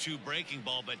 0-2 breaking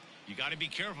ball, but you got to be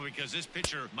careful because this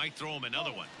pitcher might throw him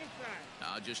another one.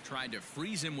 Just tried to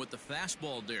freeze him with the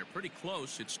fastball there. Pretty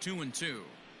close. It's 2-2.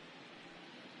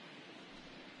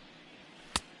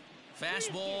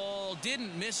 Fastball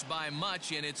didn't miss by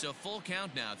much, and it's a full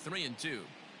count now. 3-2.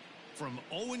 From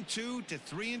 0-2 to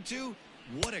 3-2,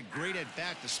 what a great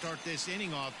at-bat to start this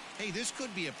inning off. Hey, this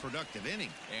could be a productive inning.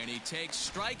 And he takes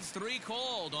strike 3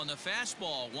 called on the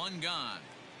fastball. 1 gone.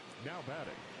 Now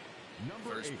batting,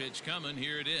 number First 8. pitch coming.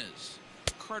 Here it is.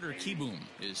 Carter Kieboom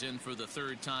is in for the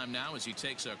 3rd time now as he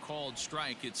takes a called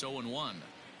strike. It's 0-1.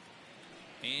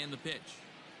 And the pitch.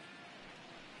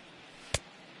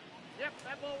 Yep,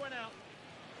 that ball went out.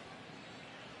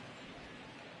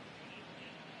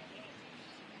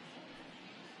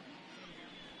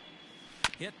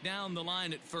 Hit down the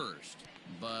line at first,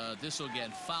 but this will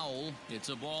get foul. It's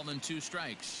a ball and 2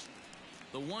 strikes.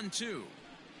 The 1-2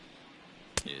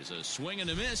 is a swing and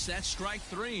a miss. That's strike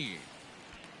 3.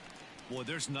 Boy,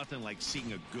 there's nothing like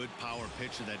seeing a good power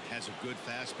pitcher that has a good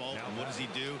fastball. And what does he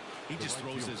do? He just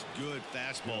throws this good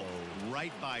fastball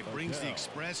right by, brings the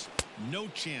express. No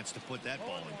chance to put that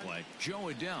ball in play. Joe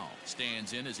Adell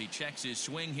stands in as he checks his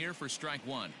swing here for strike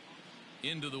 1.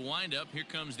 Into the windup. Here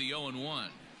comes the 0-1.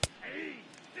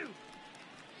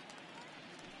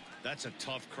 That's a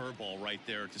tough curveball right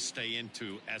there to stay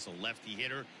into as a lefty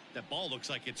hitter. That ball looks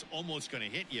like it's almost going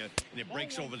to hit you, and it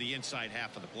breaks over the inside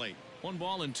half of the plate. 1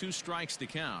 ball and 2 strikes to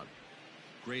count.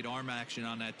 Great arm action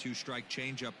on that 2-strike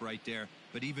changeup right there,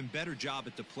 but even better job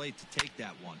at the plate to take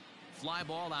that one. Fly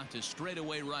ball out to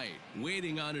straightaway right.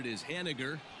 Waiting on it is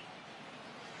Heaney.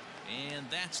 And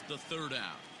that's the 3rd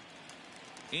out.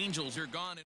 Angels are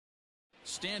gone.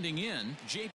 Standing in,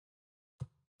 J.P.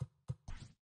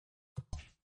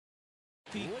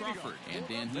 Crawford and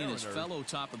Dan Heaney's fellow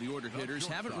top-of-the-order hitters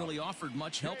haven't really offered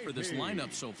much help for this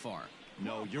lineup so far.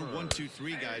 No, your 1, 2,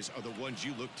 3 guys are the ones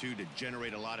you look to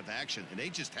generate a lot of action, and they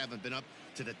just haven't been up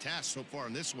to the task so far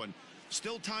in this one.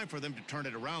 Still time for them to turn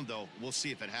it around, though. We'll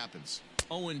see if it happens.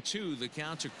 0-2 the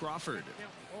count to Crawford.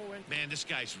 Man, this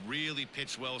guy's really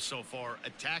pitched well so far,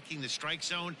 attacking the strike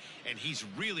zone, and he's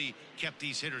really kept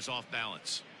these hitters off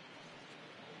balance.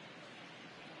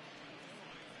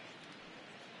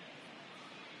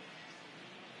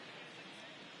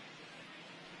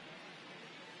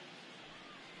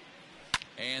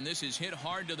 And this is hit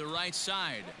hard to the right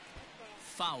side.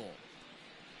 Foul.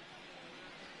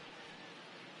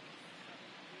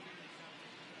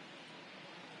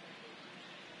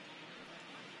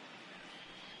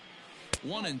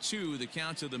 One and 2 the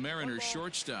count to the Mariners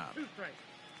shortstop.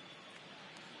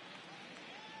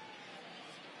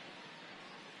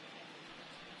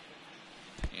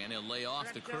 And he'll lay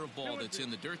off the curveball that's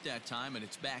in the dirt that time, and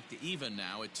it's back to even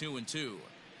now at 2-2.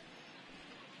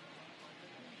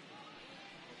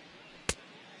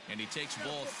 And he takes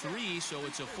ball 3, so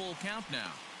it's a full count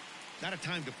now. Not a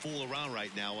time to fool around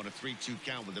right now on a 3-2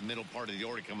 count with the middle part of the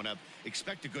order coming up.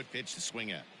 Expect a good pitch to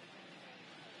swing at.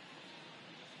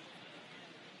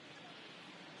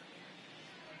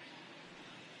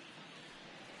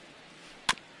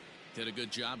 Did a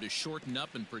good job to shorten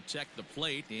up and protect the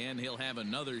plate, and he'll have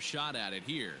another shot at it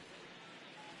here.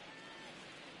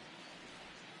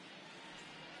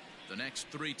 The next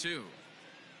 3-2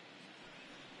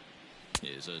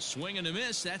 is a swing and a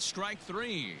miss. That's strike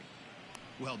 3.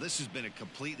 Well, this has been a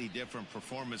completely different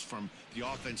performance from the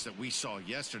offense that we saw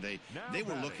yesterday. They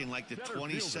were looking like the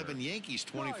 27 Yankees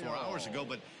 24 hours ago,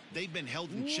 but they've been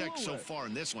held in check so far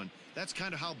in this one. That's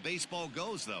kind of how baseball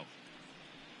goes, though.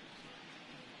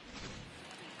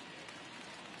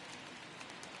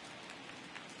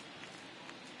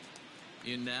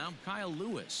 In now, Kyle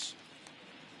Lewis.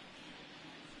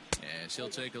 As he'll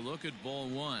take a look at ball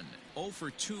 1. 0 for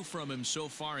 2 from him so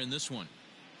far in this one.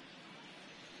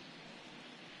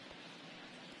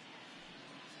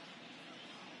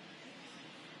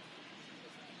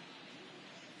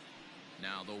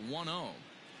 Now the 1-0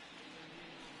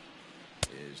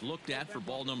 is looked at for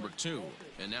ball number 2.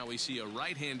 And now we see a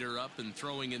right-hander up and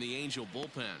throwing in the Angel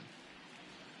bullpen.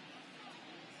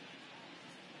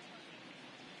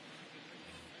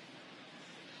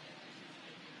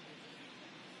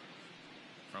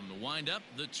 From the windup,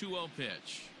 the 2-0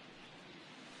 pitch.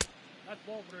 That's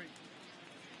ball 3.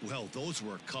 Well, those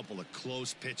were a couple of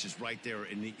close pitches right there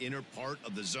in the inner part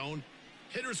of the zone.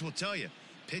 Hitters will tell you,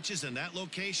 pitches in that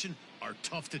location are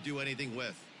tough to do anything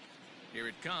with. Here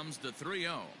it comes, the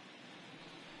 3-0.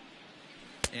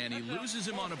 And he loses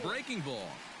him on a breaking ball.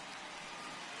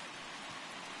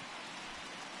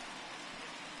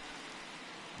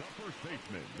 The first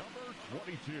baseman, number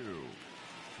 22.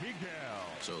 Miguel.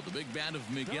 So the big bat of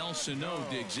Miguel Sano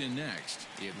digs in next.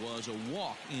 It was a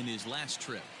walk in his last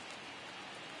trip.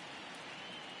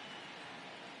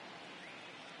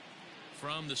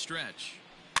 From the stretch.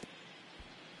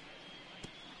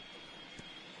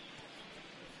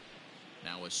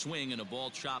 Now a swing and a ball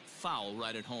chopped foul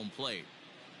right at home plate.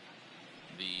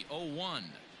 The 0-1.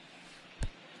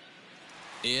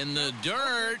 In the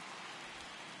dirt.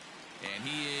 And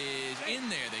he is in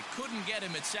there. They couldn't get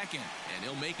him at second. And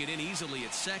he'll make it in easily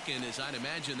at second, as I'd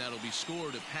imagine that'll be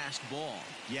scored a passed ball.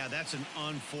 Yeah, that's an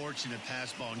unfortunate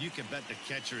pass ball, and you can bet the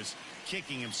catcher is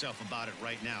kicking himself about it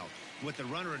right now. With the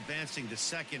runner advancing to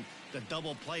second, the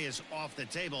double play is off the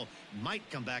table. Might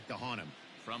come back to haunt him.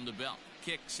 From the belt,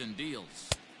 kicks and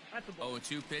deals.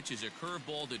 0-2 pitch is a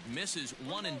curveball that misses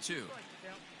 1-2.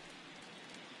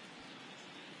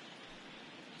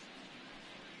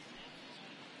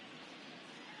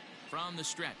 From the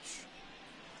stretch.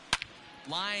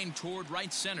 Line toward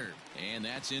right center. And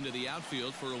that's into the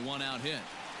outfield for a 1-out hit.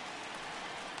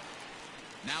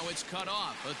 Now it's cut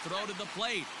off. A throw to the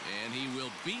plate. And he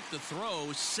will beat the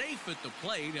throw safe at the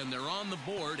plate. And they're on the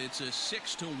board. It's a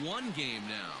 6-1 game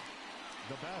now.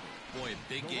 The batter. Boy, a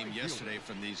big game yesterday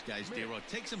from these guys, Dero. It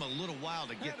takes them a little while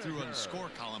to get through on the score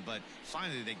column, but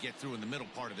finally they get through in the middle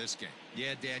part of this game.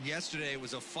 Yeah, Dan, yesterday it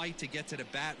was a fight to get to the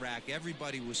bat rack.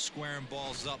 Everybody was squaring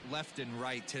balls up left and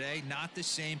right. Today, not the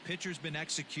same. Pitcher's been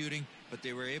executing, but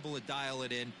they were able to dial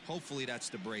it in. Hopefully that's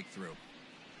the breakthrough.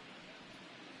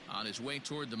 On his way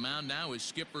toward the mound now is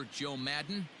skipper Joe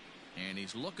Madden, and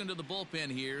he's looking to the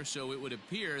bullpen here, so it would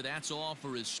appear that's all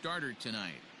for his starter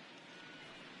tonight.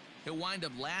 He'll wind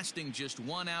up lasting just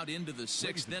 1 out into the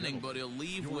 6th inning, but he'll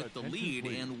leave with the lead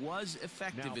and was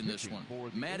effective in this one.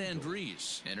 Matt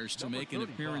Andres enters to make an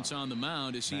appearance on the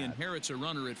mound as he inherits a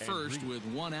runner at first with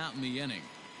 1 out in the inning.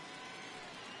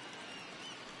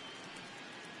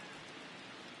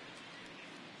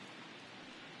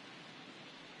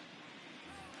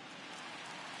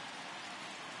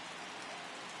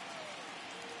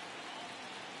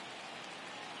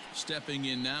 Stepping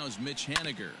in now is Mitch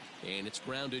Haniger, and it's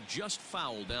grounded just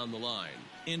foul down the line.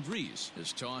 Andres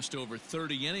has tossed over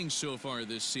 30 innings so far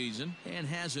this season and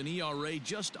has an ERA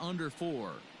just under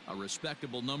 4, a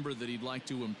respectable number that he'd like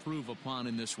to improve upon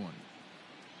in this one.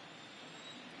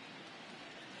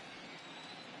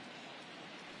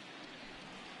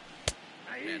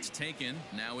 That's taken.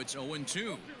 Now it's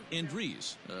 0-2.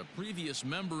 Andres, a previous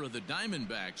member of the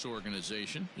Diamondbacks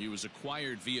organization. He was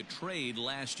acquired via trade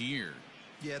last year.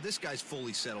 Yeah, this guy's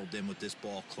fully settled in with this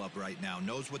ball club right now.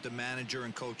 Knows what the manager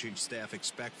and coaching staff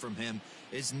expect from him.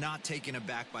 Is not taken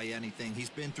aback by anything.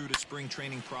 He's been through the spring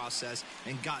training process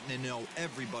and gotten to know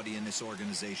everybody in this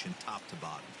organization top to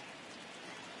bottom.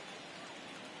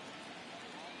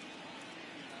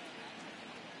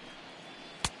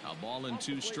 A ball and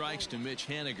 2 strikes to Mitch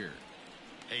Haniger.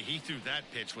 Hey, he threw that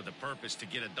pitch with a purpose to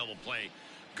get a double play.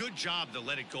 Good job to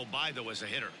let it go by, though, as a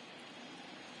hitter.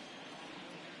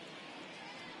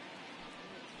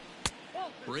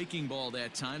 Breaking ball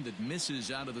that time that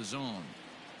misses out of the zone.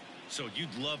 So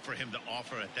you'd love for him to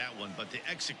offer at that one, but the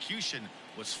execution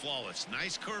was flawless.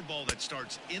 Nice curveball that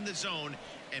starts in the zone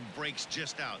and breaks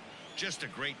just out. Just a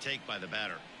great take by the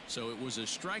batter. So it was a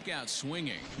strikeout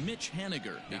swinging. Mitch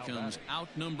Haniger becomes out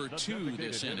number 2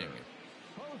 this inning.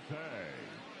 Jose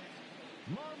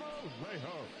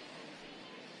Marmolejo.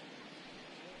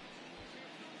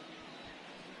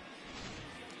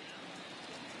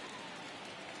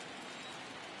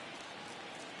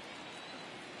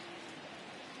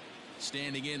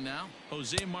 Standing in now,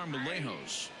 Jose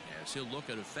Marmolejos, as he'll look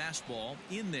at a fastball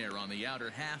in there on the outer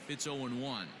half. It's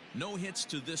 0-1. No hits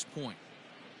to this point.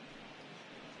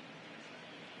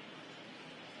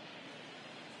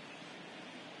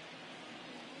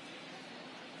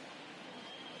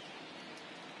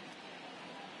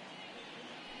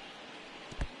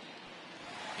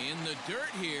 In the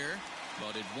dirt here,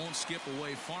 but it won't skip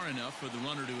away far enough for the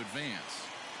runner to advance.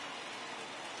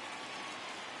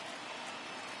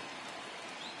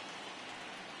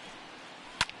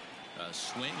 A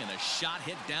swing and a shot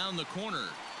hit down the corner.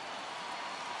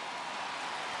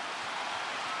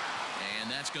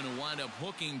 And that's going to wind up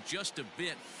hooking just a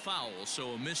bit foul,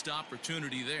 so a missed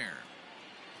opportunity there.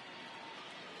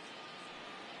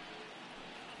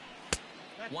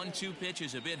 1-2 pitch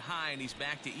is a bit high, and he's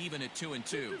back to even at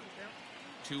 2-2.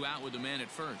 2 out with the man at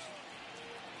first.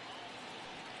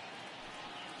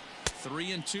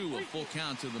 3-2, a full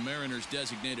count to the Mariners'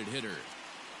 designated hitter.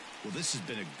 Well, this has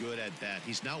been a good at-bat.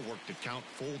 He's now worked the count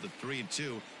full to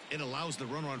 3-2. It allows the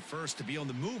runner on first to be on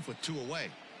the move with 2 away.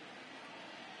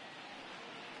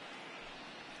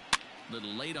 A little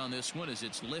late on this one as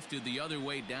it's lifted the other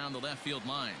way down the left field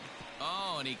line.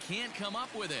 Oh, and he can't come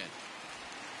up with it.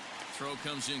 Throw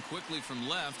comes in quickly from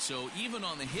left, so even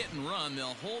on the hit and run,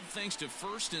 they'll hold things to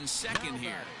first and second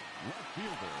here. Left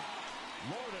fielder,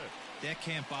 Lourdes. That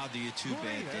can't bother you too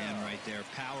bad, Dan, right there.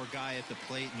 Power guy at the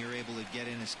plate, and you're able to get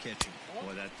in his kitchen.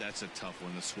 Boy, that's a tough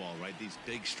one to swallow, right? These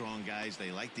big, strong guys,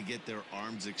 they like to get their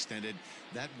arms extended.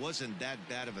 That wasn't that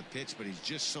bad of a pitch, but he's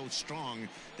just so strong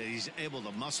that he's able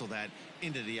to muscle that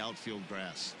into the outfield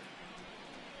grass.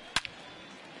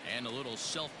 And a little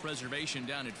self-preservation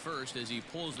down at first as he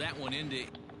pulls that one into.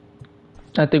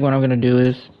 I think what I'm gonna do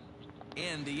is,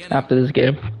 after this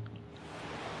game,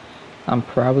 I'm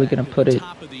probably gonna put it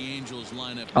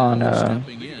on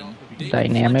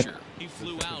dynamic,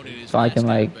 so I can,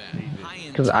 like,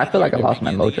 because I feel like I lost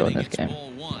my mojo in this game.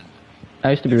 I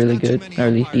used to be really good, or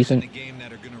at least decent,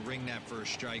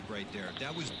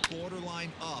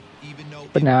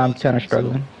 but now I'm kind of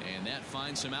struggling. And that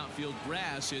finds some outfield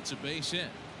grass. It's a base hit.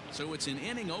 So it's an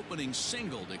inning opening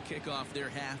single to kick off their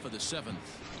half of the 7th.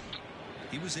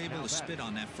 He was able to spit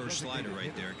on that first slider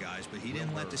right there, guys, but he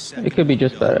didn't let the second. It could be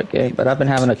just better game, but I've been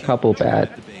having a couple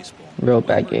real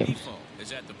bad games.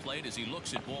 Is at the plate as he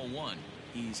looks at ball 1.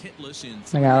 He's hitless in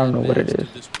Like, I don't know what it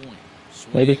is.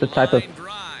 Maybe it's the type of.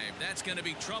 Drive. That's going to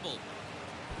be trouble.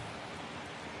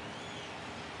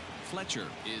 Fletcher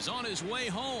is on his way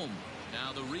home.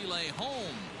 Now the relay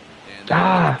home. And they're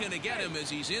not going to get him as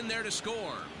he's in there to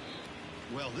score.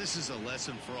 Well, this is a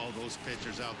lesson for all those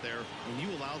pitchers out there. When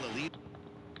you allow the lead.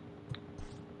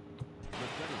 The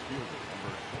center fielder,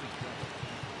 number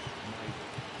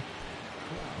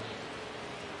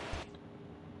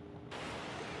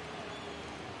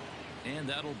 27, And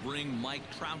that'll bring Mike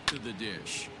Trout to the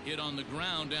dish. Hit on the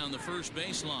ground down the first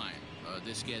baseline.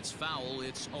 This gets foul.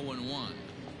 It's 0-1.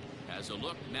 Has a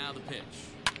look. Now the pitch.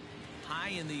 High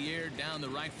in the air down the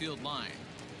right field line.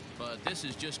 But this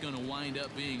is just going to wind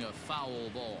up being a foul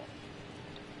ball.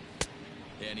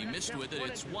 And he missed with it.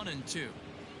 It's 1-2.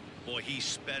 Boy, he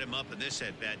sped him up in this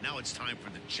at-bat. Now it's time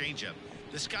for the changeup.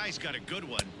 This guy's got a good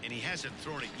one, and he hasn't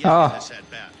thrown it yet in this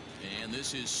at-bat. And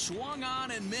this is swung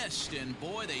on and missed. And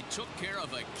boy, they took care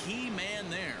of a key man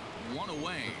there. 1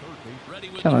 away. Ready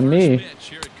with Telling the first me. pitch.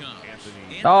 Here it comes.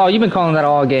 Oh, you've been calling that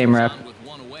all game, ref. With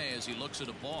 1 away as he looks at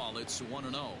a ball. It's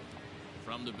 1-0.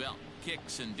 From the belt.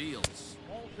 Kicks and deals.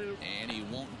 And he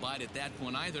won't bite at that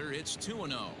one either. It's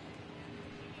 2-0.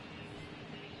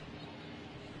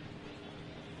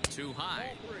 Too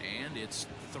high. And it's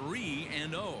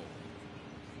 3-0.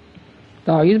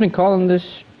 Dog, he's been calling this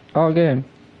all game.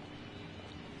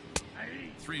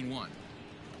 3-1.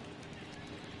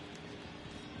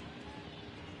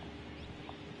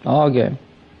 All game.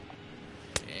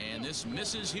 And this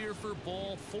misses here for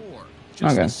ball 4.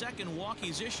 Just the second walk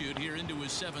he's issued here into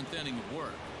his 7th inning of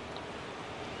work.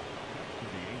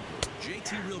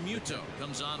 JT Realmuto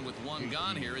comes on with 1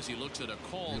 gone here as he looks at a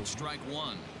called strike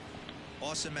 1.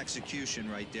 Awesome execution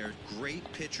right there.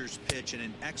 Great pitcher's pitch and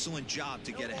an excellent job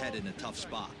to get ahead in a tough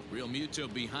spot.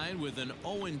 Realmuto behind with an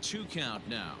 0-2 count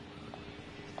now.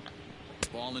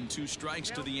 Ball and 2 strikes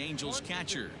to the Angels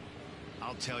catcher.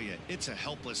 I'll tell you, it's a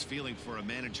helpless feeling for a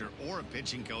manager or a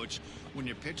pitching coach when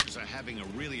your pitchers are having a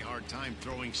really hard time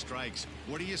throwing strikes.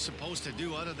 What are you supposed to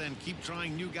do other than keep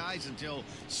trying new guys until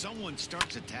someone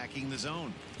starts attacking the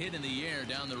zone? Hit in the air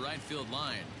down the right field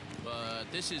line, but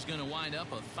this is going to wind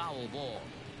up a foul ball.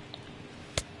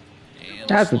 And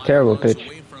that's a terrible pitch.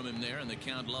 Away from him there, and the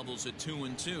count levels at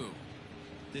 2-2.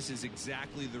 This is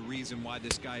exactly the reason why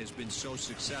this guy has been so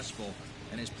successful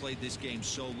and has played this game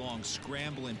so long,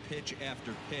 scrambling pitch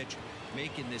after pitch,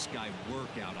 making this guy work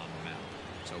out on the mound.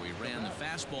 So he ran the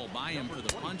fastball by him for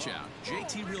the punch out.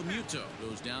 JT Realmuto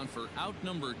goes down for out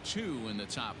number 2 in the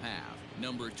top half.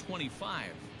 Number 25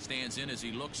 stands in as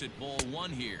he looks at ball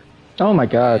 1 here. Oh my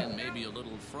God. And maybe a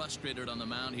little frustrated on the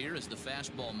mound here as the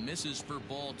fastball misses for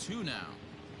ball 2 now.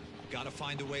 Got to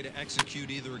find a way to execute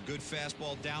either a good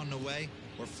fastball down and away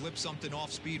or flip something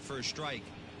off speed for a strike.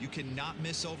 You cannot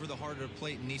miss over the heart of the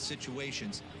plate in these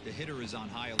situations. The hitter is on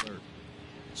high alert.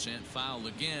 Sent foul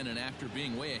again, and after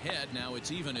being way ahead, now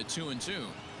it's even at 2-2.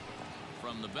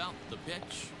 From the belt, the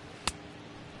pitch.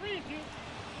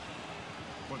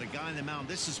 For the guy on the mound,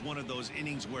 this is one of those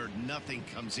innings where nothing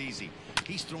comes easy.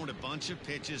 He's thrown a bunch of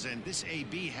pitches, and this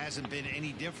AB hasn't been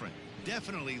any different.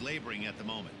 Definitely laboring at the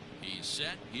moment. He's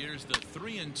set. Here's the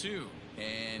 3-2,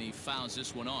 and he fouls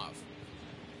this one off.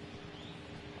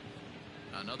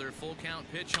 Another full count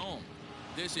pitch home.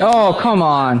 This is come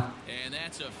on. And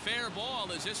that's a fair ball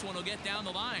as this one will get down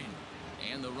the line.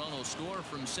 And the run will score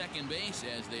from second base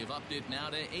as they've upped it now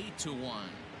to 8-1.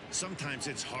 Sometimes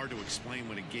it's hard to explain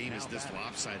when a game is this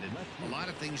lopsided. A lot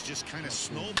of things just kind of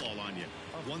snowball on you.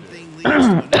 One thing leads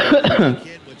to another big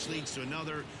hit, which leads to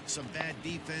another, some bad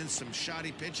defense, some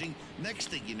shoddy pitching. Next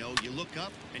thing you know, you look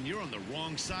up and you're on the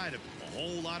wrong side of a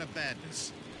whole lot of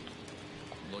badness.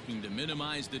 Looking to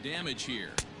minimize the damage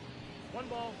here. 1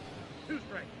 ball, 2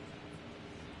 strikes.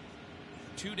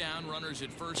 2 down, runners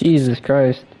at first. Jesus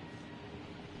Christ.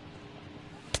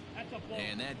 That's a ball.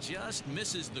 And that just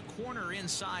misses the corner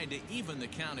inside to even the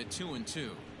count at 2-2.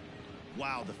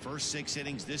 Wow, the first 6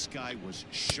 innings, this guy was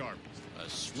sharp. A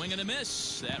swing and a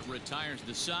miss. That retires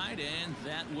the side, and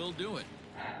that will do it.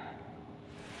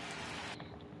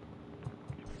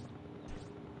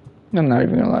 I'm not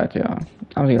even gonna lie to y'all.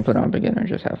 I'm just gonna put on beginner and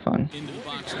just have fun. Into the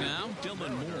box now,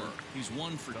 Dylan Moore. He's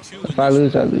 1 for 2. If I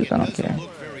lose, I lose. I don't care. It doesn't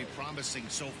look very promising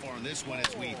so far in this one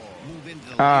as we move into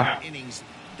the later innings.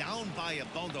 Down by a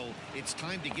bundle, it's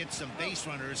time to get some base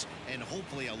runners and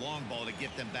hopefully a long ball to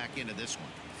get them back into this one.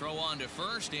 Throw on to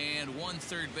first, and 1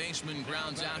 third baseman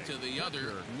grounds out to the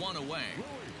other, 1 away.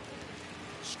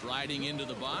 Striding into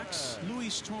the box,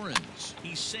 Luis Torrens.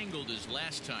 He singled his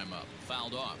last time up,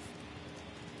 fouled off.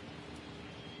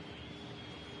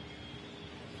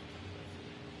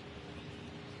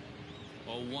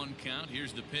 Oh, 1 count.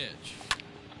 Here's the pitch.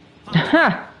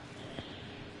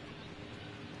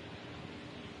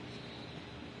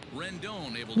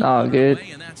 Rendon able to put it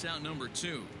away, and that's out number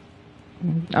 2.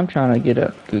 I'm trying to get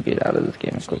out of this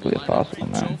game as quickly as possible,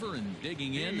 man. Over and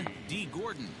digging in, D.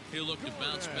 Gordon. He'll look to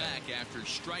bounce back after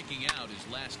striking out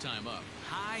his last time up.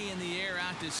 High in the air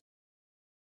out to.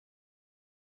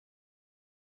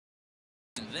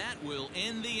 And that will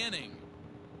end the inning.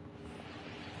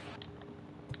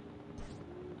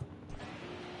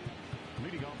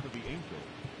 Leading off for the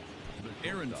Angels,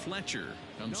 Aaron Fletcher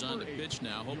comes on to pitch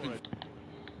now, hoping.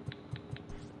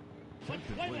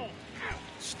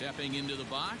 Stepping into the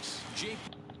box, Jake.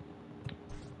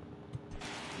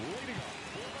 leading off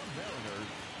for the Mariners,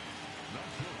 the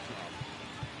shortstop,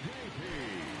 J.P.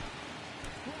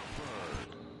 Crawford.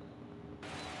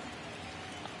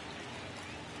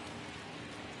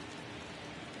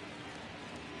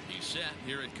 He's set.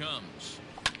 Here it comes.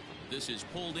 This is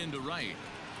pulled into right.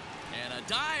 And a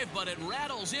dive, but it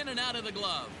rattles in and out of the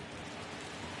glove.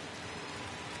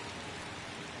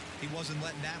 He wasn't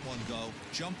letting that one go.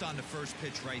 Jumped on the first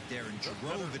pitch right there and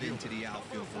drove it into the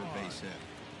outfield for a base hit.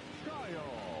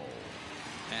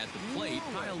 At the plate,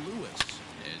 Kyle Lewis,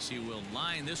 as he will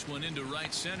line this one into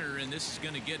right center, and this is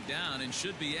going to get down and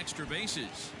should be extra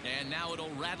bases. And now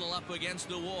it'll rattle up against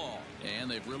the wall. And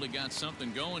they've really got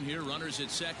something going here. Runners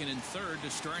at second and third to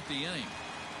start the inning.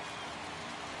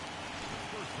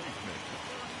 First baseman,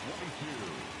 number 22,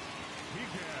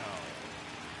 Miguel.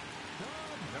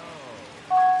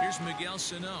 Here's Miguel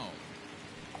Sano.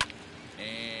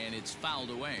 And it's fouled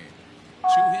away.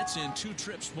 2 hits and 2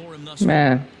 trips for him thus far.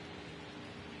 Man.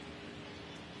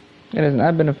 It has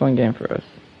not been a fun game for us.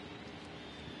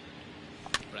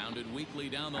 Grounded weakly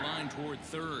down the line toward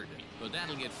third. But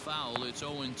that'll get foul. It's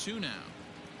 0-2 now.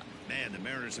 Man, Man, the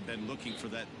Mariners have been looking for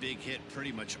that big hit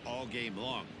pretty much all game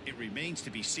long. It remains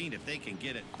to be seen if they can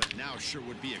get it, but now sure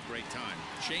would be a great time.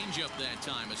 Change up that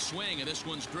time. A swing, and this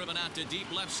one's driven out to deep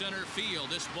left center field.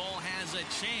 This ball has a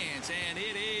chance, and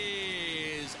it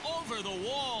is over the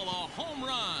wall, a home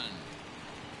run.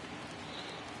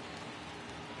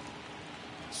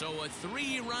 So a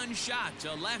 3-run shot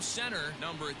to left center,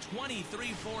 number 23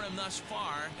 for him thus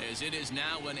far, as it is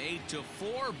now an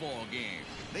 8-4 ball game.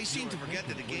 They seem to forget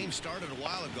that the game started a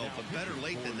while ago, but better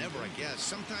late than never, I guess.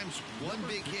 Sometimes one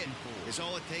big hit is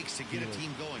all it takes to get a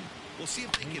team going. We'll see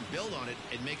if they can build on it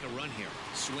and make a run here.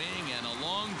 Swing and a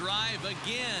long drive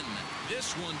again.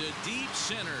 This one to deep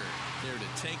center. There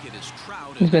to take it is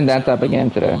Trout. He's been that up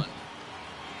again today.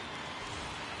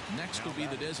 Next will be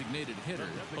the designated hitter,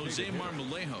 Jose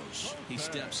Marmolejos. He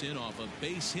steps in off a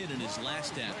base hit in his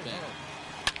last at-bat.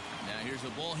 Now here's the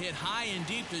ball hit high and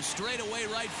deep to straightaway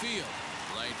right field.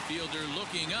 Right fielder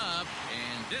looking up,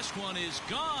 and this one is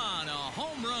gone. A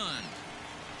home run.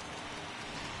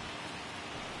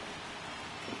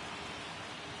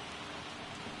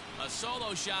 A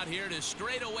solo shot here to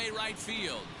straightaway right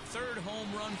field. Third home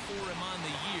run for him on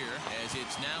the year, as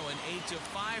it's now an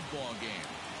 8-5 ball game.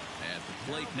 At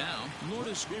the plate now,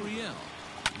 Lourdes Gurriel.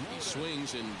 He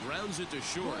swings and grounds it to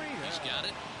short. He's got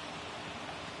it.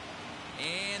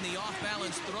 And the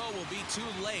off-balance throw will be too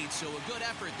late, so a good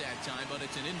effort that time, but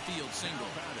it's an infield single.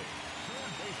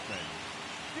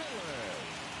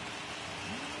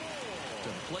 To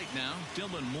the plate now,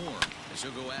 Dylan Moore. As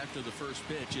he'll go after the first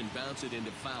pitch and bounce it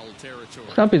into foul territory.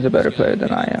 Stumpy's a better player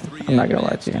than I am. I'm not gonna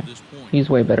lie to you. He's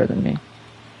way better than me.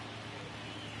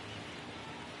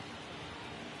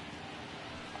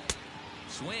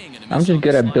 I'm just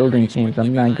good at building teams.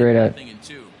 I'm not great at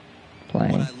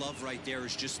playing.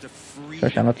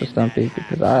 Especially I'm not the Stumpy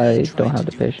because I don't have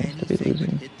the patience to be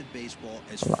losing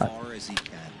a lot.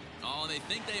 Oh, they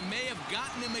think they may have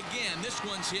gotten him again. This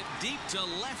one's hit deep to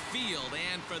left field,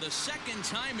 and for the second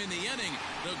time in the inning,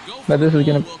 the Gopher But this is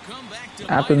gonna, will come back to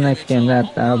after the next game,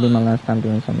 that'll be my last time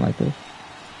doing something like this.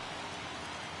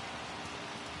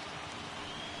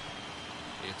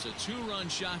 It's a 2-run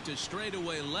shot to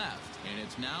straightaway left, and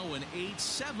it's now an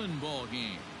 8-7 ball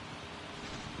game.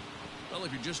 Well,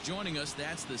 if you're just joining us,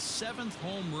 that's the 7th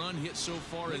home run hit so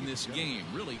far in this game.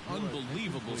 Really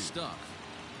unbelievable stuff.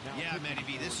 Yeah, Matty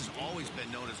B, this has always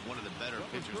been known as one of the better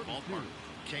pitchers' ballpark.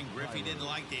 Ken Griffey didn't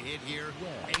like to hit here.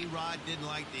 A-Rod didn't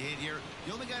like to hit here.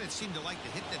 The only guy that seemed to like to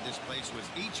hit at this place was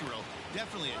Ichiro.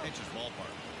 Definitely a pitcher's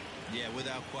ballpark. Yeah,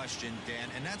 without question, Dan.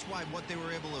 And that's why what they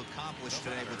were able to accomplish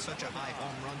today with such a high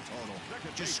home run total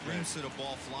just screams to the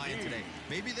ball flying today.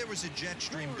 Maybe there was a jet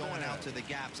stream going out to the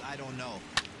gaps. I don't know.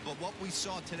 But what we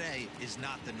saw today is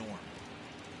not the norm.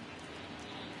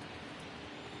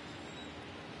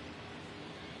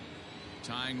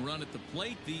 Tying run at the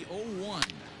plate, the 0-1. Line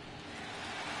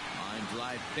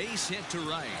drive base hit to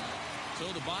right.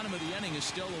 So the bottom of the inning is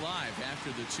still alive after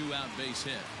the 2-out base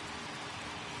hit.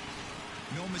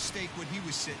 No mistake what he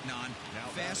was sitting on.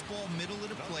 Fastball middle of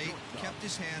the plate, kept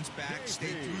his hands back,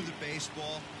 stayed through the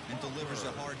baseball, and delivers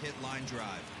a hard hit line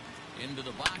drive. Into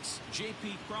the box,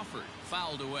 J.P. Crawford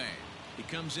fouled away. He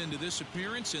comes into this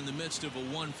appearance in the midst of a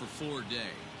 1-for-4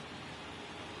 day.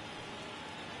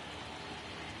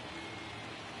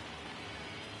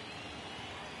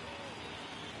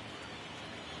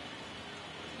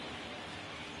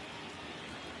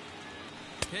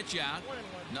 Pitch out,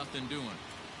 nothing doing.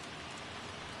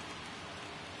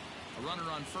 A runner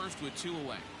on first with 2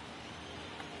 away.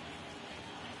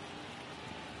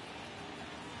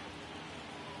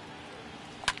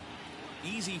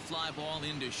 Easy fly ball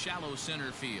into shallow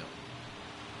center field.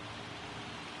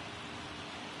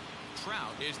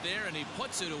 Trout is there, and he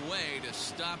puts it away to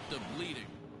stop the bleeding.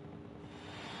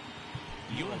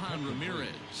 Johan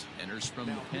Ramirez enters from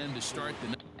the pen to start the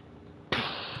night.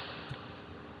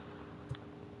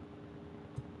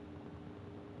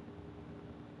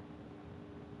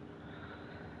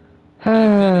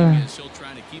 Still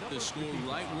trying to keep the score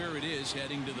right where it is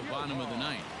heading to the bottom of the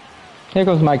ninth. Here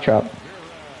goes Mike Trout.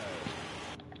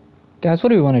 Guys, what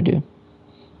do we want to do?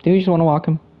 Do we just want to walk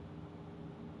him?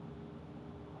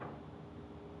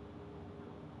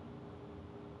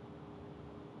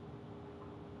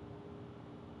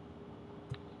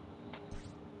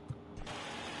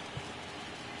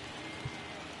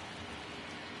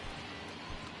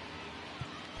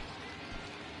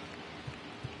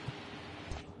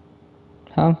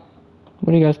 Huh?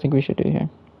 What do you guys think we should do here?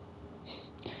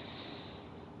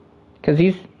 Cause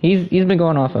he's been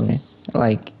going off on me.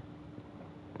 Like,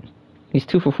 he's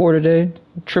 2 for 4 today,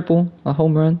 triple, a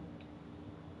home run.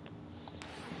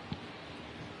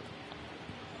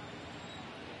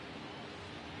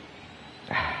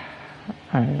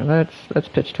 Alright, let's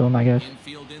pitch to him, I guess.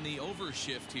 Infield in the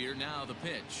overshift here. Now the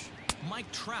pitch. Mike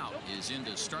Trout is in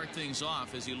to start things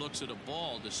off as he looks at a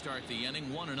ball to start the inning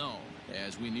 1-0.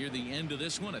 As we near the end of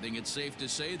this one, I think it's safe to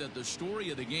say that the story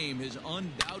of the game has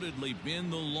undoubtedly been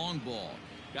the long ball.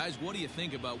 Guys, what do you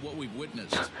think about what we've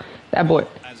witnessed? That boy.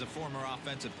 As a former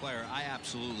offensive player, I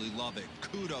absolutely love it.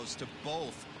 Kudos to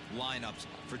both lineups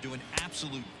for doing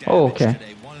absolute damage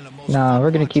today. One of the most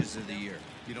we're gonna keep. of the year.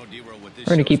 You know, D-Row, what this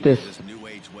We're gonna keep this. new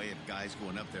age way of guys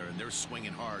going up there and they're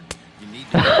swinging hard. You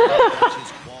need to have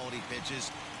pitches, quality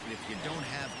pitches. And if you don't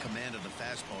have command of the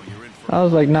fastball, you're in for. I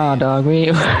was like, nah, dog.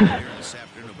 We're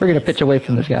gonna pitch away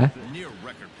from this guy. Near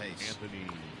record pace.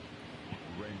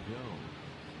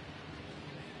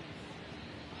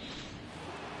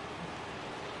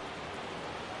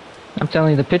 I'm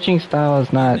telling you, the pitching style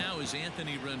is not. Now is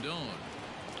Anthony Rendon.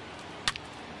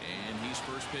 And he's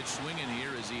first pitch swinging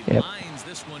here as he lines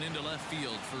this one into left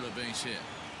field for a base hit.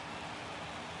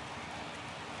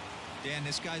 Dan,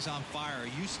 this guy's on fire.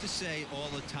 I used to say all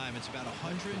the time it's about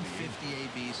 150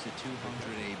 ABs to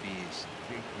 200 ABs.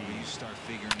 When you start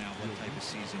figuring out what type of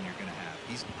season you're going to have.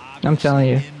 He's I'm telling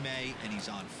you. in May and he's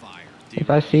on fire.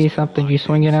 If I see something you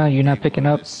swinging out, you're not picking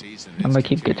up, I'm gonna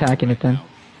keep attacking it then.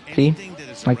 See?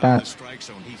 Like that.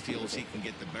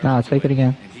 Nah, take it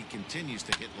again.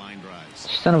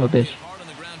 Son of a bitch.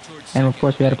 And of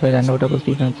course we had to play that no doubles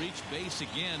defense.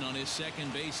 Again on his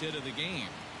second base hit of the game.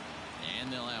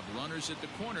 And they'll have runners at the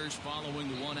corners following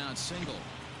the one-out single.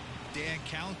 Dan,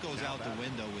 count goes out the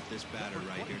window with this batter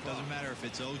right here. It doesn't matter if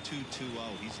it's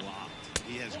 0-2-2-0. He's locked.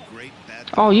 He has great bat.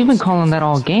 Oh, you've been calling that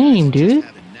all game, dude.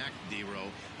 Have a knack, D-Row,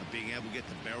 of being able to get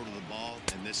the barrel of the ball,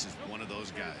 and this is one of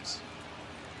those guys.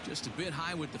 Just a bit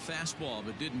high with the fastball,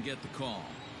 but didn't get the call.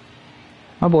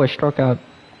 My boy struck out.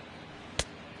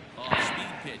 Off-speed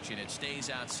pitch, and it stays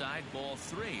outside. Ball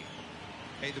 3.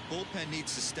 Hey, the bullpen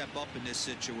needs to step up in this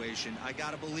situation. I got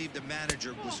to believe the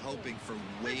manager was hoping for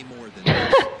way more than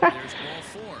this. There's ball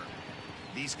 4.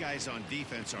 These guys on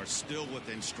defense are still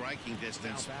within striking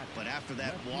distance, but after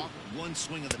that walk, one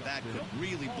swing of the bat could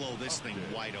really blow this thing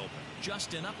wide open.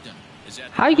 Justin Upton is at.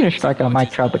 How are you gonna strike out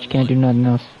Mike Trout, but you can't do nothing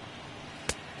else?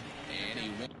 And he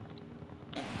won't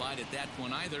bite at that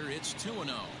one either. It's 2-0.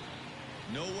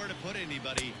 Nowhere to put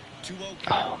anybody. 2-0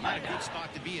 count. Oh my Not a good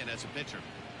spot to be in as a pitcher.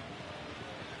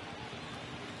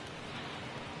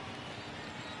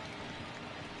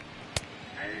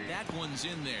 That one's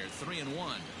in there. 3-1.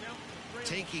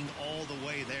 Taking all the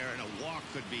way there, and a walk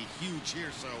could be huge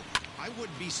here, so I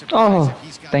wouldn't be surprised if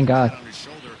he's got thank the bat God. on his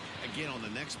shoulder again on the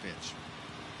next pitch.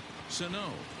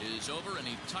 Sano is over, and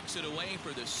he tucks it away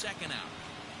for the second out.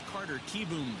 Carter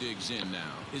Kieboom digs in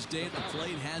now. His day at the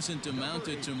plate hasn't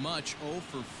amounted to much, 0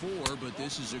 for 4, but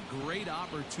this is a great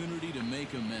opportunity to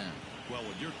make amends. Well,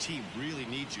 when your team really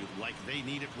needs you, like they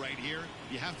need it right here,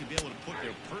 you have to be able to put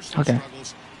their personal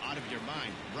struggles out of your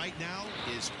mind. Right now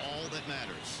is all that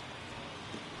matters.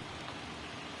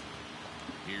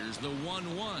 Here's the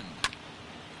 1-1.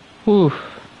 Whew.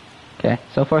 Okay,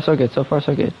 so far so good. So far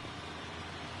so good.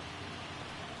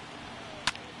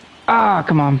 Ah,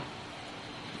 come on.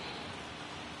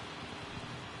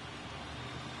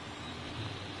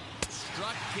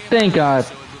 Thank God.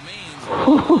 So it remains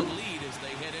a lead as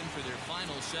they head in for their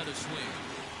final set of swing.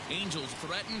 Angels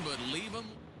threaten, but leave them.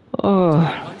 Oh.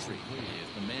 Country is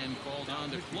the man called on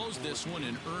to close this one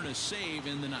and earn a save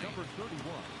in the ninth.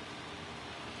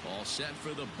 All set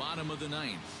for the bottom of the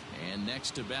ninth. And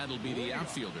next to bat will be the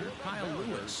outfielder, Kyle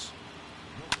Lewis.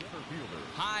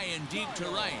 High and deep to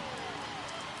right.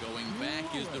 Going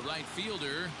back is the right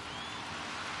fielder.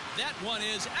 That one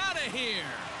is out of here.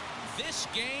 This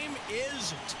game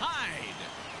is tied.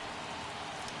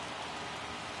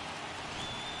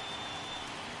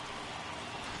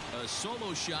 A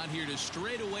solo shot here to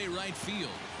straightaway right field,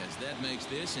 as that makes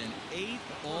this an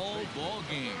 8-all ball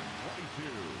game.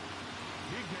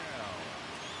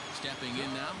 Stepping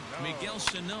in now, Miguel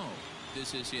Sano.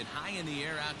 This is hit high in the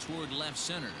air out toward left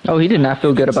center. Oh, he did not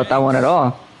feel good about that one at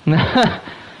all. He's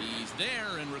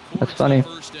there and records That's funny. the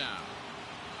first out.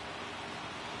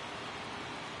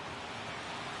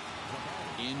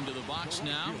 Into the box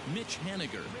now, Mitch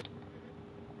Haniger.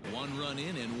 1 run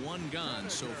in and 1 gone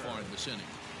so far in this inning.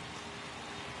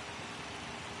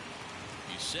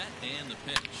 He's set and the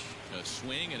pitch. A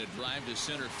swing and a drive to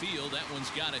center field. That one's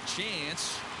got a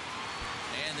chance.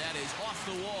 And that is off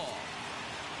the wall.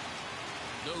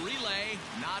 The relay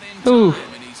not in time,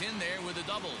 and he's in there with a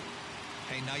double.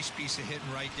 Hey, nice piece of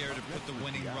hitting right there to put the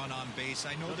winning run on base.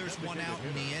 I know there's one out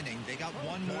in the inning. They got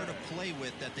one more to play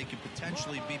with that they could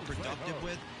potentially be productive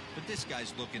with. But this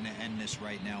guy's looking to end this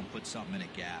right now and put something in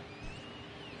a gap.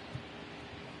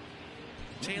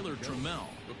 Taylor Trammell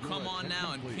will come on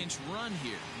now and pinch run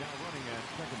here.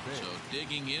 So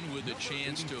digging in with a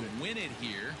chance to win it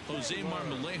here, Jose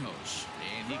Marmolejos.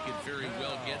 And he could very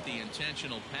well get the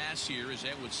intentional pass here, as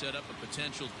that would set up a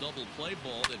potential double play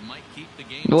ball that might keep the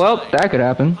game Well, tied. that could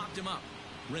happen. Popped him up.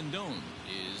 Rendon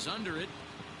is under it.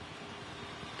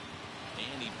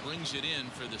 And he brings it in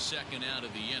for the second out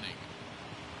of the inning.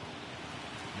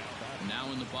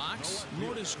 Now in the box,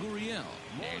 Lourdes Gurriel.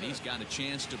 And he's got a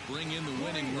chance to bring in the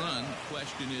winning run.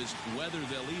 Question is whether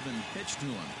they'll even pitch to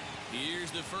him.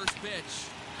 Here's the first pitch.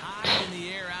 High in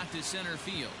the air out to center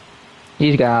field.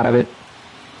 He's got out of it.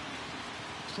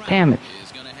 Damn it.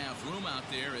 Is going to have room out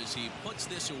there as he puts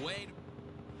this away.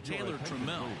 Taylor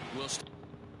Trammell will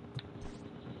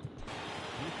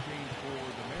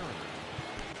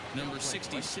number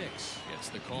 66 gets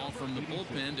the call from the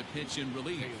bullpen to pitch in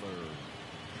relief.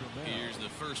 Here's the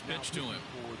first pitch to him.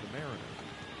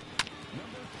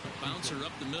 Bouncer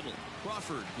up the middle.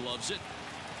 Crawford gloves it.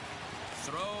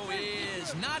 Throw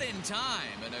is not in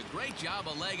time, and a great job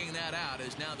of legging that out,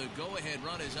 as now the go-ahead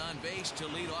run is on base to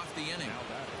lead off the inning.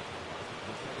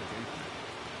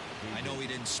 I know he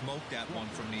didn't smoke that one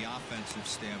from the offensive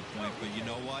standpoint, but you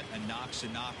know what? A knock's a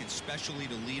knock, especially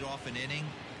to lead off an inning.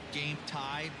 Game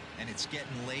tied, and it's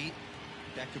getting late.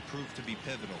 That could prove to be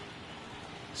pivotal.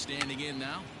 Standing in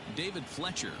now, David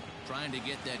Fletcher trying to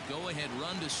get that go-ahead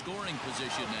run to scoring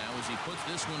position now as he puts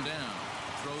this one down.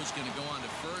 Throw's going to go on to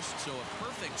first, so a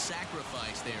perfect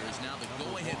sacrifice there as now the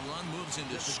go-ahead run moves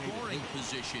into scoring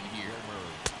position here.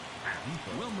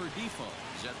 Wilmer Defoe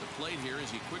is at the plate here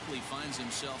as he quickly finds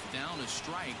himself down a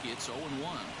strike. It's 0-1.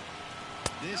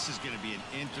 This is going to be an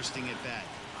interesting at-bat.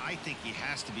 I think he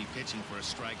has to be pitching for a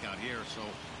strikeout here, so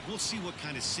we'll see what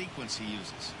kind of sequence he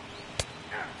uses.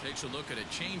 Takes a look at a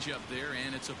changeup there,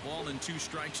 and it's a ball and 2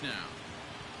 strikes now.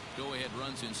 Go-ahead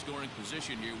runs in scoring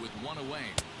position here with 1 away.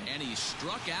 And he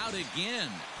struck out again.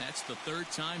 That's the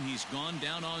 3rd time he's gone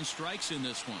down on strikes in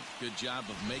this one. Good job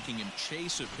of making him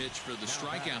chase a pitch for the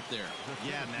strikeout there.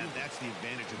 Yeah, Matt, that's the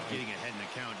advantage of getting ahead in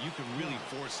the count. You can really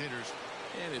force hitters.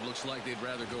 And it looks like they'd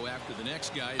rather go after the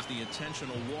next guy as the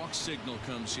intentional walk signal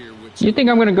comes here. With You think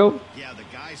I'm going to go? Yeah, the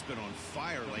guy's been on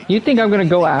fire lately. You think I'm going to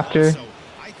go after? So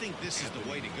I think this is the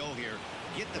way to go here.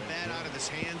 Get the bat out of his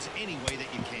hands any way that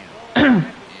you can.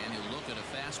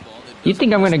 You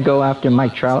think I'm going to go after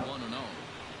Mike Trout?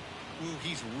 Ooh,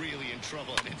 he's really in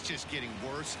trouble, and it's just getting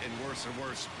worse and worse and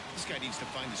worse. This guy needs to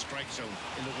find the strike zone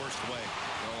in the worst way.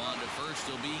 Go on to first.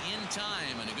 He'll be in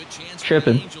time, and a good chance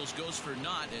Tripping. for the Angels goes for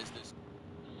naught as this.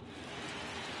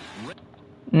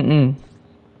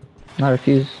 I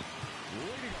refuse.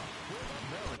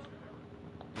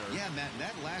 Yeah, Matt,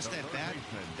 that last at bat,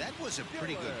 that was a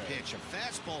pretty good pitch. A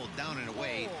fastball down and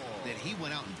away that he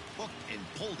went out and hooked and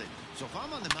pulled it. So if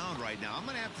I'm on the mound right now, I'm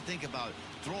going to have to think about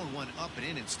throwing one up and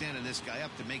in and standing this guy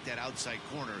up to make that outside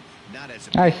corner, not as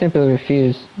a... I simply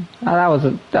refuse. That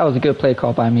was a good play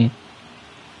call by me.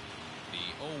 The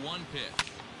 0-1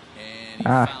 pitch, and he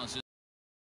fouls it.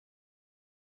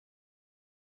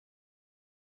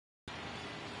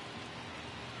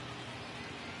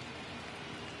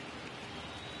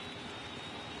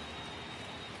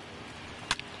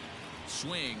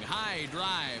 Swing, high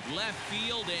drive, left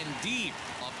field and deep.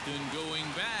 Upton going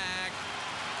back.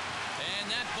 And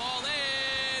that ball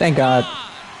is Thank God. gone.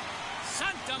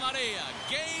 Santa Maria,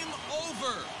 game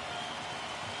over.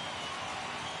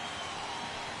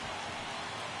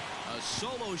 A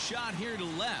solo shot here to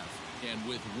left. And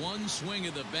with one swing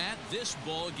of the bat, this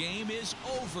ball game is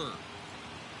over.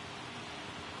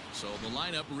 So the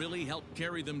lineup really helped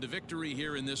carry them to victory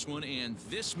here in this one, and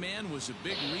this man was a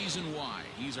big reason why.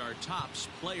 He's our tops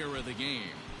player of the game.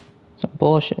 Some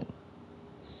bullshit.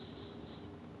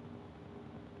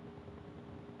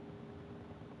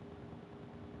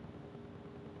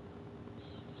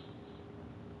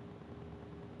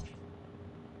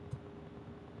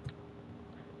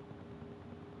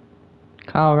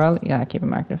 Kyle Rowley? Yeah, keep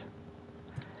him active.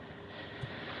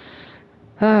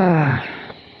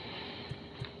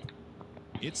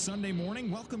 It's Sunday morning.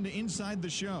 Welcome to Inside the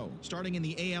Show. Starting in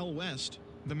the AL West,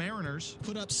 the Mariners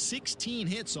put up 16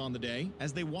 hits on the day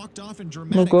as they walked off in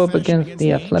dramatic We'll go up fashion against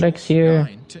the Athletics Angels,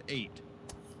 here. 9-8.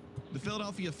 The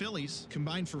Philadelphia Phillies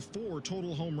combined for 4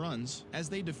 total home runs as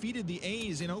they defeated the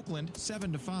A's in Oakland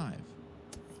 7-5.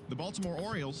 The Baltimore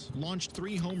Orioles launched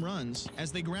 3 home runs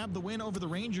as they grabbed the win over the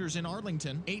Rangers in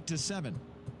Arlington 8-7.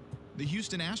 The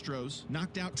Houston Astros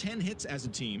knocked out 10 hits as a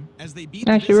team as they beat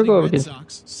Actually, we'll the go Red against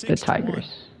Sox the 6-1.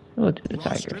 Tigers. We'll do the Ross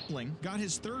Tigers. Stripling got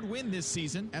his 3rd win this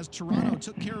season as Toronto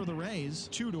took care of the Rays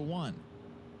 2-1.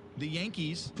 The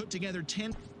Yankees put together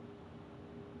 10.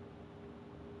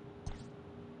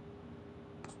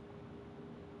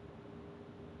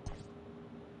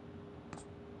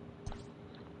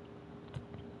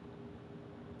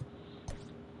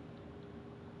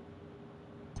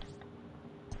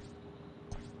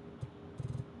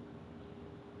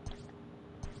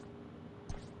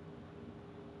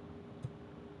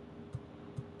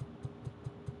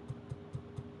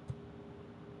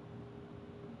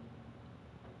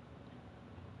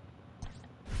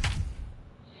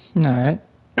 Alright.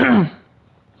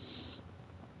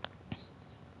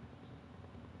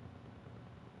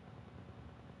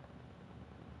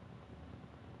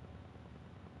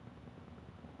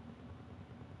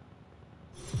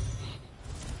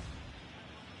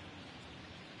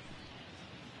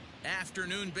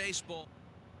 Afternoon baseball.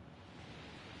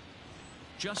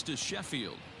 Justus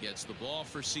Sheffield gets the ball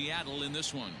for Seattle in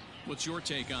this one. What's your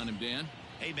take on him, Dan?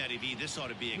 Hey, Matty V, this ought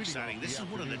to be exciting. This is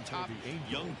one of the top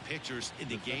young pitchers in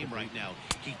the game right now.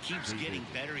 He keeps getting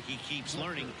better. He keeps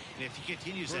learning. And if he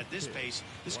continues at this pace,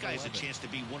 this guy has a chance to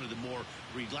be one of the more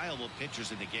reliable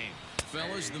pitchers in the game.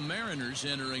 Fellas, the Mariners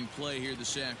entering play here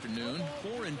this afternoon.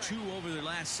 4-2 over their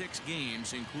last 6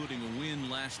 games, including a win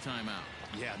last time out.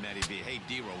 Yeah, Matty V. Hey,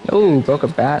 D-Row. Oh, broke a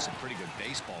bat. Some pretty good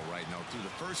baseball right now. Through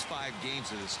the first 5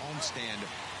 games of this homestand,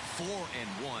 4-1,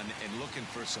 and looking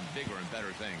for some bigger and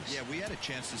better things. Yeah, we had a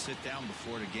chance to sit down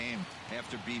before the game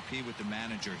after BP with the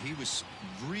manager. He was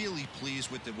really pleased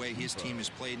with the way his team has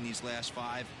played in these last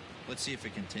 5. Let's see if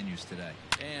it continues today.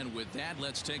 And with that,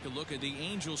 let's take a look at the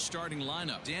Angels starting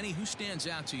lineup. Danny, who stands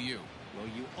out to you? Well,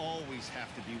 you always have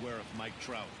to beware of Mike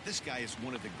Trout. This guy is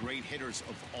one of the great hitters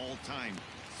of all time.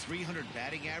 300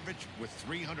 batting average with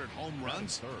 300 home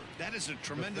runs. That is a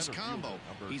tremendous combo.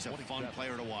 He's a fun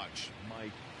player to watch.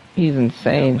 He's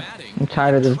insane. I'm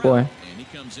tired of this boy. And he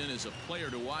comes in as a player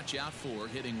to watch out for,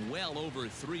 hitting well over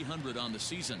 300 on the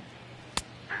season.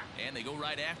 And they go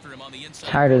right after him on the inside.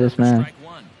 Tired of this man. Strike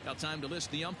one. Now time to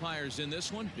list the umpires in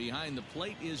this one. Behind the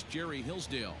plate is Jerry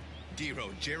Hillsdale. D-Row,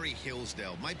 Jerry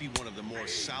Hillsdale might be one of the more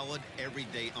solid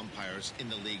everyday umpires in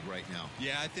the league right now.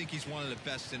 Yeah, I think he's one of the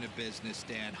best in the business,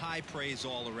 Dan. High praise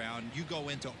all around. You go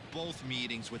into both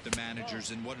meetings with the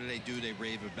managers, and what do? They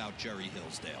rave about Jerry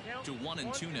Hillsdale. To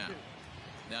 1-2 now.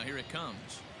 Now here it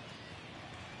comes.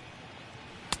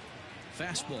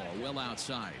 Fastball well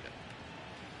outside.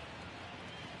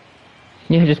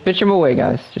 Yeah, just pitch him away,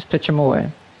 guys. Just pitch him away.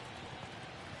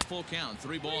 Full count,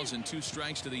 3 balls and 2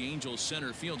 strikes to the Angels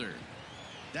center fielder.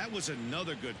 That was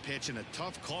another good pitch and a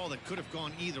tough call that could have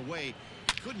gone either way.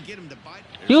 Couldn't get him to bite.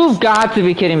 You've got to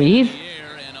be kidding me. He's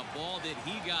And a ball that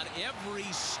he got every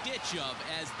stitch of,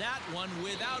 as that one,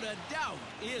 without a doubt,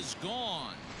 is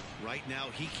gone. Right now,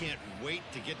 he can't wait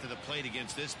to get to the plate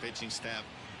against this pitching staff.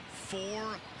 4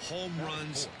 home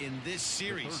runs in this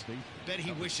series. Bet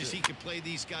he wishes he could play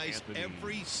these guys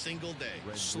every single day.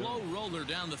 Slow roller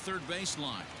down the third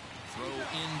baseline. Throw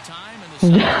in time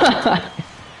and the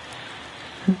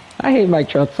I hate Mike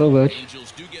Trout so much.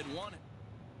 Angels do get one.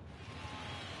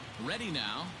 Ready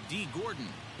now, D. Gordon.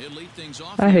 He'll lead things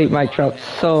off. I hate Mike Trout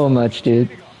so much, dude.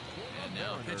 And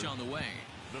now pitch on the way.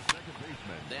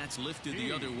 That's lifted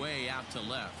the other way out to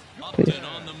left. Please. Upton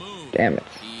on the move. Damn it.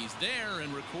 He's there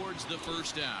and records the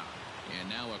first out. And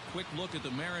now a quick look at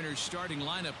the Mariners starting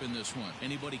lineup in this one.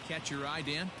 Anybody catch your eye,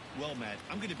 Dan? Well, Matt,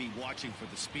 I'm going to be watching for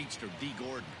the speedster D.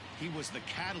 Gordon. He was the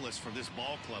catalyst for this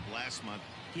ball club last month.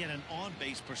 He had an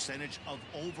on-base percentage of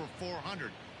over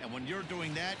 400. And when you're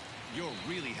doing that, you're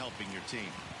really helping your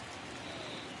team.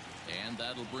 And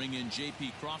that'll bring in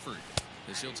J.P. Crawford.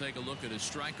 As he'll take a look at a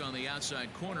strike on the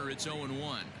outside corner, it's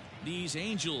 0-1. These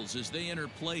Angels, as they enter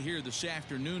play here this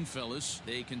afternoon, fellas,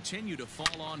 they continue to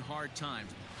fall on hard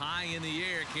times. High in the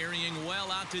air, carrying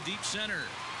well out to deep center.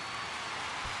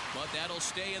 But that'll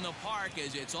stay in the park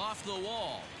as it's off the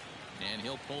wall. And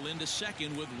he'll pull into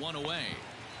second with 1 away.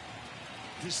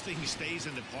 This thing stays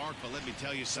in the park, but let me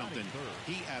tell you something.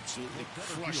 He absolutely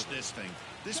crushed this thing.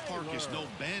 This park is no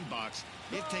bandbox.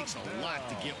 It takes a lot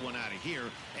to get one out of here,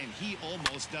 and he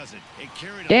almost does it. It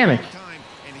carried a long time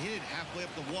and hit it halfway up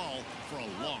the wall for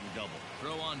a long double.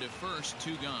 Throw on to first,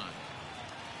 2 gone.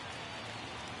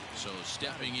 So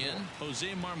stepping in, Jose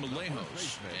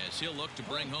Marmolejos, as he'll look to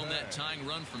bring home that tying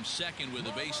run from second with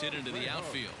a base hit into the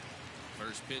outfield.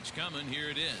 First pitch coming, here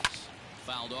it is.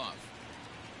 Fouled off.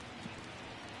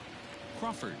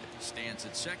 Crawford stands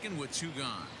at second with 2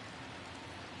 gone.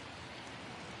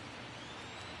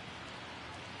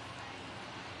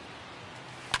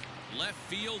 Left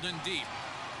field and deep.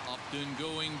 Upton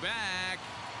going back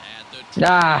at the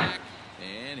track.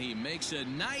 And he makes a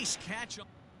nice catch.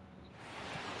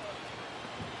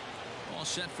 All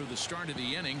set for the start of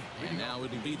the inning. And now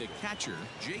it'll be the catcher,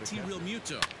 JT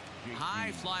Realmuto.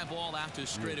 High fly ball out to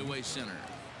straightaway center.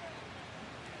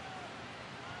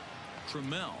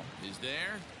 Trammell is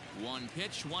there. 1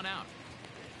 pitch, 1 out.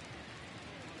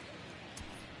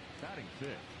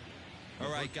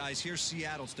 All right, guys, here's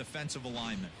Seattle's defensive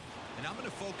alignment. And I'm going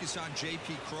to focus on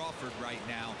J.P. Crawford right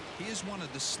now. He is one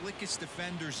of the slickest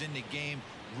defenders in the game.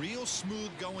 Real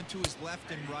smooth going to his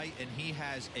left and right, and he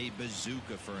has a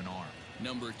bazooka for an arm.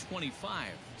 Number 25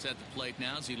 is at the plate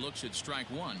now as he looks at strike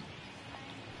one.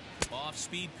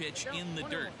 Off-speed pitch in the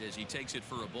dirt as he takes it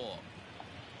for a ball.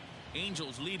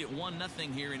 Angels lead at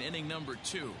 1-0 here in inning number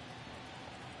 2.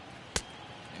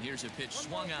 And here's a pitch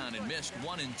swung on and missed.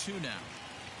 1-2 now.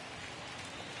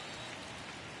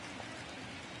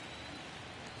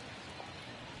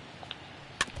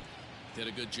 Did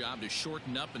a good job to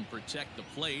shorten up and protect the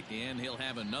plate, and he'll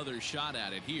have another shot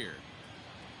at it here.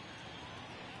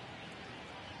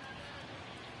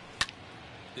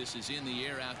 This is in the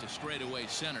air out to straightaway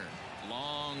center.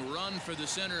 Long run for the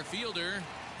center fielder.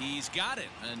 He's got it.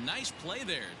 A nice play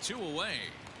there. 2 away.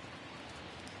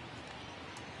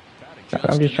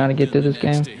 I'm just trying to get through this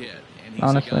game,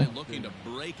 honestly. Looking to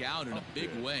break out in a big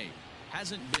way.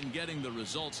 Hasn't been getting the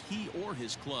results he or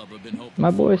his club have been hoping.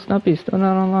 My boy Snuppy's still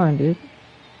not online, dude.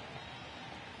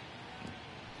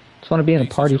 Just want to be in a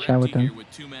party chat with him.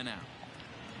 With 2 men out.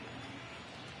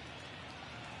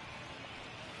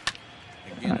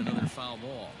 Again, another foul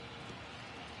ball.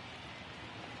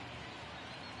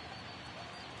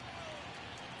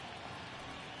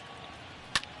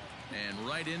 And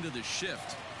right into the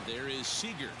shift. There is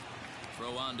Seager.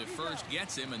 Throw on to first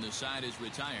gets him, and the side is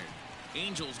retired.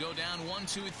 Angels go down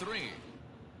 1-2-3.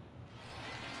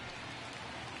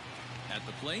 At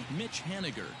the plate, Mitch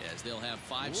Haniger, as they'll have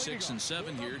 5, 6, and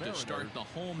 7 here to start the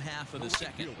home half of the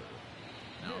second.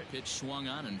 Now a pitch swung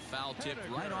on and foul tipped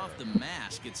right off the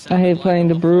mask. I hate playing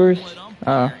the Brewers.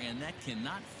 Oh,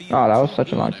 that was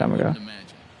such a long time ago.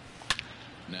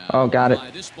 Oh, got it.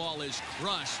 This ball is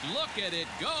crushed. Look at it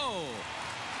go.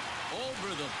 Over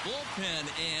the bullpen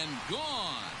and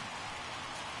gone.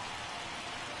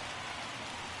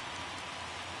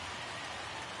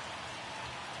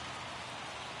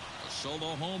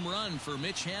 Solo home run for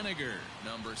Mitch Haniger,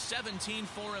 number 17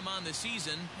 for him on the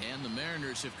season, and the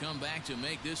Mariners have come back to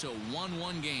make this a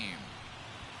 1-1 game.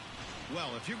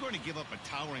 Well, if you're going to give up a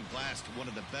towering blast to one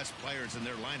of the best players in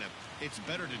their lineup, it's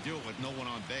better to do it with no one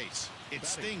on base. It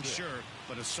stings, sure,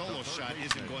 but a solo shot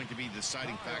isn't going to be the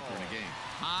deciding factor in a game.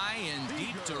 High and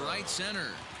deep to right center.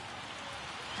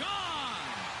 Gone!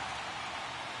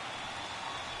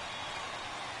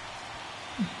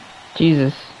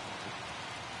 Jesus.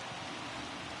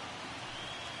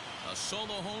 A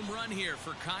solo home run here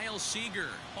for Kyle Seager.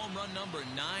 Home run number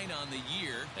 9 on the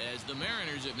year as the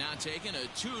Mariners have now taken a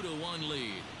 2-1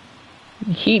 lead.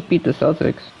 Heat beat the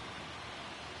Celtics.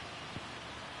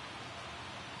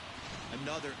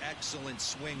 Another excellent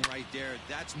swing right there.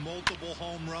 That's multiple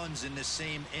home runs in the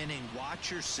same inning.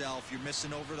 Watch yourself. You're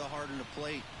missing over the heart of the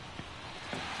plate.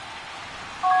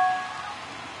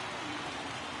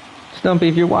 Stumpy,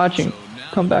 if you're watching,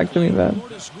 come back to me, man.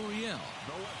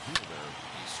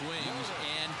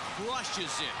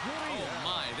 Crushes it. Oh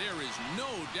my, there is no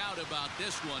doubt about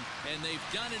this one, and they've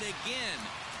done it again.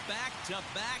 Back to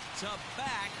back to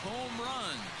back home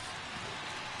runs.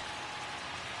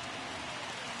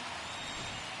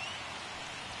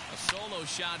 A solo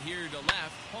shot here to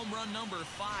left. Home run number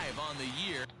 5 on the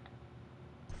year.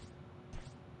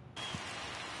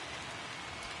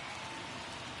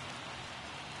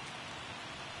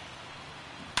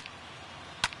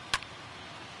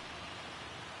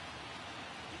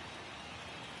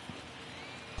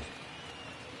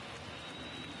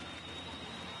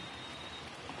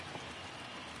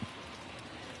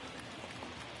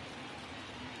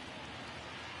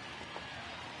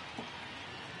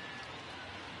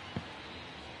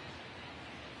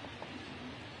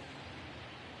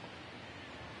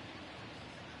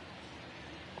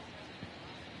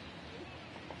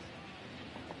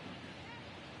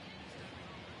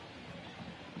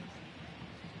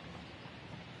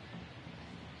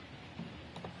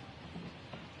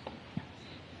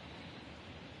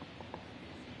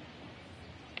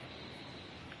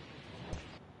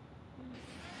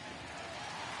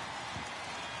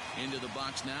 Into the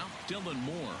box now, Dylan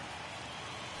Moore.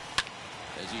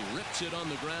 As he rips it on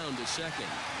the ground to second.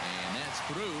 And that's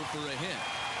through for a hit.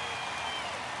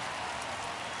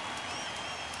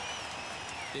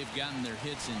 They've gotten their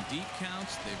hits in deep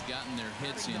counts. They've gotten their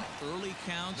hits in early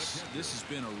counts. This has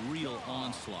been a real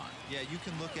onslaught. Yeah, you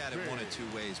can look at it one of 2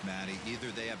 ways, Matty. Either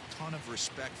they have a ton of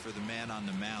respect for the man on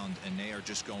the mound and they are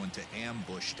just going to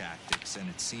ambush tactics and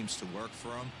it seems to work for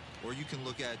them. Or you can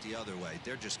look at it the other way.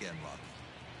 They're just getting lucky.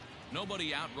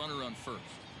 Nobody out, runner on first.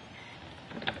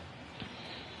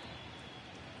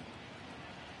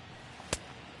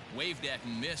 Waved at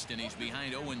and missed, and he's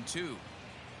behind 0-2.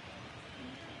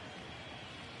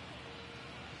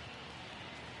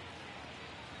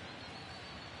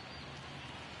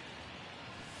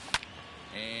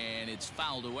 And it's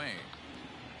fouled away.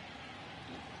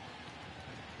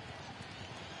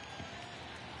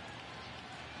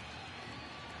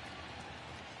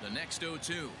 next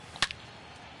 0-2.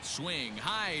 Swing,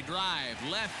 high drive,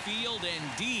 left field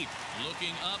and deep.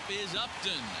 Looking up is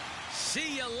Upton.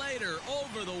 See you later.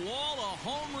 Over the wall, a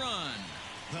home run.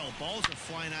 Well, balls are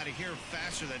flying out of here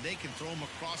faster than they can throw them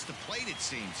across the plate, it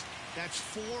seems. That's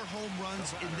 4 home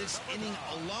runs in this inning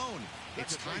alone.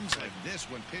 It's times like this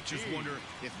when pitchers wonder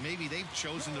if maybe they've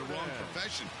chosen the wrong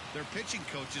profession. Their pitching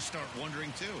coaches start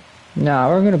wondering too. Nah,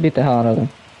 we're gonna beat the hell out of them.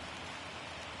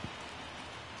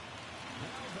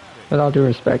 With all due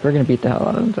respect, we're gonna beat the hell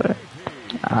out of them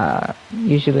today.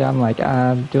 Usually I'm like,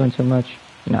 I'm doing too much.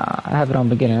 Nah, I have it on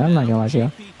beginning. I'm not gonna lie to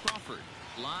you.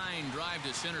 Line drive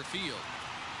to center field.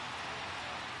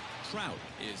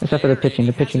 Except for the pitching.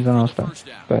 The pitching's on all stuff.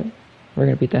 But we're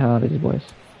gonna beat the hell out of these boys.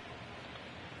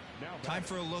 Time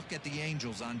for a look at the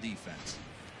Angels on defense.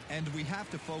 And we have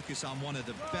to focus on one of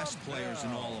the best players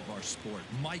in all of our sport,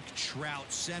 Mike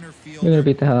Trout, center field. We're gonna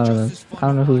beat the hell out of them. I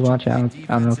don't know who's watching. I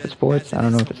don't know if it's sports. I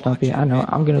don't know if it's Stumpy. I know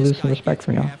I'm gonna lose some respect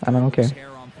for y'all. I don't care.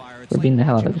 We're beating the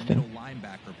hell out of this thing.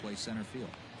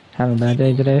 Having a bad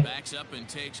day today.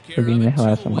 We're beating the hell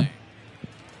out of someone.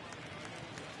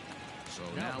 So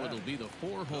now it'll be the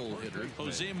 4-hole hitter,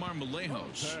 Jose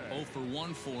Marmolejos. 0 for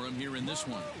 1 for him here in this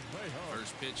one.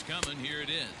 First pitch coming, here it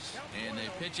is. And they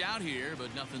pitch out here,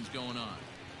 but nothing's going on.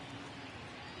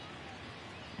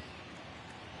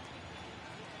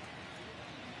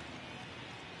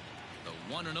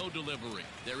 The 1-0 delivery.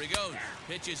 There he goes.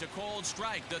 Pitches a cold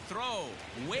strike. The throw.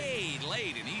 Way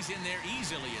late, and he's in there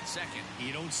easily at second.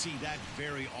 You don't see that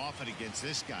very often against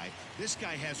this guy. This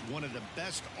guy has one of the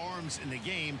best arms in the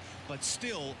game, but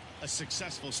still a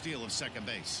successful steal of second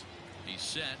base. He's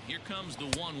set. Here comes the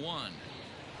 1-1.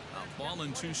 A ball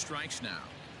and 2 strikes now.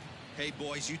 Hey,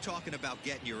 boys, you talking about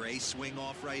getting your ace swing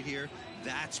off right here?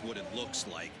 That's what it looks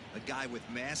like. A guy with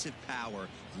massive power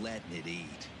letting it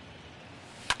eat.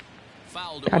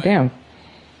 Fouled God damn.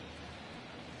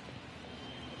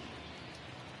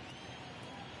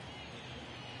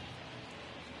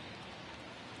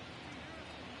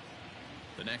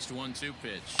 The next 1-2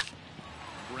 pitch.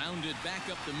 Grounded back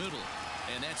up the middle.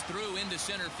 And that's through into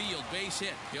center field. Base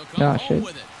hit. He'll come home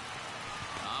with it.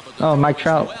 Oh, Mike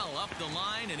Trout. Well up the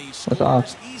line, and he What's off?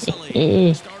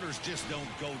 Starters just don't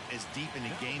go as deep into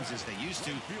games as they used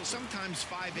to. Sometimes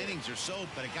 5 innings or so,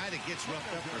 but a guy that gets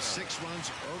roughed up for 6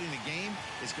 runs early in the game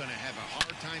is going to have a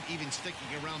hard time even sticking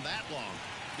around that long.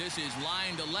 This is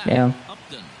line to left. Yeah.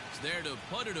 Upton is there to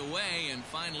put it away and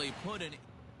finally put it.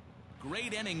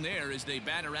 Great inning there as they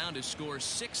bat around to score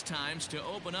 6 times to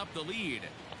open up the lead.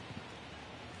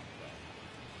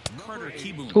 Carter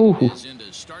Kieboom is in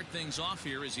to start things off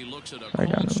here as he looks at a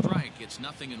cold strike. It's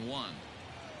 0-1.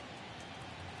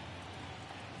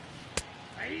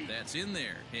 That's in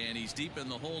there, and he's deep in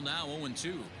the hole now,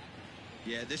 0-2.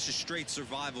 Yeah, this is straight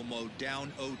survival mode.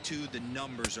 Down 0-2. The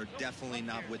numbers are definitely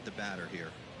not with the batter here.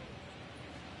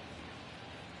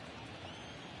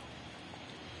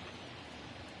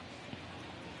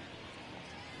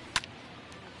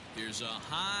 Here's a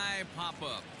high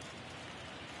pop-up.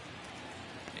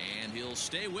 And he'll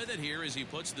stay with it here as he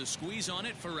puts the squeeze on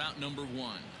it for out number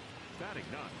 1. Batting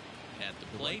 9. At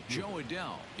the plate, Joe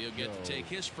Adell. He'll get to take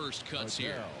his first cuts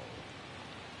here.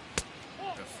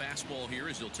 A fastball here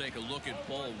as he'll take a look at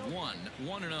ball 1,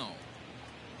 1-0.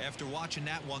 After watching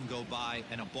that one go by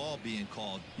and a ball being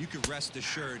called, you can rest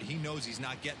assured he knows he's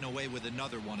not getting away with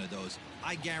another one of those.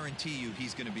 I guarantee you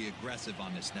he's going to be aggressive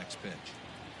on this next pitch.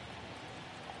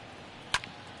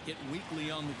 Hit weakly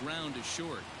on the ground to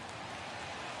short.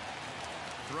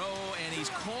 Throw, and he's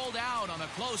called out on a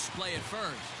close play at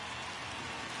first.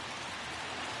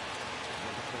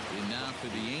 And now for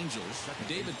the Angels,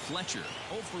 David Fletcher,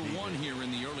 0 for 1 here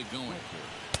in the early going.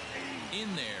 In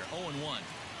there, 0-1.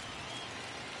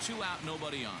 2 out,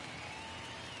 nobody on.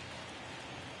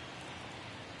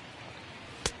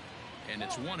 And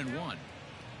it's 1-1.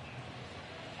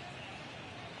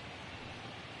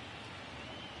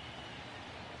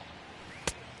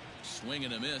 Swing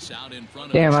and a miss out in front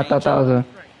of. Damn, I thought that was a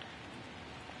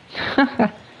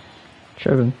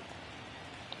tripping.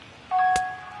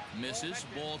 Misses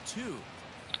ball 2.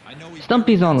 I know he's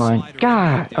Stumpy's online.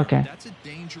 God, okay. That's a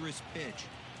dangerous pitch.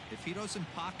 If he doesn't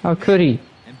pocket How could he?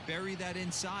 And bury that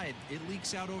inside, it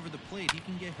leaks out over the plate. He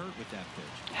can get hurt with that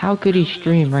pitch. How could he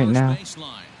stream right now?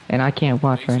 And I can't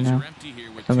watch right now.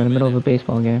 I'm in the middle of a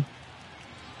baseball game.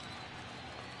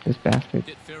 This bastard.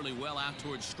 Hit fairly well out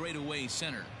towards straightaway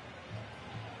center.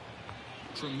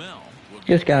 Trammell will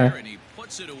This get guy. there, and he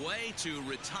puts it away to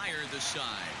retire the side.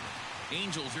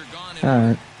 Angels are gone in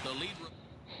Alright. the lead.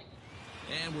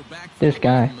 And we're back for This the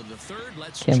guy. bottom of the third.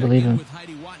 Let's Can't check believe in him. with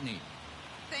Heidi Watney.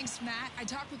 Thanks, Matt. I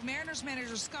talked with Mariners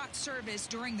manager Scott Service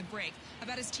during the break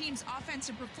about his team's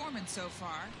offensive performance so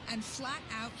far, and flat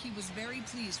out, he was very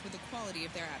pleased with the quality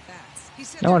of their at-bats. He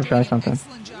said I want to try something.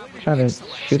 Try to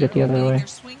shoot it the other way. They're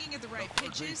swinging at the right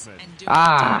pitches and doing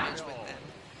damage with them.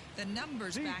 The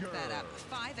numbers back that up.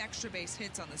 5 extra base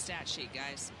hits on the stat sheet,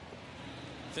 guys.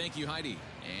 Thank you, Heidi.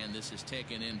 And this is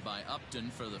taken in by Upton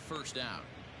for the first out.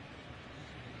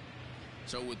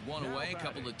 So with one away, a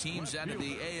couple of teams out of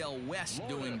the AL West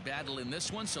doing battle in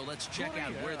this one. So let's check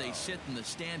out where they sit in the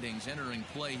standings entering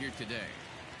play here today.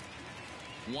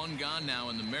 One gone now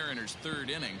in the Mariners'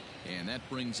 3rd inning. And that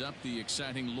brings up the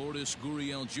exciting Lourdes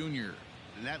Gurriel Jr.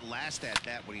 And that last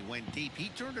at-bat when he went deep, he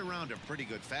turned around a pretty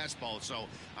good fastball. So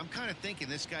I'm kind of thinking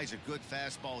this guy's a good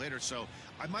fastball hitter. So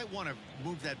I might want to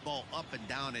move that ball up and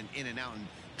down and in and out and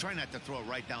try not to throw it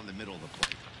right down the middle of the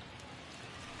plate.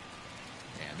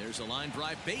 And there's a line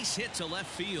drive base hit to left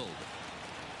field.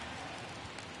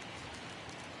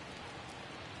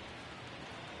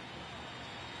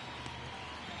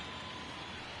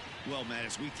 Well, Matt,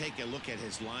 as we take a look at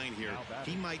his line here,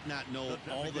 he might not know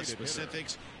all the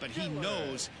specifics, but he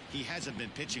knows he hasn't been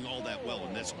pitching all that well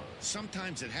in this one.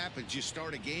 Sometimes it happens. You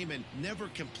start a game and never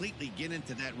completely get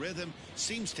into that rhythm.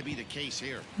 Seems to be the case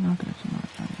here.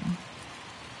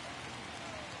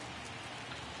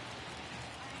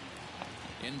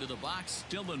 Into the box,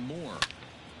 Dylan Moore.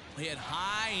 Hit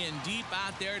high and deep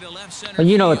out there to left center. But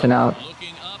you know it's an out.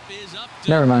 Looking up is up.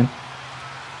 Never mind.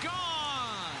 Gone.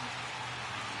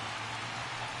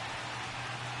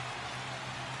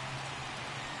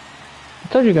 I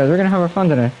told you guys we're gonna have our fun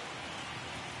today.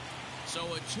 So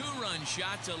a 2-run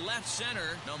shot to left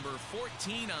center, number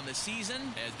 14 on the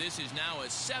season, as this is now a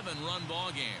 7-run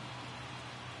ball game.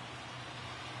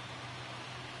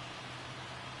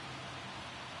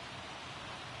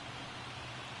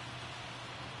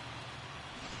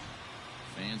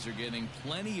 Fans are getting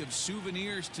plenty of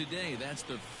souvenirs today. That's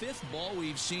the 5th ball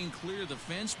we've seen clear the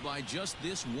fence by just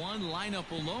this one lineup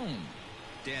alone.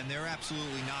 Dan, they're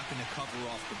absolutely not going to cover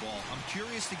off the ball. I'm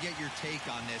curious to get your take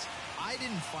on this. I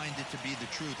didn't find it to be the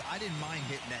truth. I didn't mind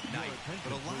hitting at night,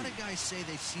 but a lot of guys say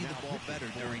they see the ball better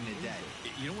during the day.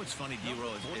 You know what's funny,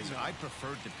 D-Roll, is I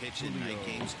preferred to pitch in night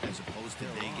games as opposed to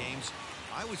day games.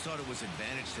 I always thought it was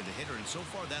advantage to the hitter, and so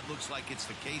far that looks like it's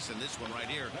the case in this one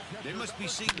right here. They must be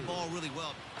seeing the ball really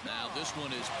well. Now this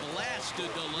one is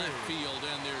blasted to left field,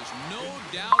 and there's no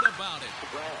doubt about it.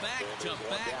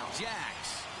 Back-to-back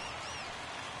jacks.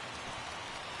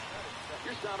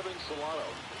 Here's Donovan Solano.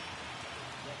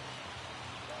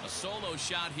 A solo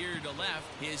shot here to left.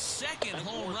 His 2nd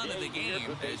home run of the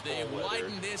game as they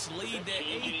widen this lead to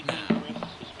 8 now.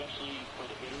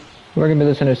 We're gonna be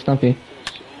listening to Stumpy.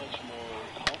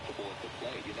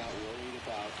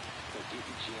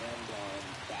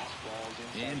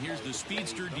 And here's the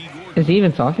speedster D. Gordon. Is he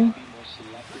even talking?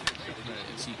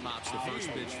 As he pops the first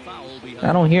pitch foul behind.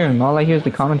 I don't hear him. All I hear is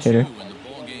the commentator. In the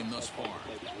ball game thus far.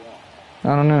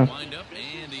 I don't know. Wind up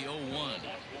and the 0-1.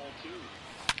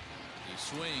 He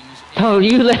swings. Oh,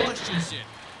 you let. Pushes it.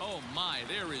 Oh my,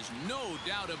 there is no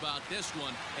doubt about this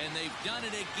one, and they've done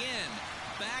it again.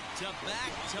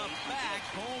 Back-to-back-to-back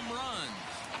home runs.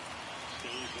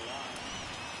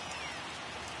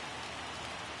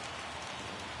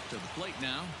 To the plate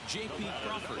now, J.P.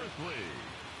 Crawford.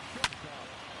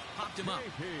 Popped him up.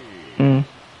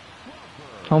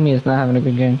 Homie is not having a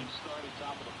good game.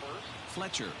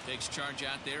 Fletcher takes charge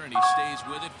out there, and he stays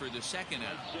with it for the 2nd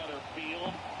out.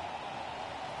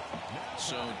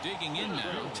 So digging in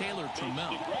now, Taylor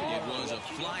Trammell. It was a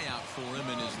flyout for him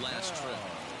in his last trip.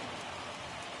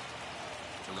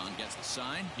 Teron gets the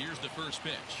sign. Here's the first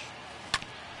pitch.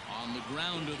 On the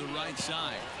ground to the right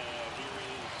side.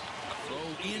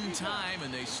 Throw in time,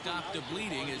 and they stop the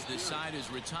bleeding as the side is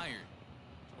retired.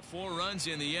 4 runs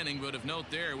in the inning, but of note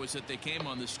there was that they came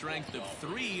on the strength of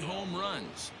 3 home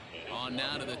runs. On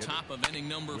now to the top of inning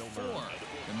number 4.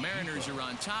 The Mariners are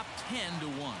on top 10-1.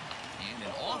 And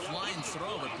an offline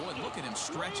throw, but boy, look at him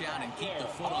stretch out and keep the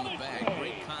foot on the bag.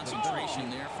 Great concentration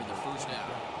there for the first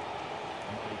out.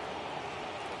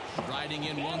 Riding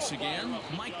in once again,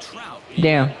 Mike Trout.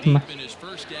 Damn. Deep in his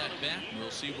first at-bat. We'll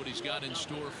see what he's got in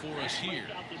store for us here.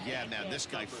 Yeah, man, this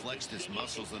guy flexed his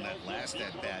muscles in that last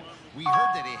at-bat. We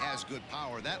heard that he has good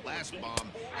power. That last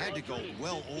bomb had to go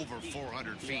well over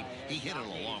 400 feet. He hit it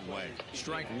a long way.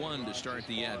 Strike 1 to start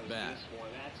the at-bat.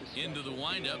 Into the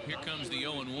windup, here comes the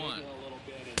 0-1.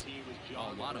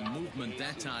 Oh, a lot of movement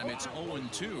that time. It's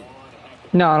 0-2.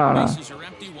 No. Bases are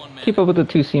empty, 1 man. Keep up with the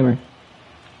 2-seamer.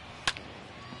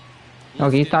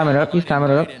 Okay, he's timing it up. He's timing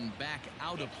it up. Back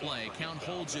out of play. Count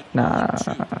holds it. Nah.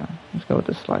 Let's go with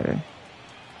the slider.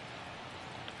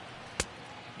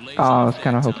 lays Oh, I was off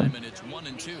kind of that hoping. time, and it's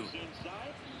 1-2.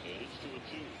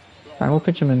 Alright, we'll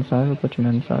pitch him inside. We'll pitch him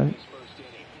inside.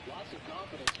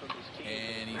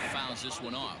 And he fouls this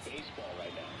one off.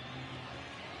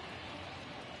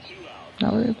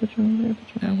 Now we're gonna pitch him. We're gonna pitch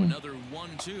him. Now Right here. another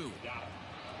 1-2.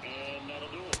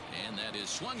 And that is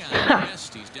swung on and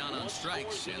missed. He's down on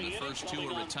strikes, and the first two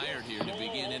are retired here to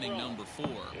begin inning number 4.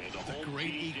 A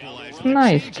great equalizer.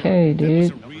 Nice K, That was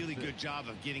a dude. really good job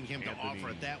of getting him to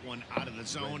offer that one out of the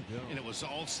zone, and it was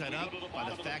all set up by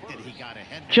the fact that he got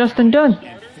ahead Justin Dunn.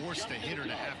 and forced the hitter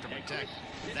to have to protect.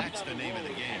 That's the name of the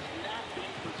game.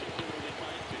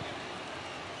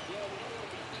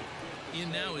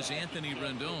 In now is Anthony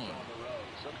Rendon.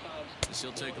 As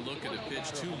he'll take a look at a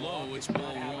pitch too low. It's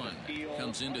ball 1.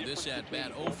 Comes into this at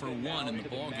bat 0 for 1 in the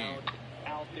ball game.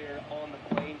 Out there on the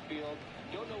playing field.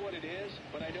 Don't know what it is,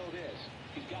 but I know this.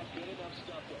 He's got good enough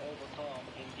stuff to overcome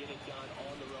and get it done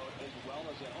on the road as well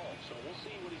as at home. So we'll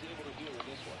see what he's able to do in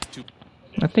this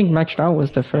one. I think Mike Trout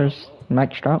was the first.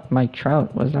 Mike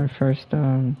Trout was our first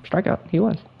strikeout. He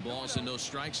was. Balls and no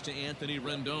strikes to Anthony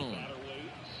Rendon.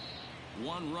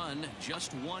 1 run,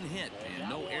 just 1 hit, and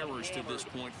no errors to this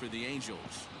point for the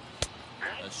Angels.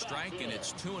 A strike, and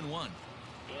it's 2-1. A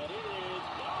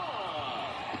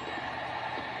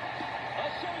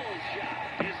solo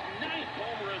shot. His 9th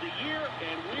homer of the year,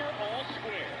 and we're all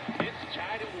square. It's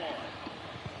tied at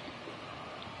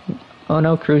 1. Oh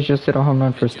no, Cruz just hit a home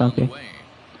run for Pitch on the Stumpy. way.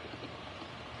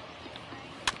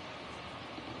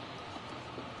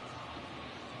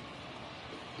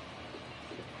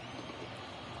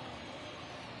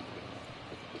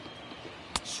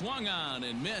 Swung on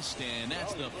and missed, and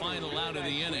that's the final out of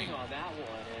the inning.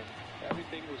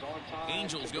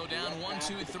 Angels go down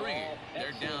 1-2-3.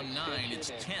 They're down 9.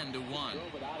 It's 10-1.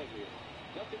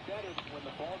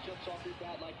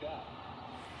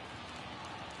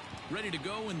 Ready to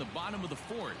go in the bottom of the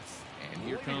 4th. And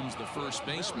here comes the first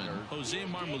baseman, Jose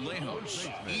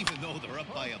Marmolejos. Even though they're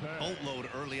up by a boatload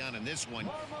early on in this one,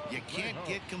 you can't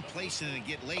get complacent and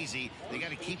get lazy. They got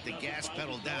to keep the gas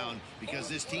pedal down because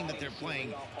this team that they're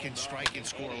playing can strike and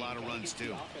score a lot of runs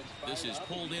too. This is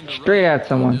pulled into Straight right. at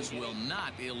someone. This will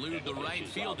not elude the right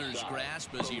fielder's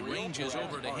grasp as he ranges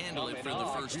over to handle it for the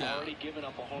first out. Already given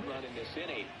up a home run in this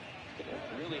inning.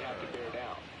 Really have to bear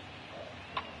down.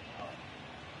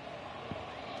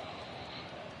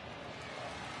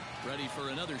 Ready for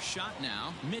another shot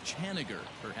now, Mitch Haniger.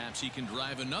 Perhaps he can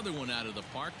drive another one out of the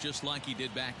park just like he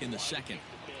did back in the 2nd.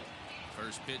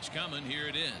 First pitch coming, here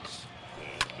it is.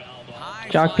 High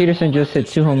Jock fly Peterson ball just hit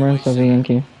to 2 home runs as a straightaway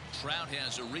Yankee. center. Trout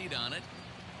has a read on it.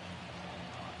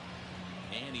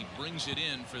 And he brings it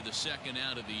in for the 2nd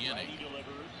out of the inning.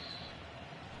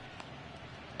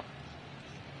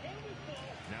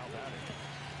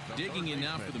 Digging in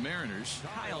now for the Mariners,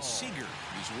 Kyle Seager.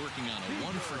 He's working on a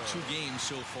 1 for 2 game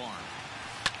so far.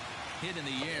 Hit in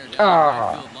the air down the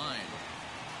right field line.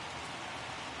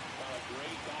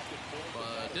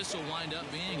 But this will wind up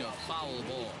being a foul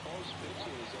ball.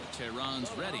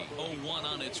 Tehran's ready. 0-1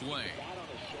 on its way.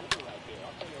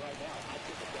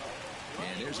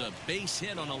 And there's a base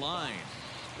hit on the line.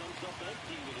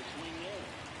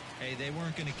 Hey, they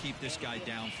weren't going to keep this guy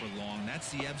down for long. That's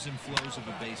the ebbs and flows of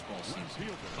a baseball season.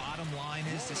 Bottom line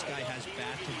is this guy has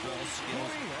bat-to-ball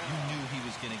skills. You knew he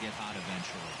was going to get hot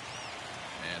eventually.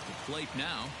 At the plate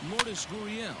now, Lourdes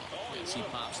Gurriel. As he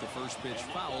pops the first pitch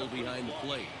foul behind the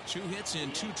plate. 2 hits and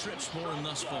 2 trips for him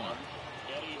thus far.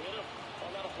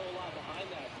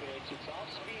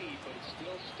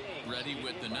 Ready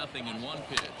with the 0-1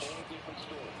 pitch.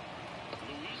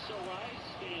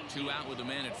 2 out with the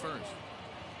man at first.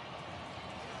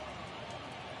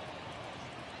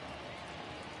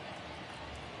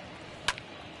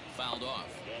 Fouled off.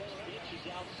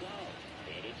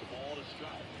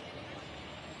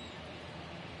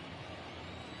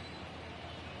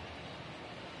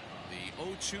 The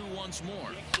 0-2 once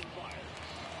more.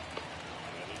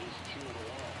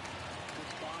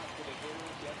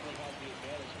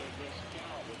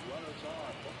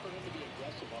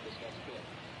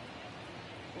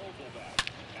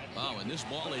 Oh, and this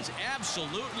ball is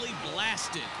absolutely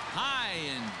blasted. High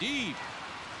and deep.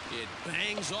 It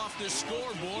bangs off the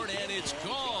scoreboard, and it's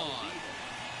gone.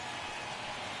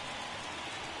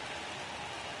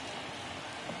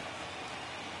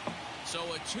 So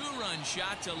a 2-run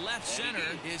shot to left center,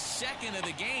 his 2nd of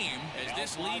the game, as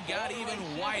this lead got even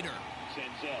wider.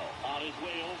 Senzel on his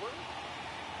way over.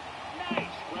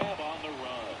 Nice grab on the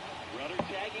run. Runner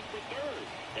tagging for 3rd,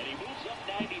 and he moves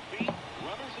up 90 feet.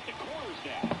 Runners at the corners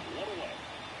now. 1 away.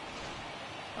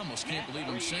 I almost can't believe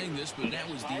I'm saying this, but that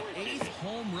was the 8th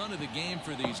home run of the game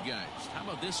for these guys. How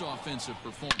about this offensive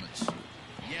performance?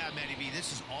 Yeah, Matty B,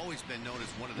 this has always been known as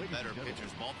one of the better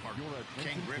pitchers' ballpark.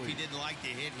 Ken Griffey didn't like to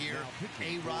hit here.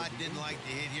 A-Rod didn't like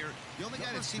to hit here. The only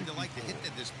guy that seemed to like to hit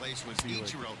at this place was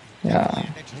Ichiro. Yeah.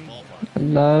 Pitcher's ballpark. I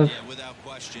love Yeah, without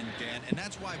question, Dan. And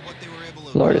that's why what they were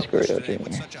able to Lourdes accomplish Gurriel today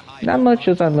with Jr. such a high Not much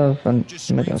as I love just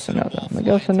Miguel screams to the Sano, ball though.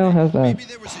 Miguel flying Sano today. has Maybe that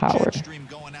there was a power. jet stream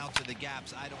going out to the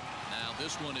gaps. I don't. Now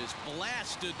this one is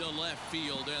blasted to left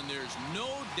field, and there's no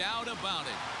doubt about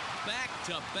it.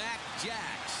 Back-to-back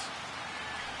jacks.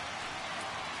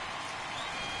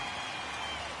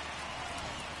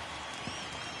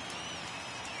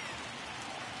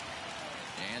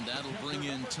 And that'll bring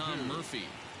in Tom Murphy,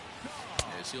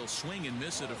 as he'll swing and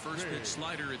miss at a first pitch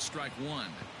slider at strike one.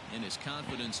 And his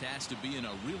confidence has to be in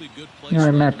a really good place. All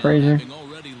right, Matt Frazier. Having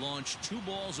already launched 2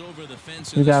 balls over the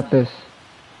fence. We got this.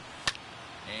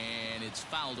 And it's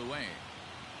fouled away.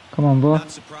 Come on, boy. Not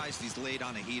surprised he's laid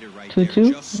on a heater right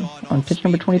 2-2 Just saw an on pitch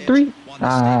number off-speed 23. pitch, wanted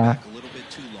to stay back a little bit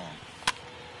too long.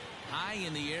 High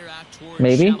in the air out towards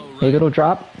Maybe. shallow right. Maybe it'll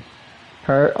drop.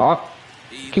 Oh.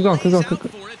 He Keep going, keep lays going, out keep for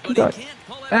going. it, Keep but going. he can't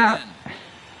pull it Ah. in.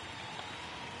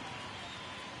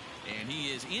 And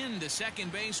he is into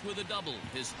second base with a double.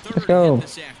 His third go. hit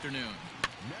this afternoon.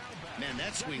 Man,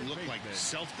 that swing looked like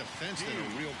self-defense than a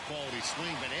real quality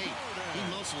swing. But, hey, he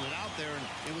muscled it out there, and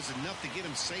it was enough to get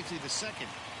him safely to second.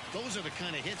 Those are the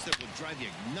kind of hits that will drive you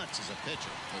nuts as a pitcher.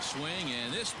 A swing,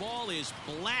 and this ball is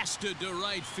blasted to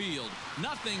right field.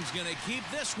 Nothing's going to keep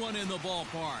this one in the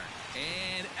ballpark.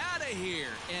 And out of here.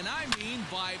 And I mean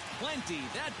by plenty.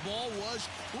 That ball was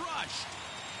crushed.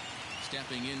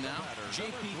 Stepping in now,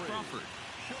 J.P. Crawford.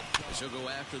 As he'll go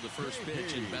after the first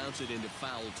pitch and bounce it into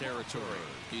foul territory.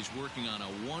 He's working on a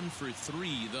 1 for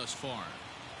 3 thus far.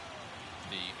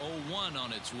 The 0-1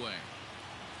 on its way.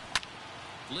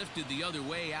 Lifted the other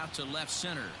way out to left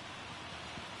center.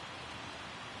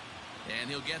 And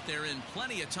he'll get there in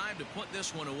plenty of time to put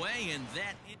this one away, and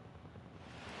that is...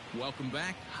 Welcome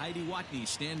back. Heidi Watney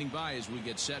standing by as we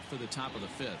get set for the top of the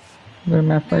 5th. Where'd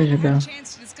Matt Frazier go?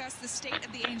 Chance to discuss the state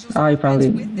of the Angels Oh, he probably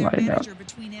with their lighted up. manager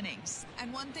between innings.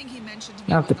 And one thing he mentioned to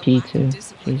me Not was the the lack P2. of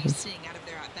discipline he's Jesus. seeing out of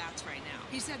their at-bats right now.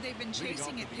 He said they've been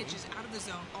chasing at pitches out of the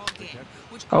zone all game,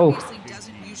 which Oh. obviously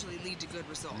doesn't usually lead to good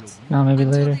results. No, maybe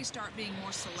Until later. they start being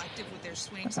more selective with their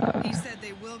swings, he said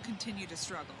they will continue to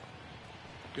struggle.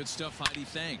 Good stuff, Heidi.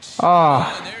 Thanks.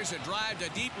 Oh. And there's a drive to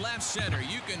deep left center.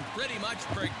 You can pretty much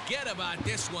forget about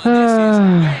this one. This is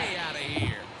way out of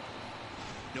here.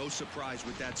 No surprise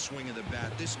with that swing of the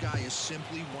bat. This guy is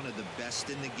simply one of the best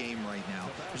in the game right now.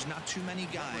 There's not too many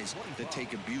guys that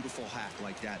take a beautiful hack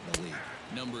like that in the league.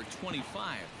 Number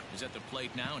 25 is at the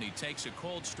plate now, and he takes a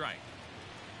cold strike.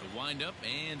 The windup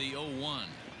and the 0-1. Ball.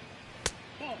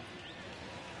 I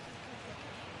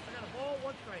got a ball,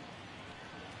 1 strike.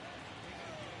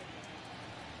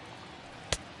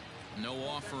 No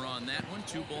offer on that one.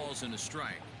 2 balls and a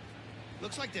strike.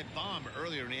 Looks like that bomb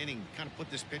earlier in the inning kind of put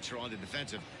this pitcher on the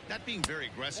defensive. Not being very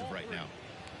aggressive right now.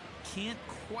 Can't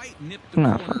quite nip the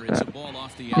No, corner. It's a ball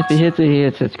off the If outside. he hits it, he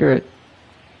hits it. Screw it.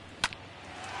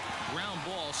 Ground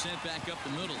ball sent back up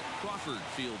the middle. Crawford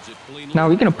fields it cleanly. Now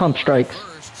we can pump strikes.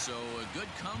 First, so a good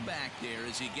comeback there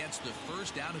as he gets the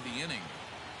first out of the inning.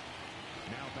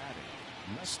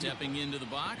 Stepping into the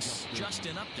box,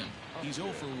 Justin Upton. He's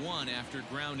 0 for 1 after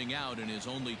grounding out in his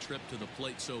only trip to the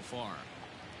plate so far.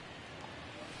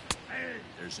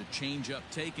 There's a changeup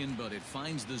taken, but it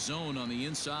finds the zone on the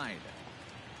inside.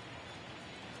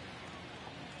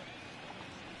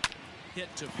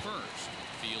 Hit to first.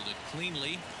 Fielded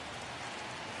cleanly.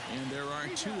 And there are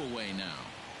 2 away now.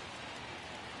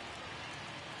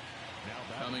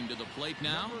 Coming to the plate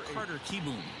now, Carter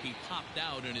Kieboom. He popped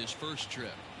out in his first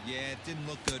trip. Yeah, it didn't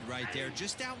look good right there.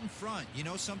 Just out in front. You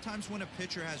know, sometimes when a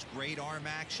pitcher has great arm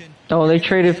action. Oh, they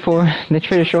traded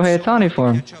Shohei Ohtani for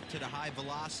him. Catch up to the high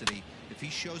velocity. If he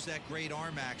shows that great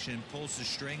arm action, pulls the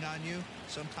string on you,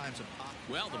 sometimes a pop.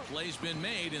 Well, the play's been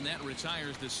made, and that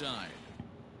retires the side.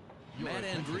 Matt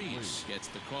Andrees gets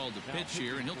the call to pitch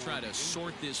here, and he'll try to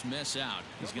sort this mess out.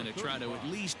 He's going to try to at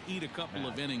least eat a couple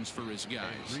of innings for his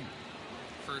guys.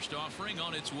 First offering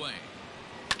on its way.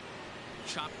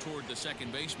 Chopped toward the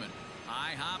second baseman.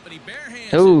 High hop, and he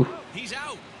barehands Ooh. it. He's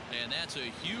out. And that's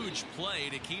a huge play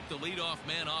to keep the leadoff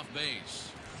man off base.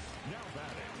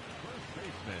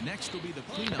 Next will be the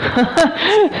cleanup.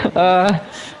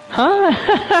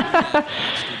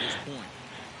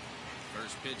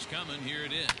 First pitch coming. Here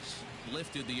it is.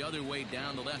 Lifted the other way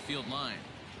down the left field line.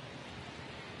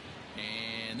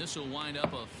 And this will wind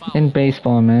up a foul. In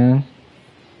baseball, man.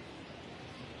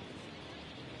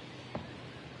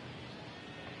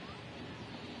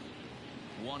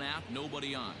 One out,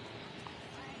 nobody on.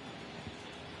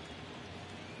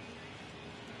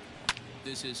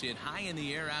 This is hit high in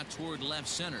the air out toward left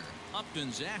center.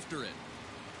 Upton's after it.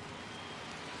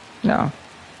 No.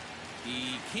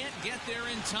 He can't get there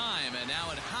in time, and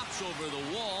now it hops over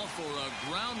the wall for a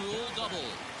ground rule double.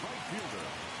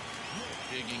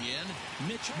 Digging in,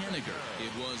 Mitch Henniger.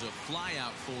 It was a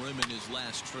flyout for him in his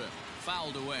last trip.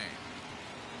 Fouled away.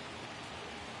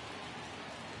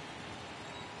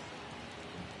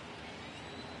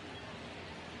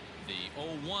 The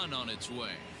 0-1 on its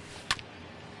way.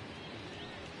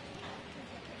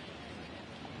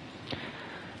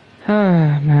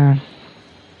 Ah, man.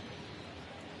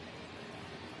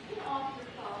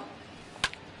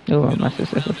 Oh, my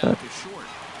sister's upset.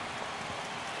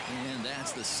 And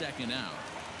that's the second out.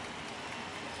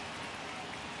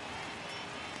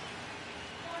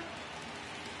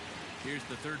 Here's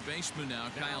the third baseman now,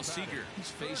 Kyle Seager.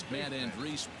 He's faced Matt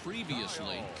Andrees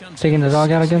previously. Taking the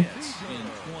dog out again?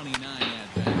 In 29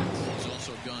 at-bats. He's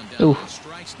also gone down on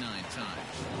strikes 9 times.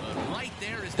 But right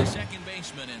there is the second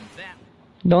baseman, and that...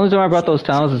 The only reason why I brought those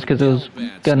towels is because it was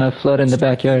gonna flood in the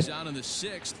backyard. Out in the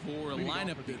 6th for a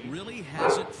lineup that really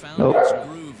hasn't found its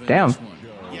groove in damn. this one.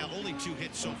 Yeah, only 2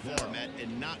 hits so far, Matt,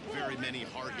 and not very many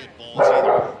hard hit balls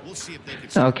either. We'll see if they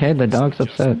can. Okay, the dog's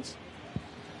upset.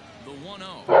 The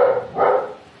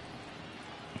 1-0.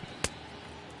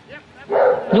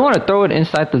 You want to throw it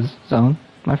inside the zone,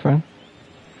 my friend?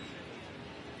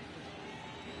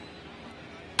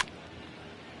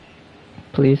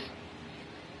 Please,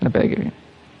 I beg of you.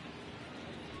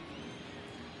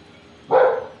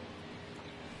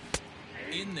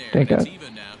 In there, Thank it's God.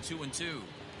 even now, 2-2.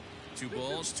 2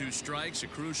 balls, 2 strikes, a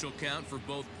crucial count for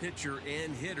both pitcher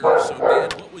and hitter. So, Dan,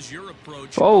 what was your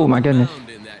approach? Oh my goodness!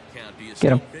 In that count? Do you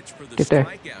Get him! still pitch for the Get there,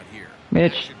 strikeout here?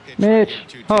 Mitch! Mitch!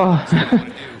 Oh!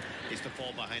 Is to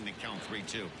fall behind the count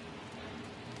 3-2.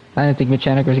 I didn't think Mitch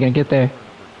Henniger was gonna get there.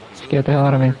 Scared the hell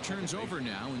out of me. Turns over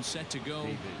now and set to go.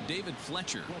 David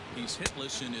Fletcher. He's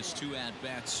hitless in his 2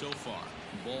 at-bats so far.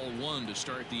 Ball 1 to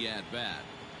start the at-bat.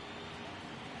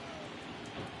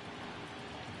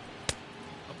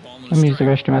 Let me use the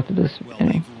restroom after this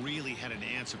inning. They've really had an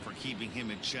answer for keeping him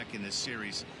in check in this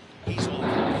series. He's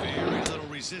offered very little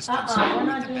resistance. We're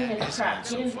not doing this crap.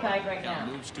 Get inside right now.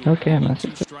 Okay, I'm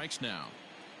 2 strikes now.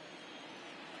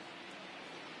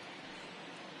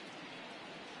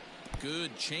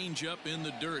 Good changeup in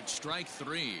the dirt. Strike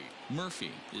 3. Murphy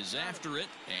is after it,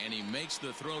 and he makes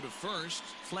the throw to first.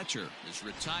 Fletcher is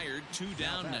retired. 2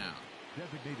 down now.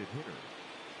 Designated hitter.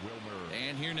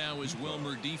 And here now is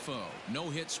Wilmer Defoe.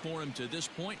 No hits for him to this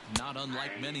point, not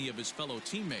unlike many of his fellow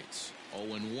teammates.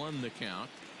 0-1 the count.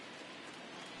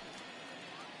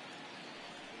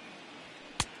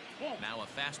 Now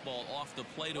a fastball off the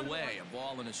plate away. A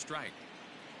ball and a strike.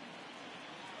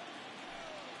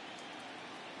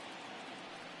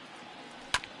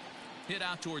 Hit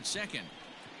out towards second.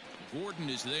 Gordon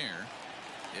is there.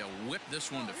 They'll whip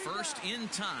this one to first in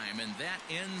time, and that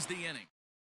ends the inning.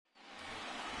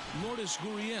 Lourdes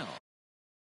Gurriel.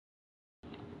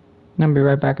 I'll be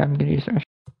right back. I'm gonna use the restroom.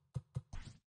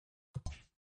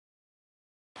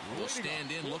 We'll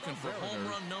stand in looking for home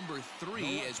run number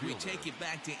 3 as we take it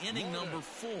back to inning number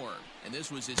 4. And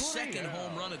this was his second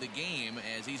home run of the game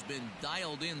as he's been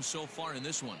dialed in so far in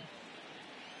this one.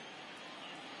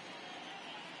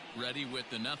 Ready with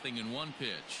the 0-1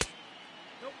 pitch.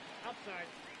 Nope, outside.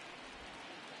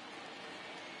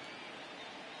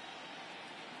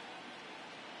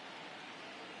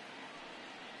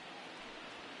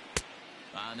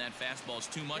 And that fastball's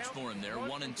too much for him there.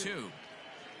 1-2.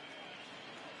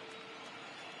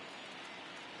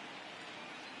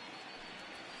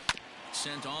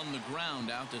 Sent on the ground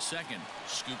out to second.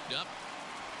 Scooped up.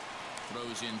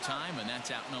 Throws in time, and that's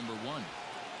out number 1.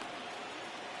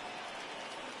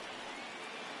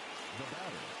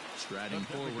 Striding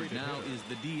forward now is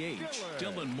the DH,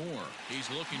 Dylan Moore. He's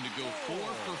looking to go 4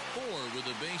 for 4 with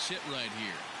a base hit right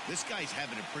here. This guy's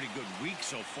having a pretty good week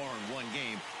so far in one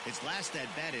game. His last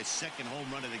at-bat is second home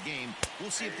run of the game. We'll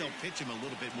see if they'll pitch him a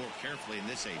little bit more carefully in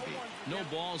this AB. No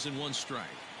balls and 1 strike.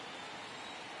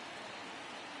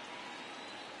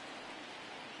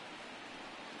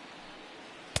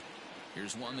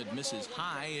 Here's one that misses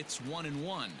high. It's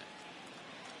 1-1.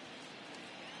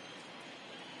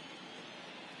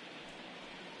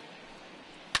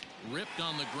 Ripped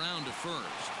on the ground to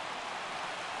first.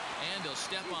 And he'll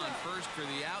step on first for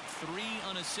the out. 3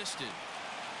 unassisted.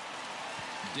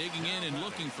 Digging in and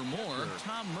looking for more,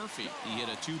 Tom Murphy. He hit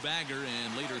a 2-bagger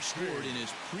and later scored in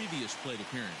his previous plate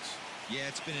appearance. Yeah,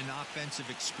 it's been an offensive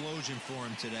explosion for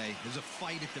him today. There's a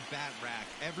fight at the bat rack.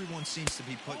 Everyone seems to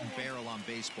be putting barrel on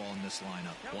baseball in this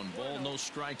lineup. 1 ball, no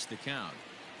strikes the count.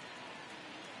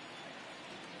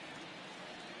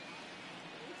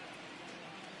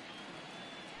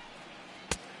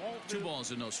 2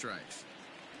 balls and no strikes.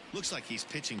 Looks like he's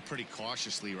pitching pretty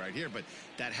cautiously right here, but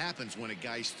that happens when a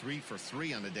guy's 3 for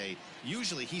 3 on the day.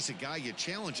 Usually he's a guy you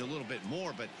challenge a little bit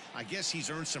more, but I guess he's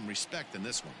earned some respect in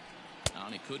this one.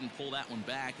 And he couldn't pull that one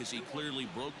back as he clearly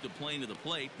broke the plane of the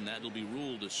plate, and that'll be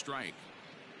ruled a strike.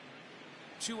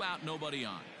 2 out, nobody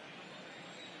on.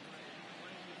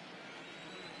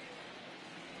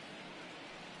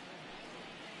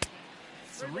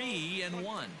 Three and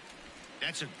one.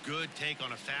 That's a good take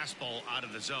on a fastball out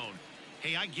of the zone.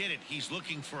 Hey, I get it. He's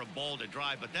looking for a ball to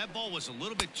drive, but that ball was a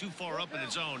little bit too far up in the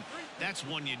zone. That's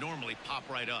one you normally pop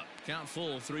right up. Count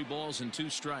full, 3 balls and 2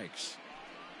 strikes.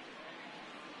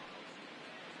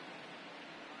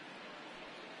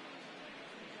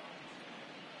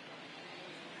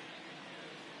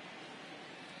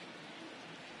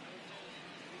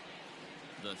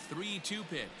 The 3-2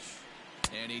 pitch.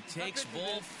 And he takes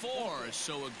ball 4.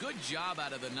 So a good job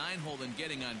out of the 9-hole in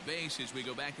getting on base as we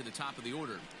go back to the top of the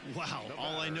order. Wow.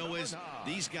 All I know is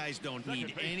these guys don't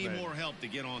need any more help to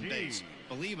get on base.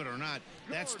 Believe it or not,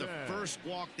 that's the first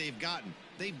walk they've gotten.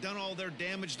 They've done all their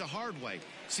damage the hard way.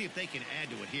 See if they can add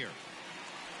to it here.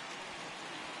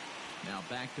 Now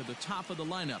back to the top of the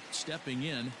lineup. Stepping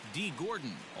in, D.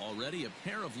 Gordon. Already a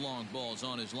pair of long balls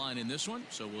on his line in this one,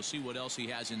 so we'll see what else he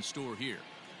has in store here.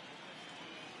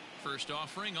 First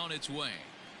offering on its way.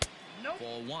 Nope.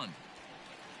 Ball 1.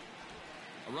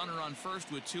 A runner on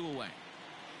first with 2 away.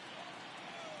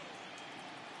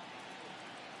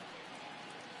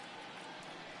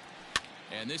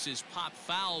 And this is pop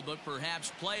foul, but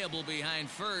perhaps playable behind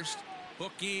first.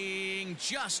 Hooking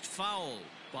just foul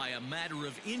by a matter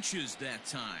of inches that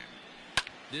time.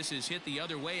 This is hit the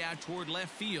other way out toward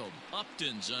left field.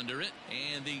 Upton's under it,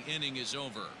 and the inning is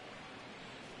over.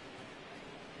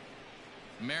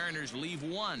 Mariners leave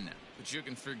 1, but you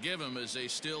can forgive them as they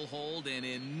still hold an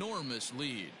enormous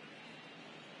lead.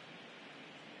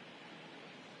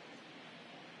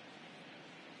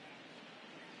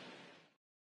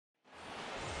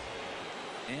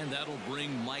 And that'll bring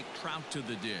Mike Trout to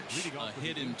the dish. A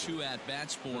hit and 2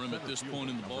 at-bats for him at this point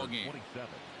in the ballgame.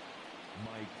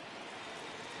 Mike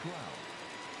Trout.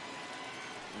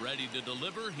 Ready to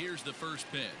deliver. Here's the first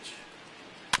pitch.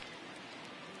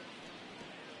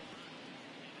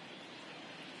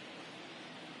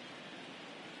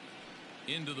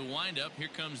 Into the windup. Here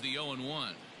comes the 0-1.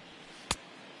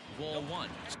 Ball 1.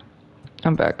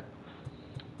 I'm back.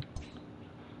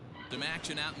 Some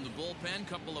action out in the bullpen.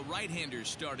 Couple of right-handers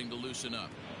starting to loosen up.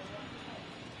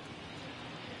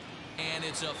 And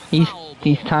it's a foul.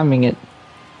 He's timing it.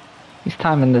 He's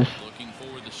timing this. Looking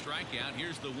for the strikeout.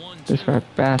 Here's the 1-2. This rat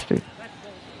bastard.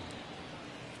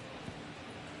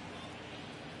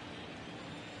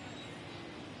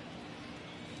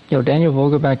 Yo, Daniel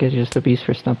Vogelback is just a beast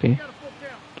for Stumpy.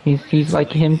 He's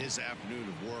like him. His afternoon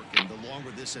of work, and the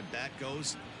longer this at bat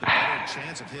goes, the better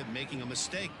chance of him making a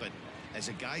mistake. But as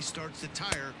a guy starts to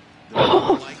tire, the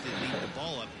more likely to leave the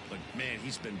ball up. But man,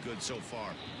 he's been good so far.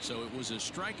 So it was a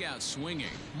strikeout swinging.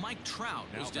 Mike Trout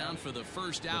was down for the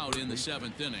first out in the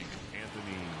 7th inning.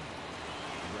 Anthony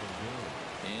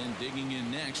Rendon. And digging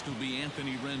in next will be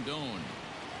Anthony Rendon.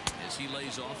 As he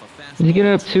lays off a fastball. He's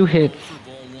giving up 2 hits,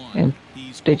 and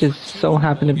they just so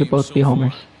happen to both be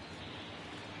homers.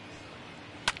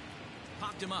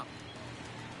 Popped him up.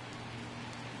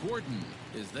 Gordon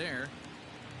is there.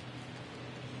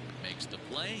 Makes the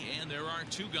play, and there are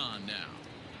 2 gone now.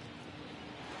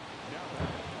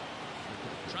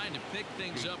 Trying to pick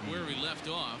things up where he left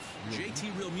off.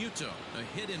 JT Realmuto, a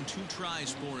hit and 2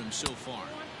 tries for him so far.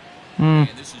 And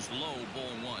this is low,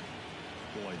 ball 1.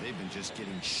 Boy, they've been just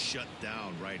getting shut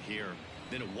down right here.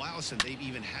 Been a while since they've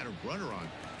even had a runner on.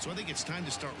 So I think it's time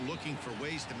to start looking for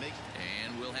ways to make.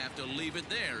 And we'll have to leave it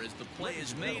there as the play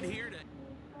is made here.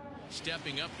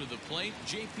 Stepping up to the plate,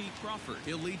 J.P. Crawford.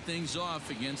 He'll lead things off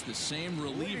against the same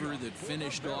reliever that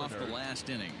finished off the last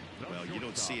inning. Well, you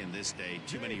don't see in this day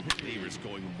too many relievers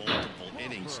going multiple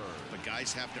innings, but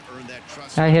guys have to earn that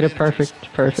trust. I hit it perfect.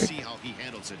 See how he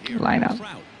handles it here. Line up.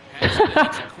 Trout has it.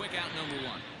 It's a quick out, number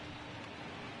 1.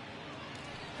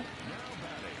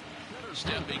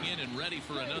 Stepping in and ready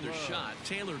for another shot,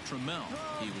 Taylor Trammell.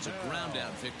 He was a ground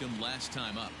out victim last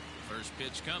time up. First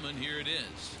pitch coming. Here it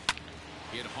is.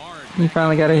 Hit hard. He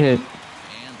finally got a hit.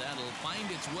 And that'll find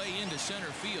its way into center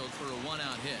field for a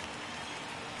 1-out hit.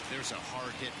 There's a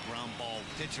hard hit ground ball.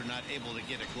 Pitcher not able to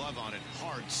get a glove on it.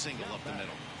 Hard single up the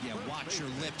middle. Yeah, watch your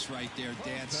lips right there,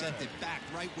 Dan. Sent it back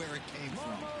right where it came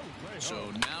from.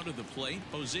 So now to the plate,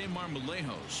 Jose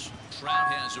Marmolejos.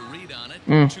 Trout has a read on it.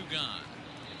 2 gone.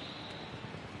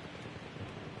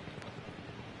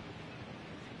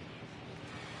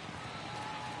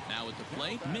 Now at the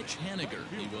plate, Mitch Haniger.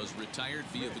 He was retired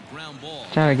via the ground ball.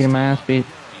 Trying to get my ass beat.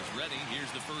 He's ready.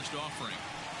 Here's the first offering.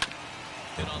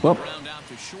 Hit on Well, the ground out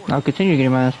to short. I'll continue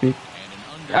getting my ass beat. And an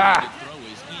underhanded throw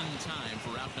is in time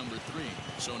for out number 3.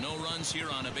 So no runs here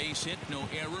on a base hit, no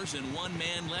errors, and 1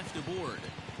 man left aboard.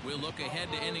 We'll look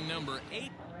ahead to inning number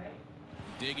 8.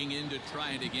 Digging in to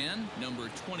try it again, number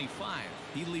 25.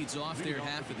 He leads off their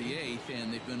half of the 8th,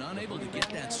 and they've been unable to get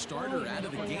that starter out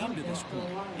of the game to this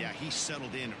point. Yeah, he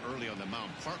settled in early on the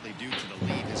mound, partly due to the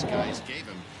lead his guys gave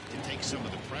him to take some of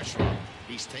the pressure off.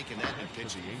 He's taken that and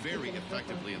pitching very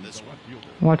effectively in this one.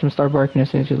 Watch him start barking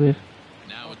as soon as you leave.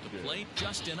 Now at the plate,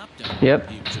 Justin Upton. Yep.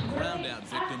 He was a ground out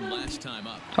victim last time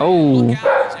up. Oh. Look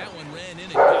out as that one ran in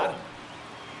and got him.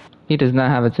 He does not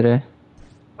have it today.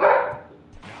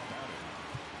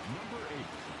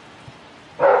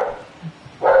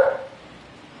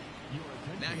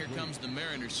 The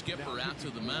Mariners skipper out to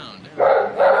the mound.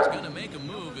 And he's going to make a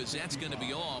move, as that's going to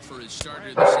be all for his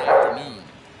starter this afternoon.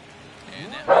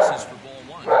 And that misses for ball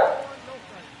 1.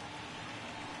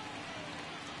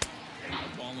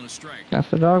 A ball and a strike. That's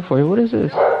the dog for you. What is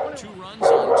this? 2 runs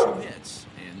on 2 hits,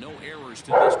 and no errors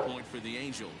to this point for the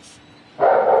Angels.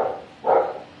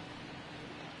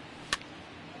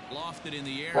 Lofted in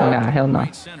the air. Nah, hell no.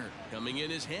 Right center. Coming in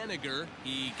is Haniger.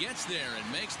 He gets there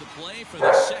and makes the play for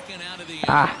the second out of the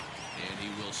inning. And he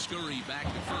will scurry back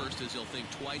to first, as he'll think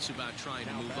twice about trying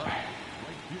to move up.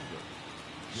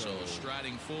 So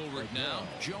striding forward now,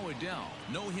 Joe Adell.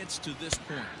 No hits to this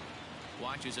point.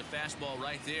 Watches a fastball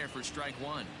right there for strike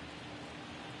 1.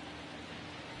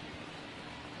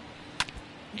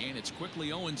 And it's quickly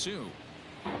 0-2.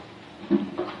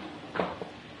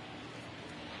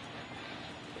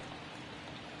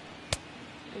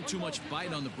 Too much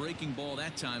bite on the breaking ball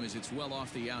that time, as it's well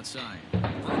off the outside.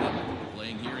 Vernon,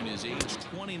 playing here in his age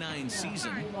 29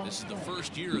 season. This is the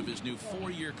first year of his new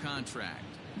 4-year contract.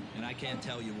 And I can't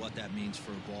tell you what that means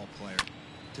for a ball player.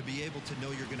 To be able to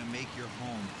know you're going to make your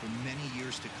home for many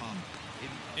years to come.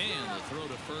 And the throw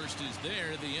to first is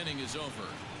there. The inning is over.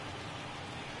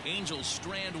 Angels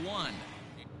strand 1.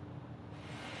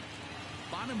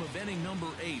 Bottom of inning number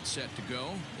 8 set to go,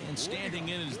 and standing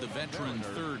in is the veteran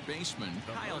third baseman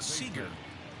Kyle Seager.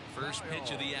 First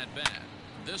pitch of the at-bat.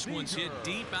 This one's hit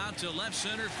deep out to left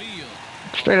center field.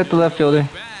 Straight at the left fielder.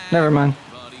 Never mind.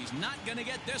 But he's not going to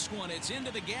get this one. It's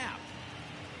into the gap.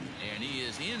 And he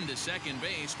is into second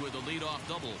base with a leadoff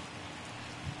double.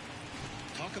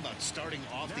 Talk about starting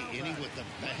off the inning with a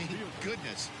bang.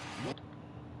 Goodness.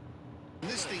 When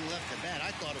this thing left the bat,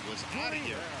 I thought it was out of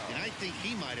here, and I think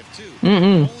he might have too.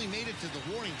 Only made it to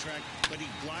the warning track, but he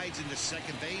glides into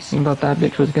second base. I thought that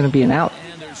bitch was gonna be an out.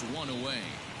 And there's 1 away.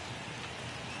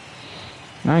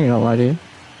 I ain't gonna lie to you.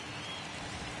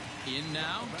 In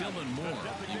now, Dylan Moore.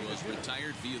 He was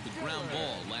retired via the ground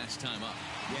ball last time up.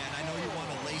 Yeah, and I know you want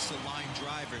to lace a line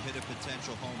drive or hit a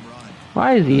potential home run.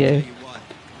 Why is he I'll a? tell you what,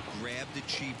 grab the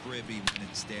cheap ribby when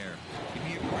it's there. Give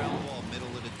me a ground ball, middle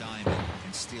of the diamond,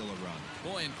 and steal a run.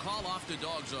 Boy, and call off the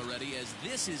dogs already, as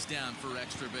this is down for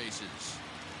extra bases.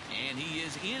 And he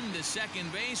is into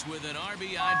second base with an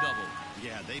RBI double.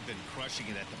 Yeah, they've been crushing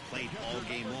it at the plate all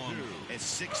game long, as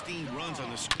 16 runs on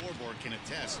the scoreboard can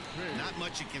attest. Not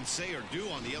much you can say or do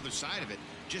on the other side of it.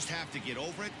 Just have to get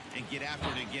over it and get after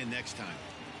it again next time.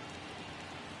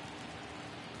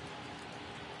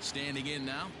 Standing in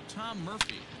now, Tom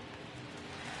Murphy.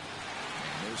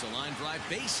 And there's a line drive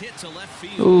base hit to left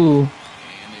field. Ooh. And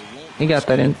they won't. He got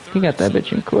that in. He got that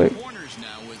bitch in quick. Corners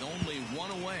now with only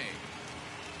 1 away.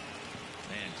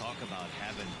 Man, talk about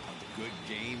having a good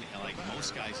game. Like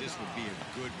most guys, this would be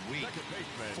a good week.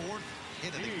 4th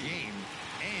hit of the game,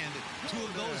 and 2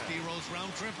 of those D-Rose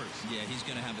round trippers. Yeah, he's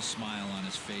going to have a smile on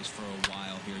his face for a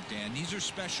while here, Dan. These are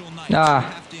special nights. Ah.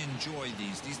 You have to enjoy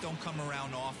these. These don't come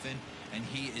around often, and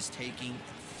he is taking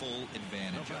full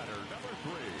advantage of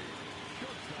it.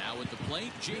 Now at the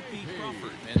plate, J.P.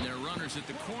 Crawford, and their runners at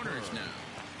the corners now.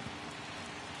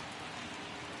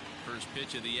 First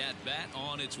pitch of the at-bat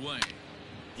on its way.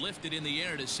 Lifted in the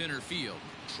air to center field.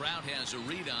 Trout has a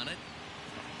read on it.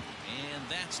 And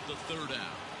that's the 3rd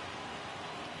out.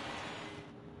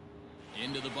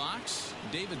 Into the box,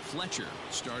 David Fletcher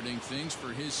starting things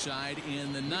for his side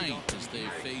in the 9th as they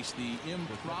face the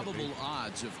improbable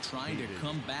odds of trying to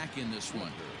come back in this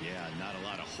one. Yeah, not a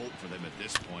lot of hope for them at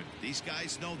this point. These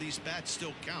guys know these bats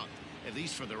still count. At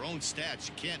least for their own stats,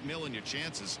 you can't mill in your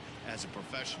chances as a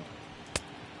professional.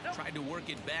 Tried to work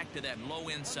it back to that low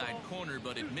inside corner,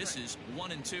 but it misses.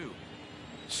 1-2.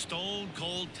 Stone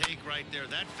cold take right there.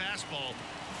 That fastball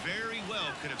very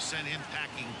well could have sent him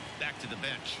packing back to the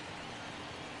bench.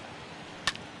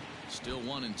 Still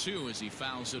 1-2 as he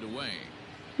fouls it away.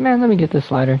 Man, let me get this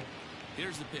slider.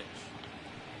 Here's the pitch.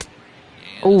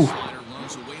 And Ooh. the slider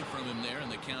runs away from him there,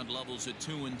 and the count levels at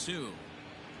 2-2.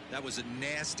 That was a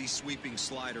nasty sweeping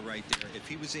slider right there. If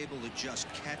he was able to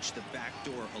just catch the back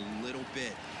door a little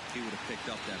bit, he would have picked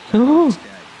up that ball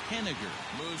instead. Henniger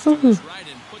moves to his right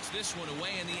and puts this one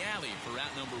away in the alley for out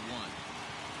number 1.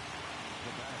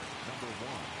 The batter, number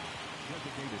 1,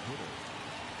 designated hitter.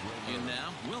 And now,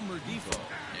 Wilmer Defoe,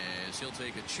 as he'll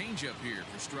take a changeup here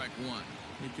for strike 1.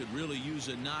 He could really use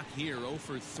a knock here, 0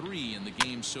 for 3 in the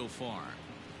game so far.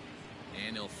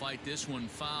 And he'll fight this one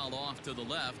fouled off to the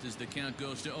left as the count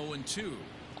goes to 0-2.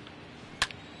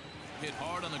 Hit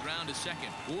hard on the ground to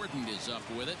second. Gordon is up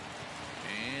with it.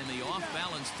 And the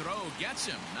off-balance throw gets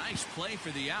him. Nice play for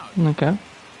the out. Okay.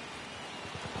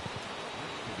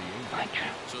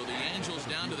 So the Angels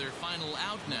down to their final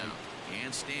out now.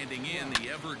 And standing in, the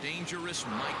ever-dangerous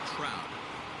Mike Trout.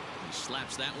 He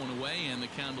slaps that one away, and the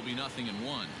count will be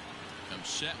 0-1. Comes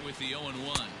set with the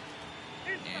 0-1.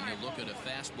 And he'll look at a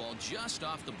fastball just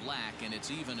off the black, and it's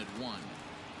even at 1.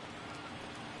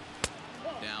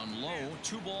 Down low,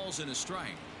 2 balls and a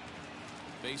strike.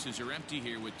 Bases are empty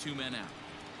here with 2 men out.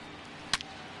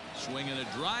 Swinging a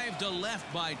drive to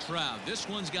left by Trout. This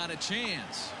one's got a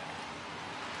chance.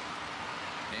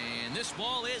 And this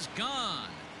ball is gone.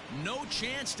 No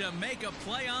chance to make a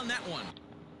play on that one.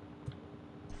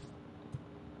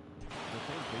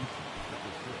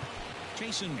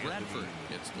 Jason Bradford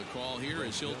gets the call here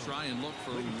as he'll try and look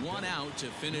for 1 out to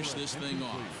finish this thing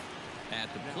off.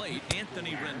 At the plate,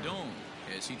 Anthony Rendon,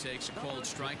 as he takes a called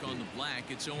strike on the black.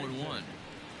 It's 0-1.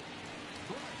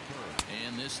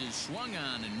 And this is swung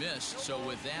on and missed. So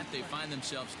with that, they find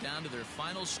themselves down to their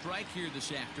final strike here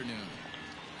this afternoon.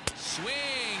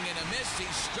 Swing and a miss. He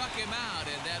struck him out,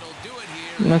 and that'll do it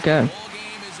here. Okay. The ball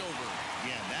game is over.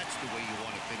 Yeah, that's the way you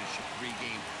want to finish a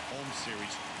 3-game home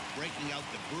series. Breaking out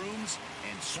the brooms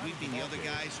and sweeping the other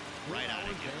guys right out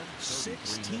of here.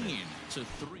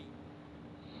 16-3.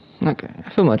 Okay, I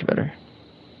feel much better.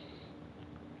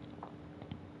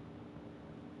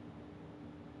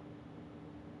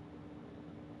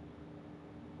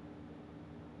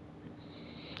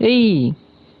 Hey,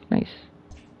 nice.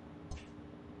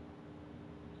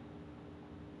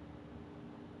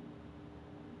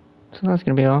 So that's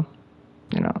gonna be all.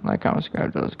 You know, like, comment,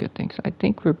 subscribe, those good things. I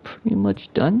think we're pretty much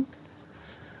done.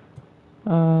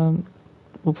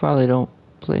 We'll probably don't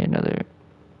play another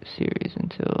series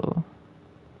until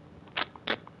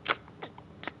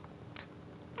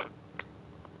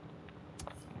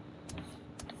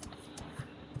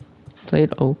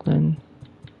played Oakland.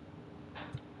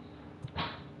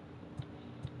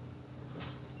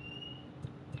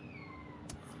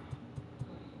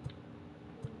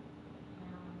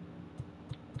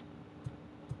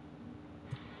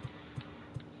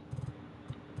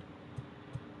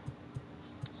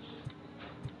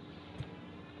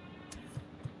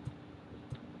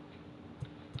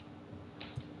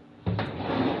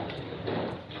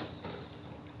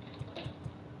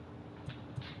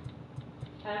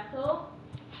 Axel?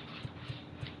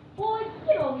 Boy,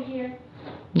 get over here.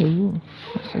 Ooh,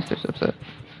 my sister's upset.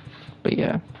 But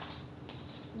yeah.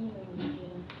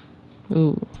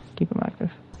 Ooh, keep him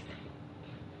active.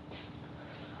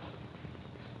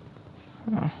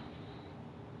 Oh.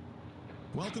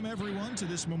 Welcome, everyone, to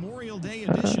this Memorial Day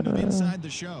edition of Inside the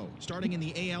Show. Starting in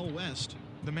the AL West,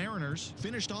 the Mariners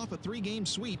finished off a 3-game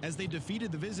sweep as they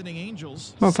defeated the visiting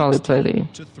Angels. We'll probably play the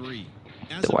 16-3.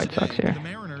 White Sox here. The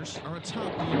Mariners are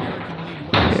atop the American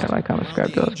League West. Yeah, like, comment,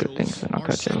 subscribe, those good things, and I'll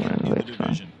catch everyone in the next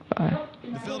one.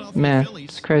 Bye. Man,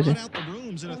 it's crazy.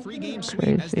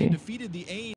 Crazy.